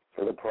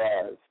for the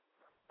prize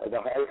of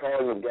the high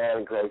calling of God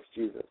in Christ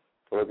Jesus.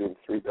 Philippians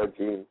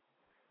 3:13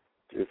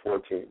 through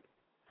 14.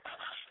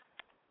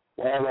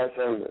 Why am I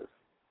saying this?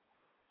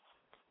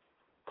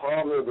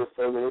 Paul made this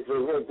statement. He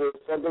says, look, there's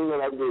something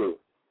that I do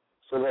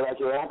so that I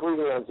can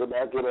apprehend, so that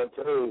I can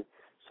obtain,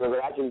 so that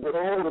I can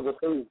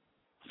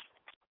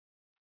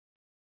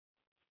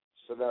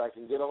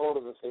get a hold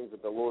of the things,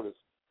 that the Lord has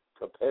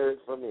prepared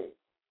for me.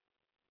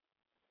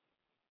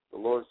 The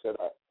Lord said,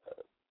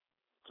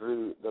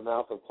 through the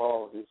mouth of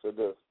Paul, he said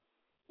this.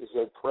 He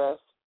said, press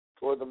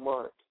toward the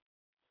mark.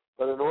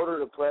 But in order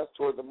to press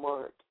toward the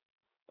mark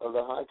of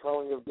the high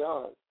calling of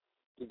God,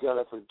 you've got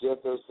to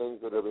forget those things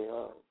that are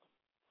behind.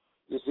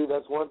 You see,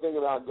 that's one thing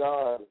about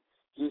God.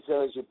 He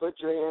says you put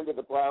your hand to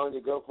the plow and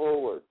you go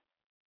forward.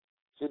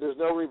 See, there's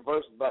no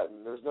reverse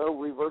button. There's no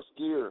reverse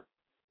gear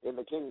in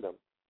the kingdom.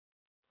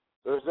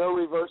 There's no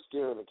reverse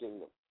gear in the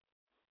kingdom.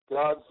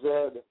 God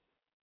said,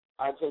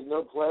 I take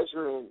no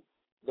pleasure in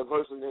the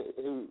person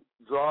who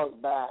draws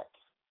back.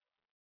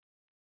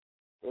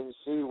 And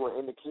see,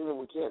 in the kingdom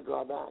we can't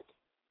draw back.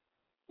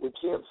 We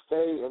can't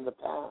stay in the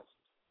past.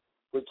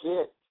 We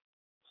can't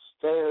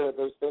stare at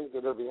those things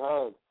that are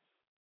behind.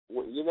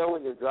 You know,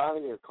 when you're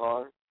driving your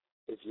car,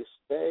 if you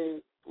stay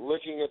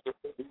looking at the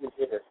rearview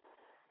mirror,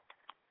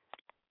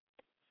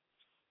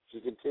 if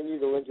you continue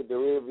to look at the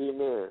rearview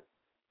mirror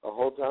the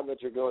whole time that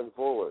you're going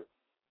forward,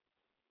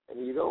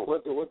 and you don't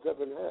look at what's up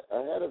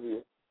ahead of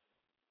you,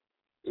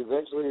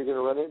 eventually you're going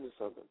to run into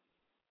something.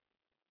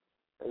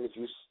 And if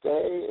you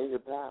stay in your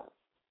path,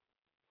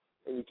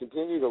 and you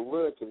continue to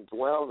look and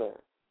dwell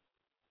there,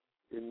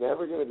 you're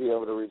never going to be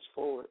able to reach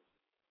forward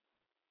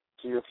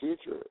to your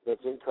future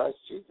that's in Christ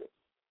Jesus.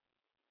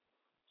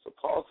 So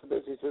Paul said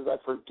this, he says, I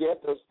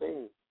forget those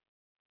things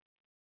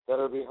that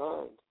are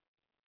behind.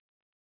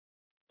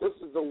 This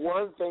is the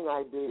one thing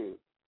I do,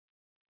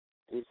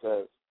 he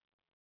says.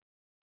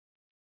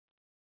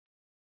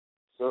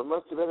 So it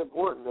must have been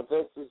important that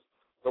this is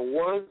the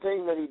one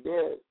thing that he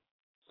did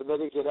so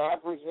that he could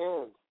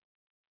apprehend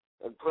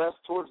and press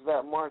towards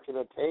that mark and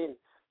attain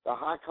the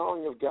high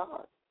calling of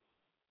God.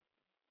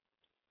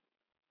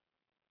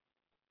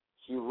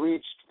 He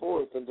reached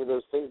forth into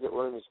those things that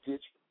were in his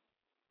future.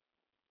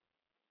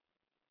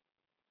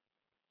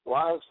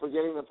 Why is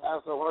forgetting the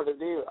past so hard to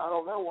do? I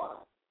don't know why.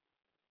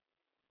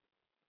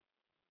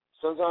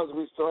 Sometimes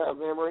we still have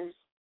memories.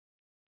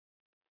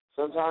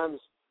 Sometimes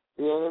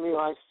the enemy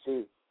likes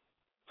to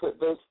put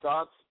those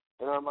thoughts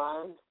in our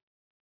mind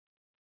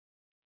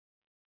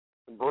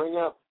and bring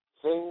up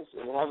things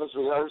and have us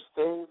rehearse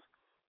things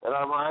in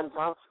our mind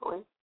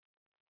constantly.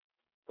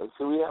 And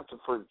so we have to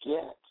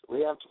forget.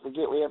 We have to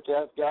forget. We have to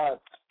ask God,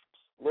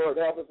 Lord,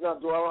 help us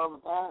not dwell on the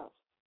past.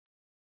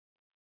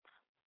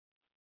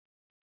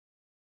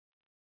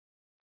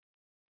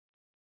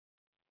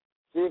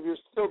 See, if you're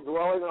still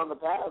dwelling on the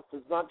past,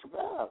 it's not your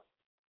past.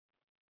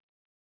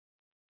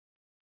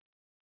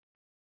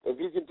 If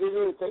you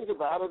continue to think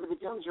about it, it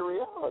becomes your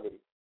reality.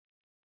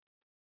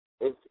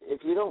 If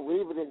you don't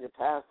leave it in your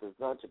past, it's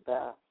not your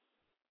past.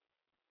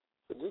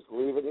 So just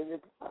leave it in your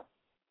past.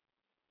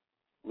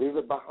 Leave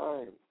it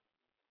behind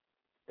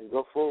and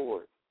go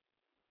forward.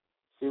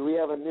 See, we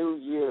have a new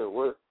year.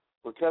 We're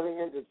coming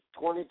into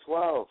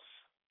 2012.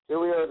 Here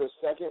we are, the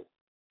 2nd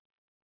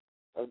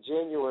of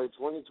January,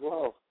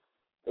 2012.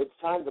 It's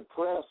time to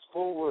press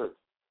forward.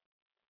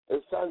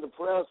 It's time to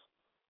press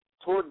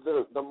toward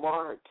the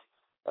mark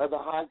of the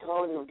high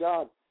calling of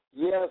God.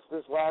 Yes,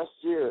 this last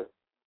year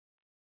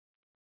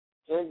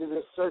came to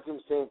this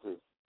circumstances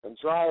and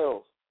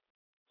trials,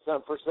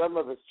 for some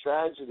of us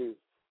tragedies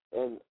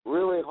and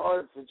really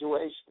hard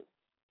situations.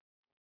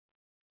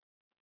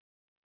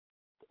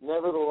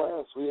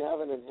 Nevertheless, we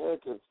have an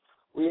inheritance.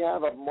 We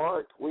have a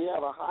mark. We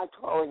have a high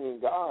calling in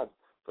God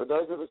for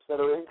those of us that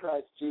are in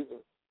Christ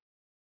Jesus.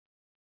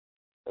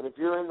 And if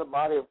you're in the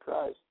body of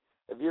Christ,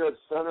 if you're a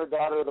son or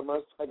daughter of the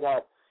Most High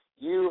God,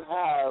 you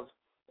have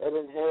an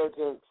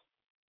inheritance.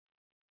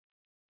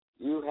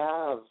 You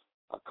have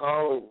a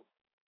calling.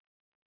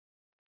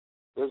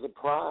 There's a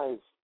prize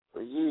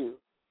for you.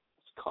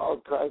 It's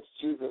called Christ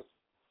Jesus.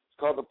 It's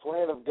called the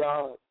plan of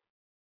God.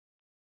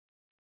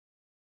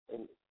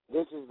 And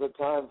this is the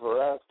time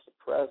for us to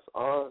press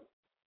on,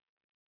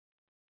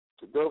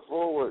 to go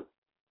forward,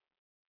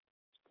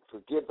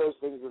 forget those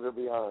things that are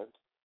behind.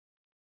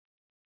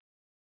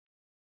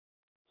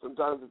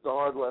 Sometimes it's a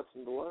hard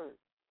lesson to learn.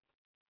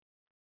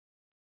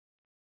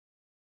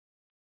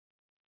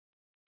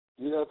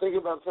 You know, think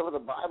about some of the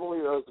Bible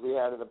heroes we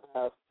had in the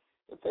past.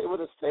 If they would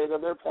have stayed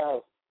on their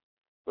path,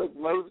 like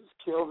Moses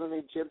killed an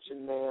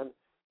Egyptian man,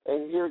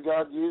 and here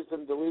God used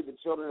him to lead the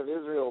children of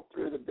Israel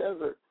through the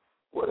desert.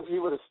 What if he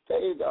would have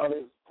stayed on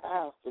his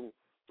path and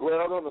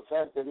dwelled on the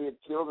fact that he had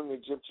killed an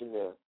Egyptian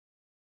man?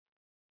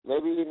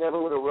 Maybe he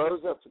never would have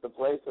rose up to the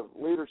place of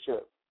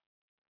leadership.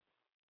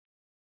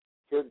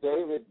 Here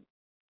David,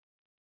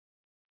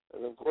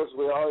 and of course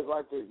we always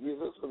like to use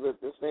this one,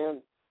 that this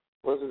man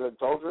was an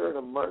adulterer and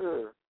a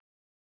murderer.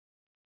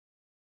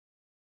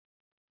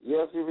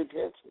 Yes, he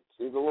repented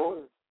to the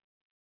Lord.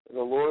 And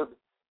the Lord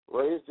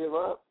raised him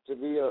up to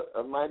be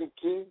a mighty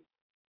king,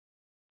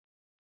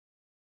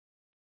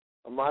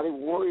 a mighty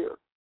warrior.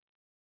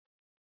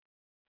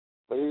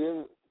 But he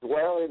didn't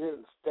dwell, he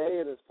didn't stay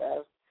in his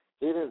past.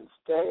 He didn't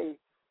stay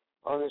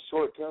on his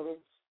shortcomings.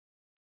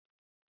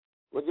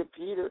 Look at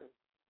Peter.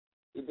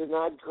 He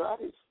denied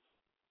Christ.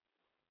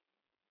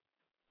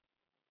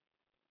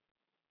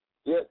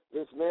 Yet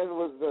this man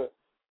was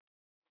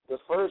the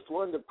first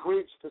one to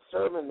preach the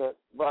sermon that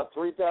brought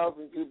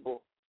 3,000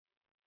 people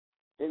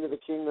into the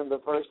kingdom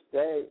the first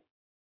day.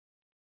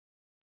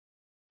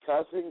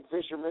 Cussing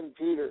fisherman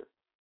Peter.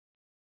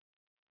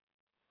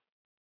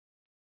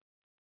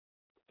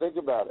 Think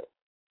about it.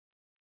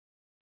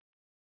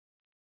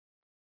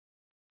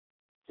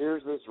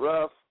 Here's this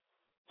rough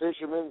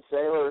fisherman,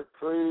 sailor,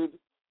 crude.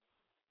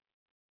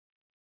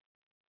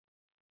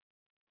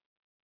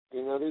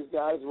 You know, these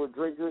guys were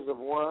drinkers of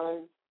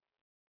wine.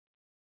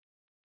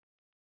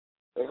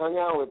 They hung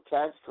out with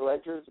tax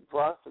collectors and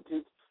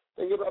prostitutes.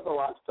 Think about the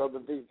lifestyle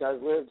that these guys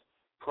lived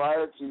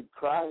prior to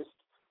Christ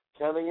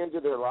coming into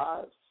their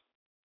lives.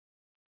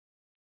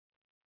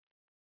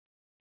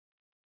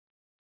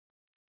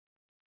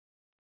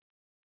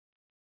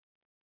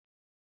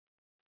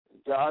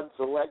 God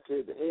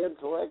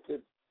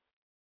hand-selected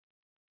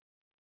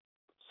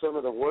some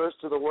of the worst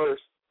of the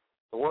worst,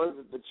 the ones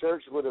that the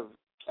church would have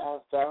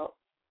cast out,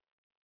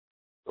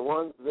 the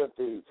ones that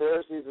the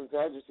Pharisees and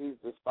Sadducees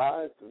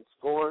despised and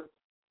scorned,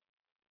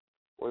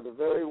 were the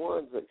very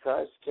ones that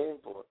Christ came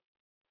for,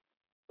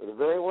 were the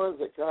very ones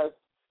that Christ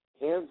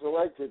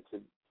hand-selected to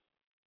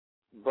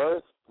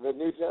birth the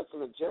New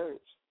Testament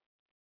church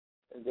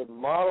and to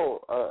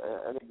model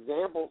an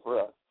example for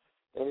us.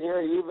 And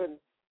here, even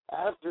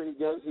after he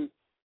goes, he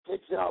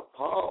picks out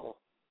Paul,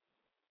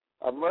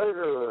 a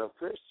murderer of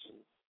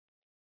Christians.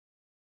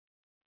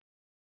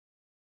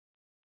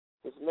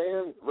 This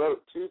man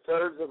wrote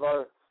 2/3 of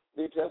our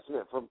New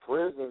Testament from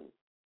prison.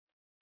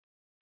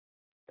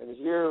 And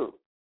here,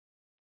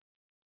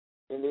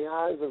 in the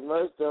eyes of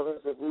most of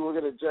us, if we were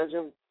going to judge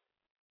him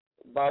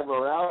by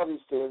morality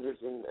standards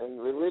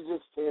and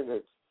religious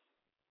standards,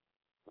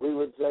 we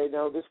would say,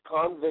 no, this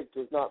convict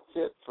is not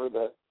fit for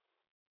the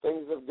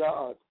things of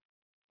God.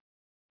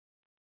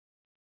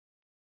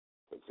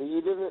 But see,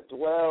 he didn't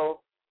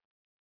dwell,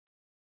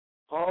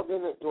 Paul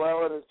didn't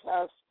dwell in his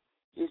past.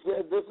 He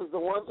said, this is the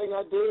one thing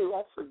I do,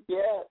 I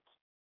forget.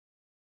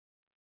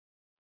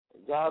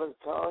 And God is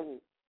calling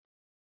you.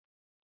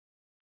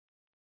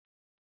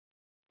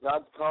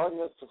 God's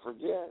calling us to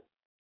forget.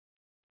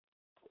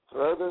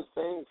 Throw those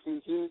things,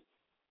 he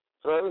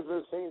throws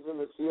those things in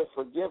the sea of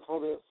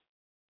forgetfulness.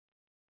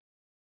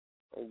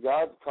 And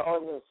God's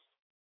calling us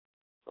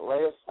to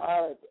lay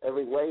aside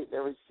every weight,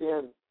 every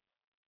sin,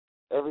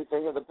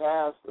 everything of the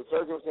past, the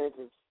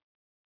circumstances,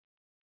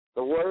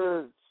 the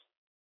words,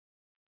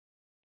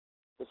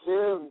 the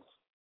sins,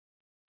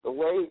 the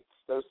weights,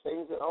 those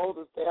things that hold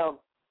us down,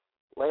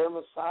 lay them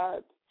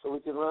aside so we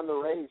can run the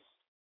race.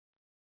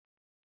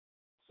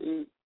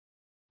 See,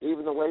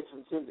 even the weights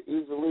and sins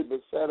easily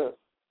beset us,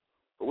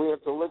 but we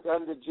have to look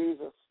unto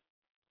Jesus,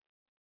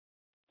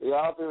 the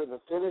author and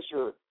the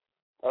finisher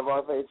of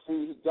our faith.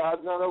 See,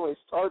 God not only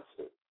starts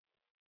it,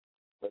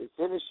 but he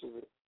finishes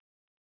it.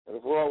 And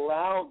if we'll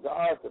allow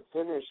God to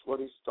finish what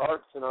he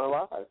starts in our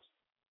lives,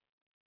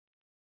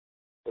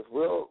 if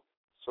we'll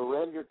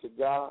surrender to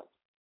God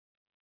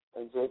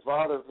and say,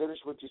 Father, finish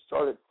what you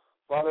started.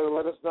 Father,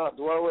 let us not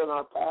dwell in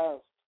our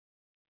past.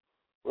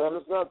 Let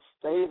us not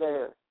stay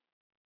there.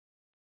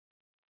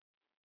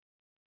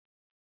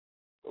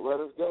 But let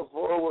us go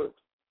forward.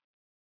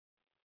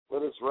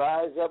 Let us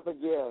rise up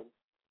again.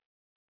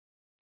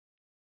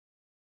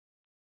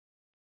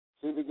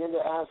 So begin to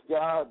ask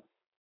God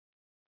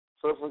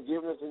for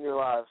forgiveness in your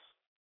life,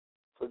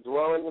 for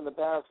dwelling in the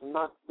past and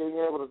not being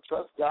able to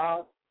trust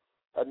God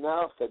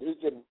enough that he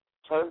can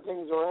turn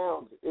things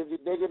around. Is he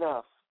big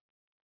enough?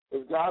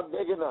 Is God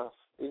big enough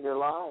in your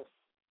life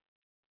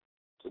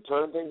to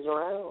turn things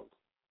around?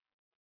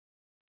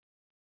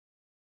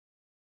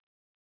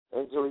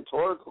 And it's a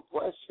rhetorical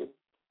question,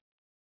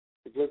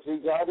 because see,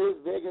 God is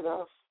big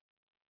enough.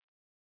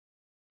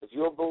 If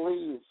you'll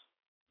believe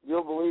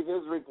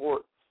his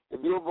report, if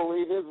you'll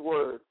believe his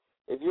word,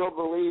 if you'll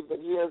believe that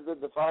he has the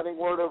defining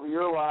word over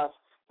your life,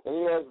 and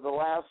he has the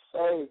last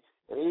say,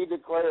 and he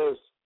declares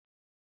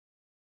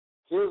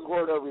his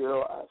word over your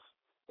life,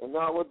 and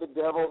not what the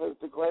devil has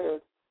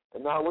declared,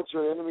 and not what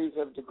your enemies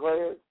have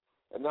declared,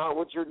 and not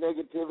what your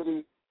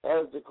negativity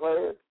has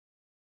declared,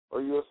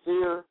 or your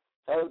fear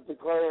has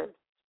declared.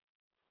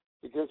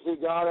 Because, see,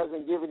 God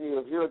hasn't given you,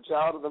 if you're a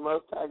child of the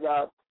Most High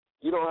God,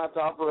 you don't have to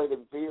operate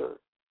in fear.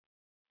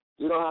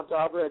 You don't have to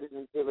operate in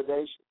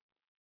intimidation.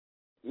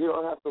 You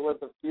don't have to let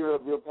the fear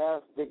of your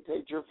past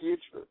dictate your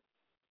future.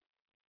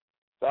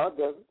 God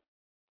doesn't.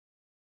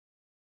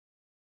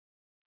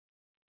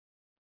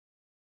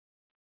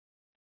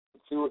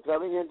 See, we're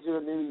coming into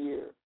a new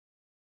year.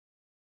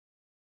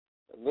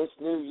 And this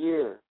new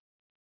year,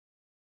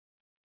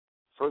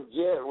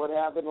 forget what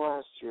happened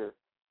last year.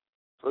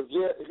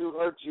 Forget who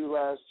hurt you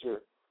last year.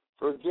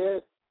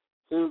 Forget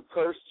who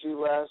cursed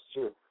you last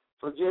year.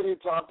 Forget who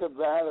talked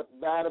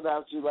bad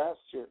about you last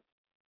year.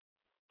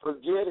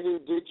 Forget who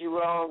did you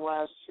wrong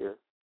last year.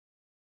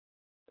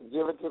 And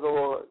give it to the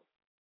Lord.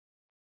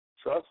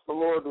 Trust the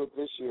Lord with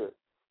this year.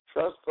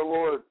 Trust the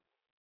Lord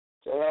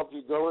to help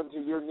you go into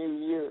your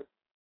new year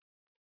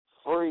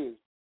free.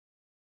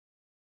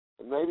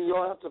 And maybe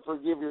you'll have to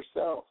forgive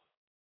yourself.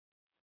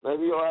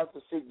 Maybe you'll have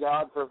to seek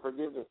God for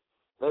forgiveness.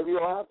 Maybe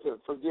you'll have to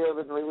forgive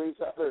and release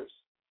others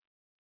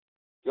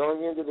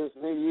going into this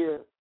new year,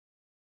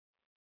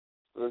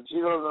 so that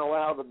you don't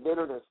allow the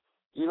bitterness,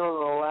 you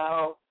don't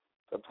allow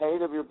the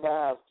pain of your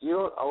past, you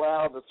don't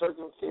allow the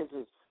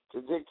circumstances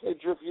to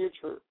dictate your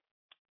future.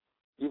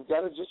 You've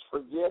got to just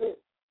forget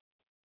it.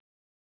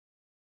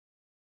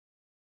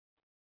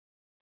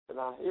 And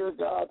I hear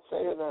God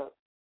saying that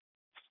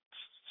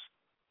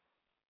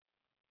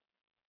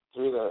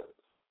through the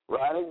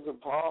writings of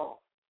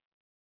Paul.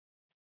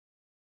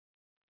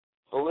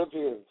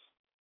 Philippians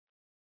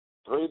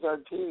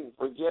 3:13,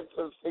 forget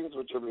those things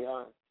which are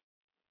behind.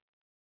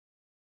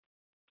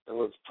 And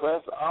let's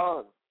press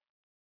on.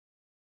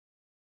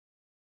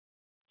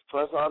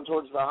 Press on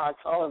towards the high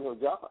calling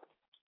of God.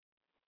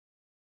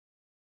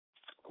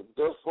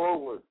 Go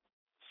forward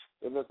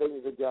in the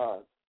things of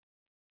God.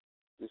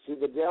 You see,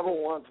 the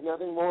devil wants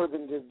nothing more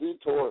than to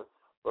detour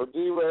or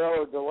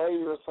derail or delay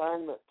your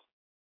assignment.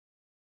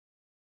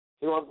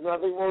 He wants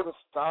nothing more to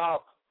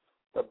stop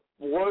the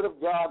Word of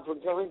God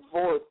from coming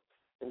forth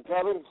and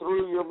coming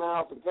through your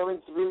mouth and coming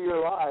through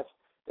your life,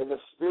 and the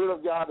Spirit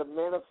of God to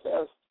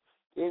manifest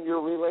in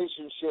your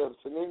relationships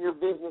and in your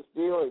business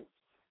dealings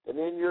and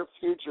in your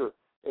future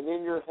and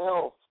in your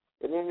health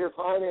and in your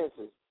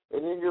finances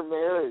and in your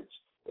marriage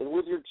and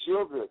with your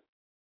children.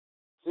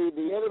 See,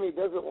 the enemy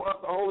doesn't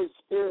want the Holy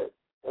Spirit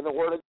and the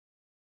Word of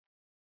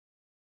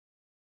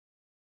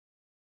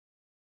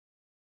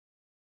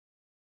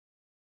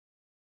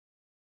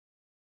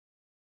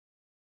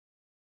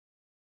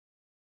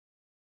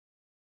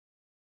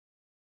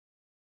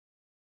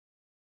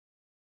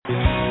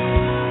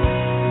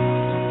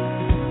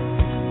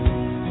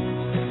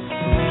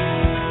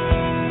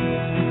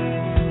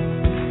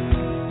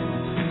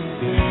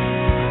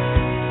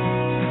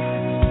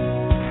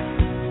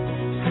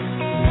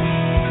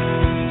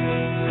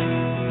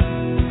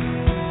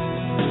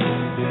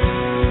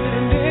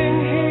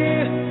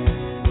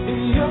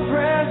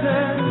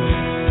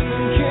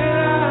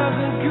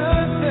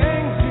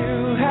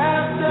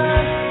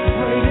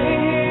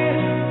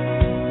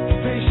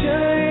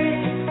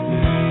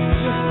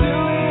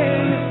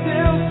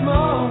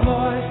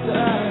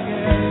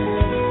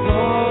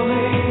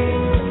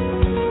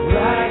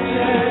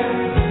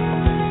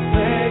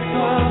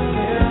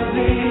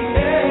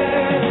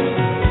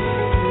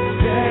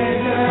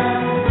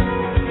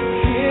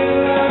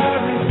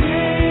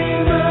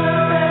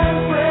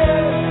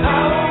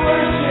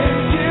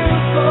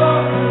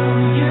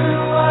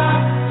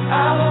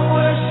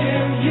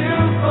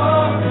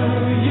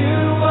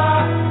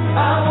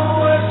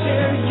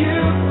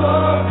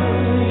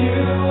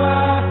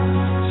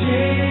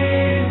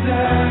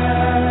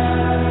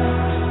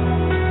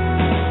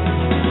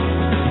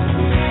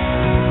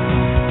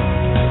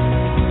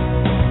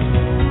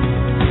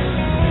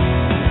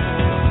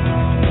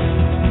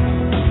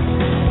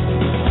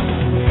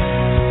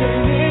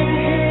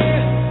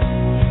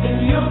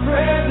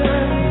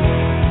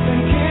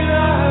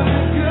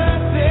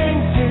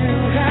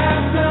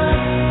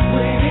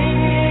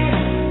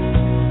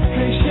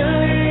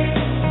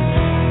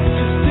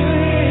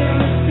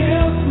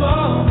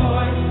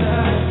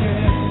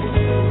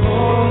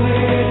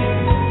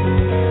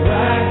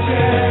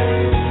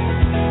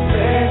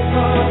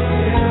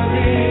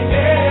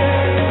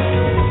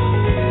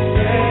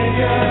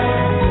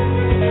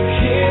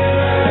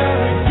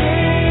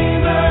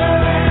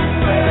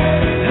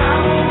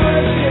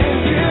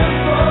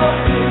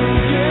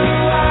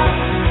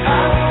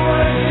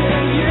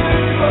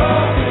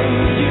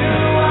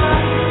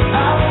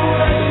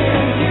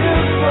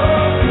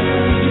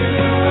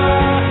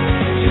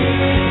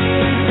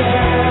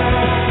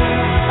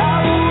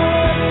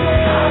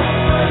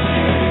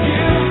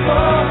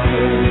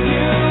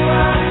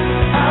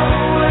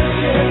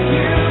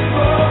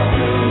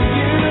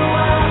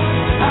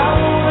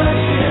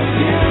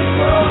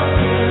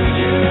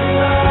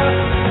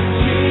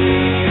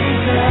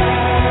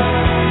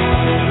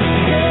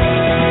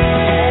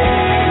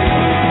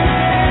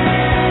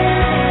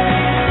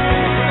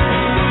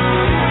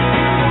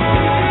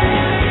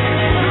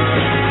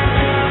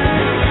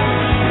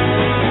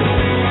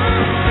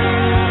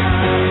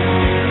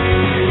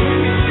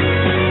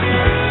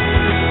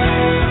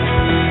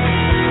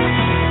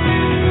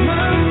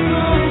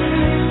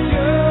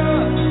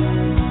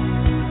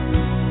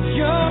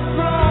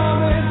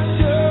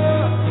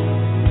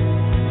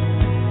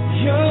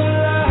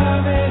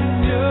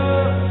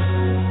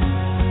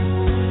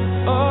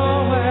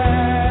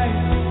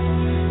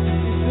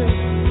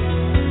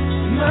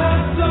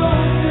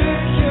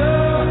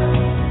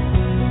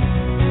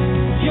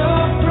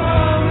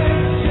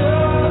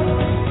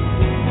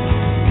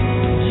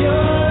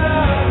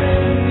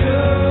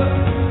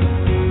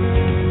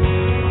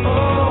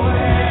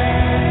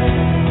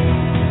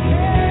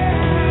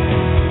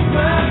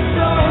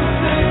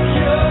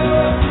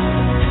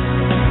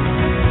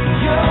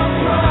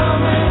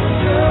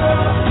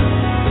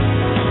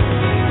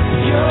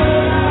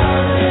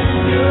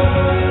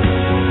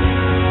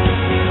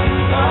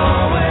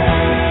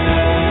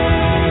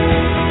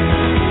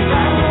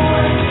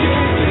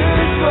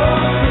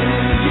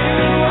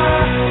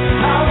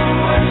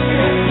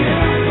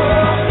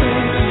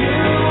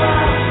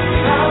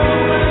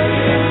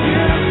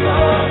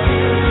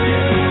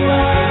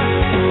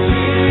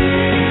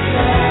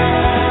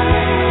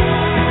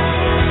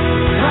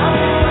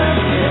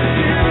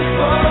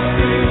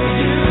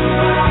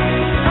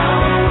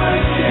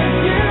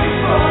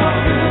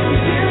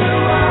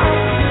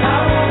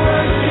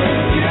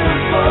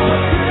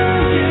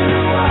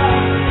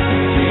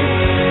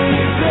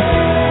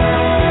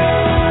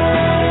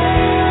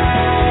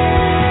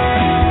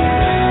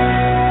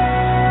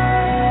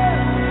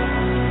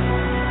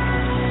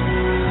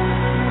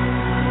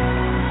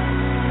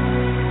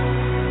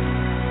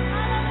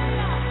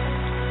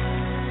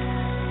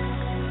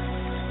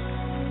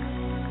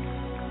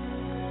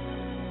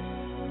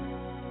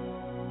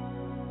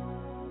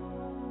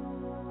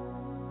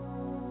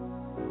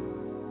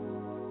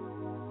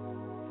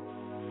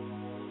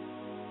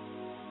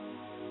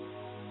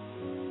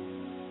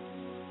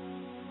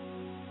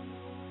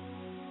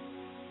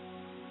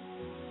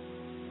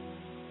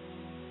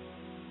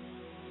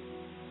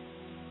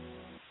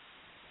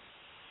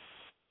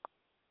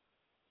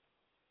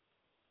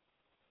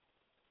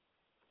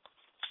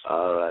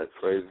All right,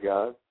 praise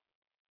God.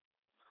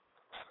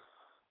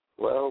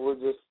 Well, we're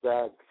just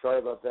sorry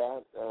about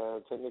that.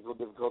 Technical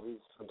difficulties.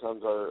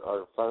 Sometimes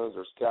our phones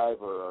or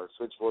Skype or our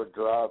switchboard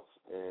drops,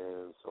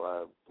 and so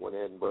I went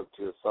ahead and broke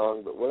to a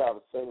song. But what I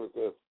was saying was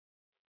this.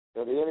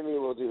 Now, the enemy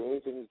will do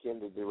anything he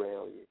can to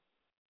derail you.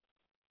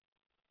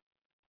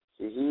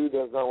 See, he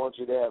does not want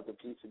you to have the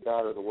peace of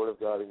God or the Word of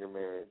God in your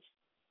marriage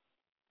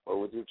or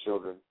with your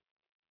children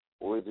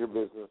or with your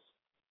business,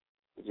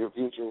 with your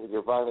future, with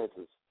your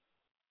finances.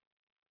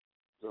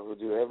 So he'll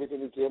do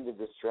everything he can to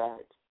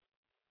distract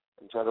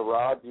and try to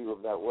rob you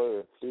of that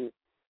word. See,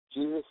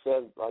 Jesus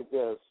said like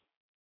this,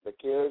 the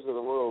cares of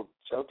the world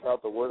choke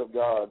out the word of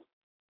God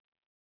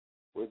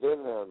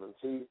within them. And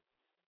see,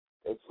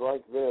 it's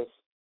like this.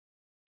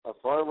 A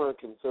farmer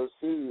can sow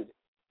seed,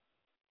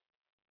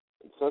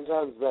 and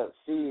sometimes that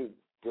seed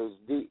goes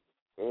deep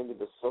into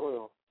the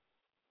soil,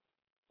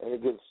 and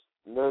it gets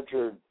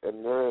nurtured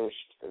and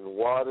nourished and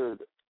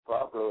watered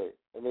properly.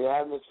 And the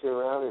atmosphere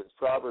around it is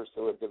proper,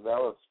 so it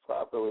develops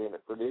properly and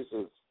it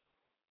produces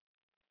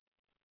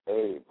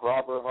a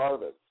proper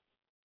harvest.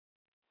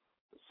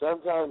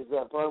 Sometimes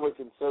that farmer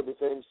can sow the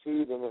same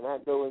seed and it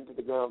not go into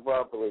the ground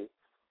properly,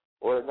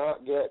 or it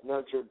not get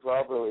nurtured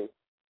properly,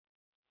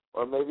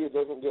 or maybe it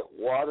doesn't get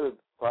watered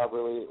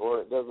properly,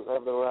 or it doesn't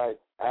have the right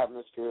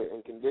atmosphere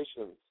and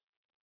conditions.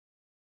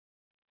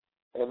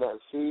 And that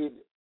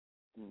seed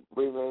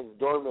remains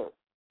dormant,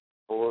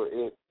 or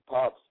it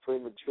pops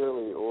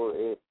prematurely, or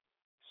it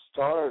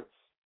starts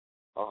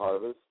a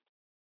harvest,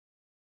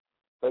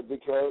 but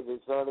because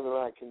it's not in the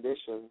right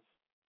conditions,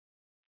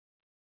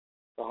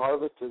 the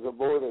harvest is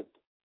aborted.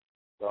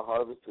 The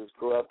harvest is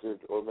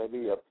corrupted, or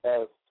maybe a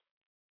pest,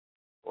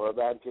 or a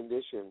bad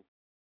condition,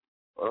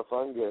 or a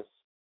fungus,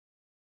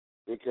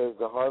 because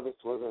the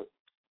harvest wasn't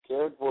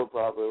cared for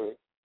properly.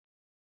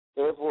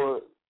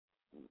 Therefore,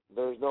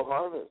 there's no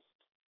harvest,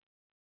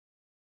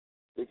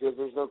 because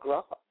there's no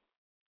crop,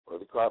 or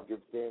the crop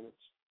gets damaged.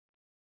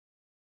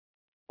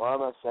 Why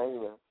am I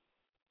saying that?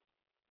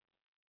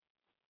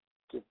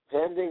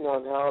 Depending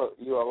on how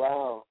you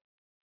allow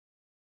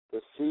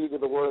the seed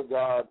of the Word of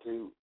God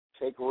to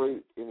take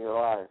root in your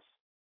life,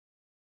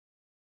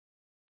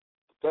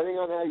 depending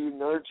on how you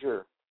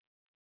nurture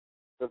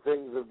the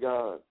things of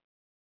God,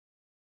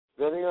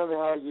 depending on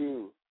how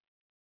you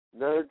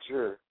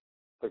nurture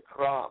the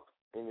crop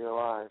in your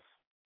life,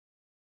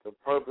 the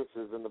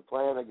purposes and the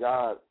plan of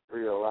God for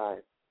your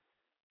life,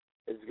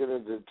 is going to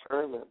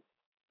determine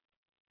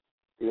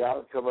the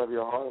outcome of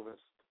your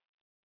harvest.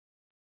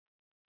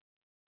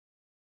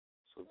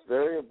 So it's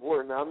very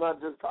important. I'm not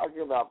just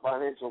talking about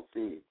financial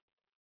seed,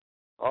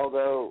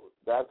 although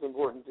that's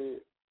important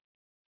too.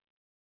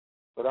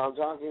 But I'm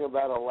talking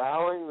about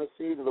allowing the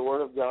seed of the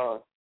Word of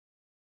God.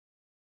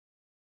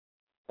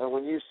 And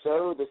when you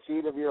sow the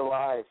seed of your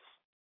life,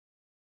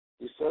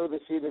 you sow the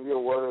seed of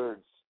your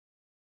words,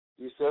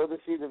 you sow the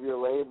seed of your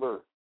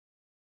labor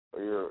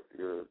or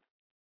your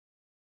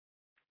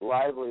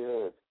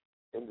livelihood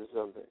into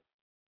something.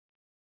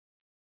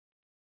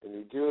 And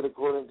you do it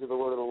according to the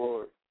word of the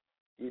Lord.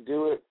 You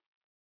do it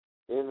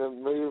in the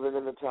move and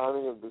in the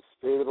timing of the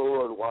Spirit of the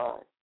Lord.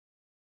 Why?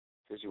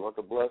 Because you want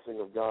the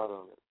blessing of God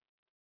on it.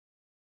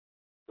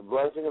 The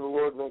blessing of the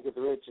Lord maketh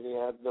rich, and he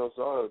hath no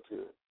sorrow to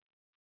it.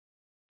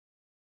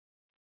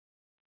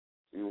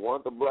 You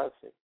want the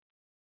blessing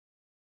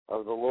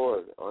of the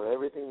Lord on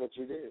everything that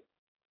you do.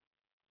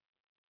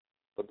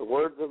 But the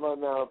words of my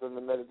mouth and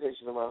the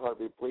meditation of my heart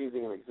be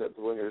pleasing and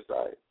acceptable in your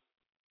sight.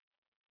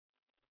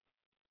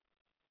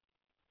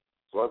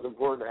 So it's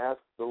important to ask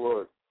the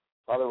Lord,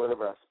 Father,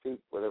 whatever I speak,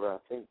 whatever I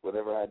think,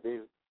 whatever I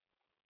do,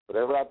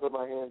 whatever I put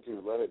my hand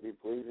to, let it be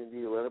pleasing to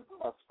you, let it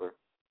prosper.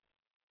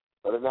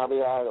 Let it not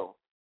be idle.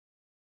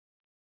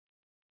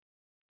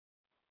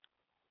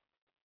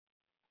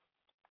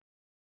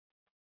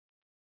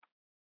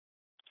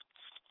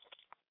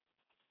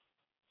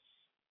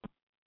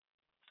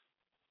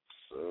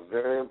 So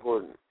very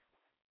important.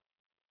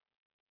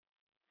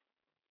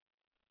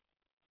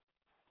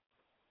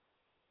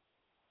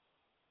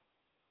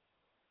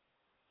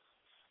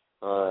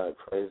 All right,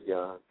 praise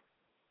God.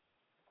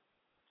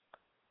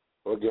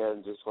 Well,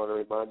 again, just want to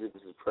remind you,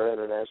 this is Prayer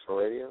International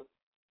Radio.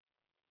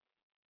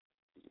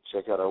 You can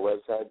check out our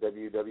website,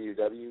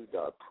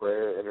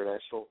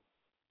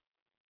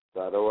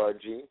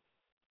 www.prayerinternational.org.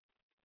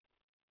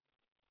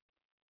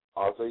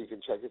 Also, you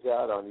can check us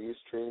out on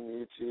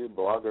Ustream, YouTube,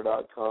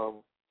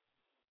 blogger.com.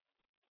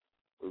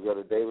 We've got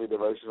a daily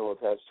devotional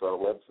attached to our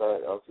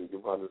website. Also, you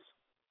can find us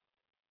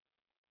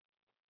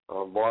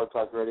on Blog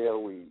Talk Radio.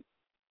 We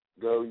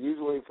go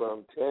usually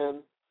from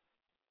 10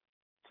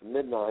 to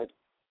midnight,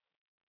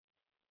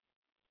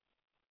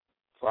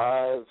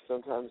 5,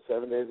 sometimes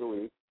 7 days a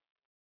week.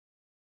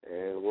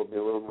 And we'll be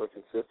a little more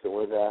consistent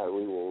with that.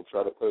 We will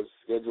try to post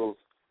schedules.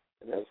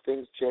 And as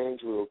things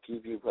change, we will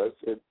keep you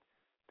posted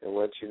and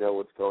let you know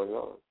what's going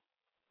on.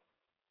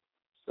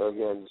 So,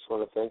 again, just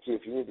want to thank you.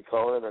 If you need to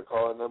call in, our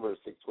call-in number is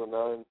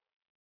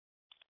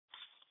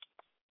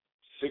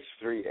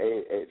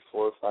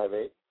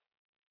 619-638-8458.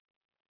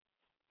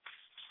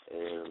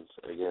 And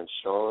again,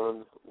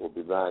 Sean will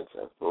be back,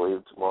 I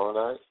believe, tomorrow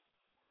night,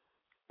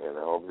 and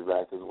I'll be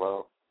back as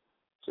well.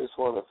 Just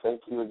want to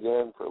thank you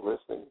again for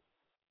listening.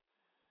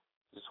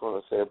 Just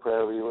want to say a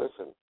prayer over you.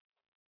 Listen.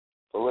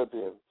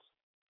 Philippians,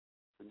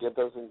 forget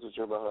those things which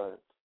are behind.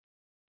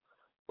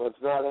 Let's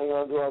not hang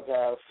on to our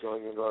past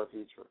going into our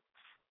future.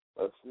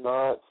 Let's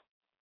not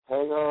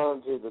hang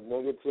on to the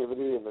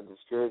negativity and the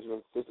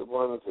discouragements,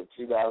 disappointments of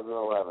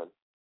 2011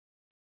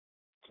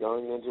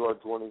 going into our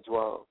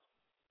 2012.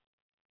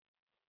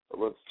 But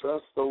let's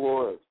trust the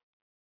Lord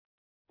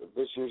that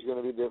this year's going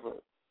to be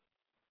different.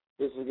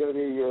 This is going to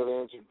be a year of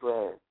answered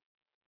prayer.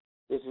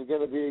 This is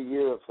going to be a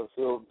year of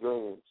fulfilled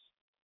dreams.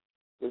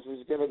 This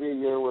is going to be a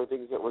year where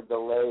things that were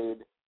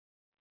delayed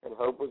and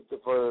hope was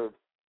deferred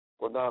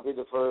will not be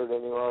deferred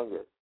any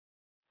longer.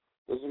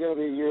 This is going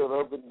to be a year of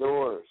open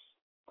doors,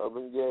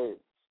 open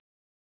gates,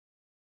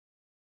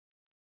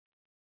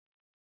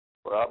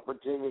 where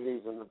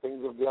opportunities and the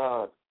things of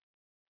God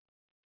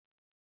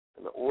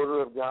and the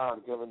order of God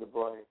come into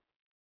play.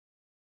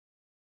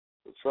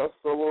 So trust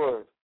the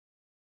Lord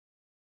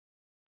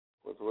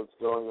with what's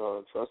going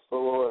on. Trust the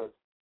Lord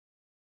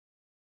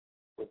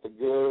with the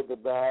good, the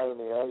bad, and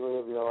the ugly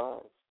of your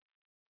life.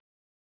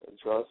 And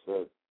trust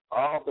that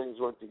all things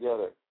work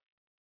together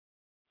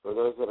for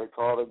those that are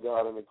called of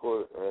God and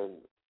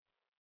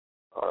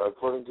are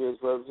according to His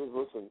purposes.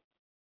 Listen,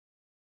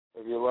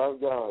 if you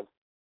love God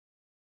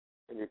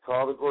and you're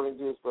called according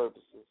to His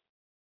purposes,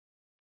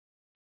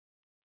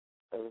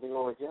 everything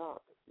will work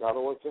out. God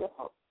will work it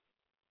out.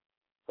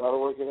 God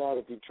will work it out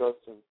if you trust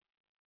Him.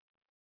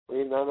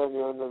 Lean not on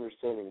your own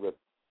understanding, but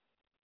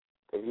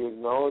if you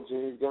acknowledge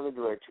Him, He's going to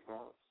direct your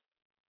path.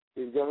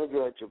 He's going to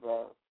direct your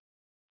path.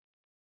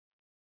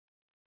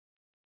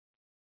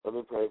 Let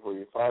me pray for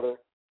you. Father,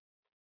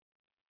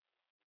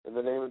 in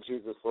the name of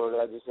Jesus, Lord,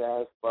 I just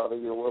ask, Father,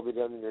 your will be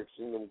done in your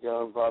kingdom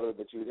come, Father,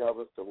 that you would help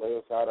us to lay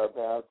aside our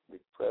past, be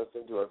pressed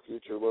into our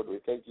future. Lord, we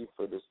thank you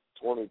for this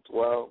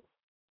 2012.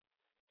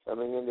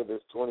 Coming into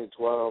this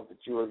 2012, that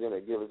you are going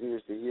to give us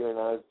ears to hear and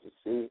eyes to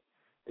see,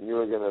 and you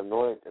are going to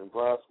anoint and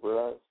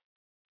prosper us,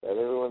 that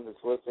everyone that's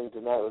listening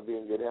tonight would be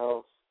in good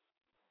health,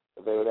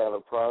 that they would have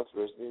a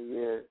prosperous new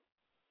year.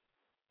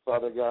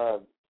 Father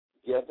God,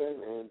 get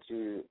them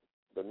into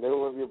the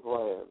middle of your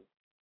plan.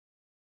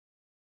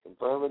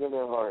 Confirm it in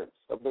their hearts.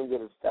 Help them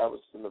get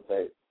established in the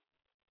faith.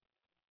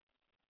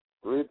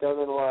 Root them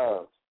in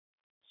love.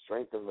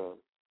 Strengthen them.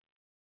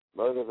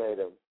 Motivate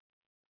them.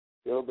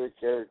 Build their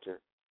character.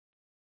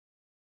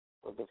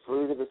 Let the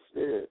fruit of the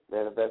Spirit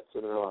manifest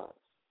in their lives.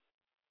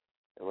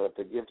 And let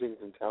the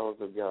giftings and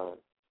talents of God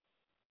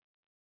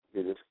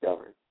be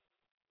discovered.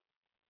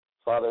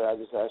 Father, I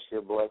just ask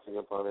your blessing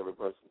upon every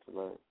person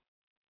tonight.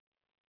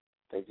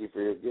 Thank you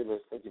for your goodness.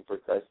 Thank you for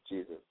Christ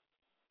Jesus.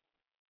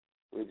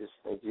 We just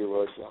thank you,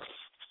 Lord God.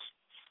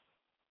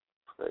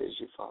 Praise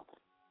you, Father.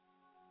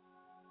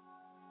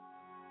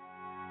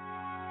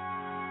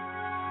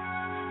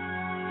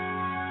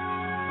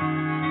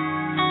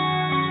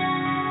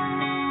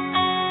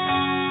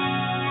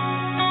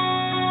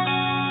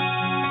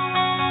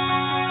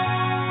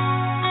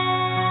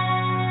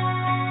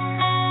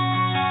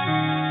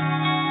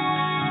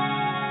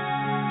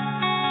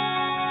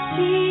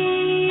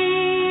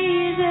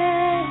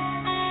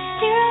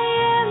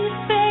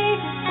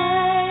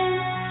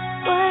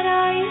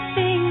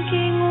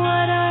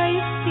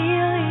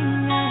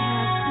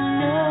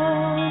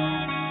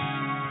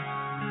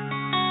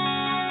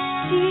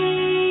 See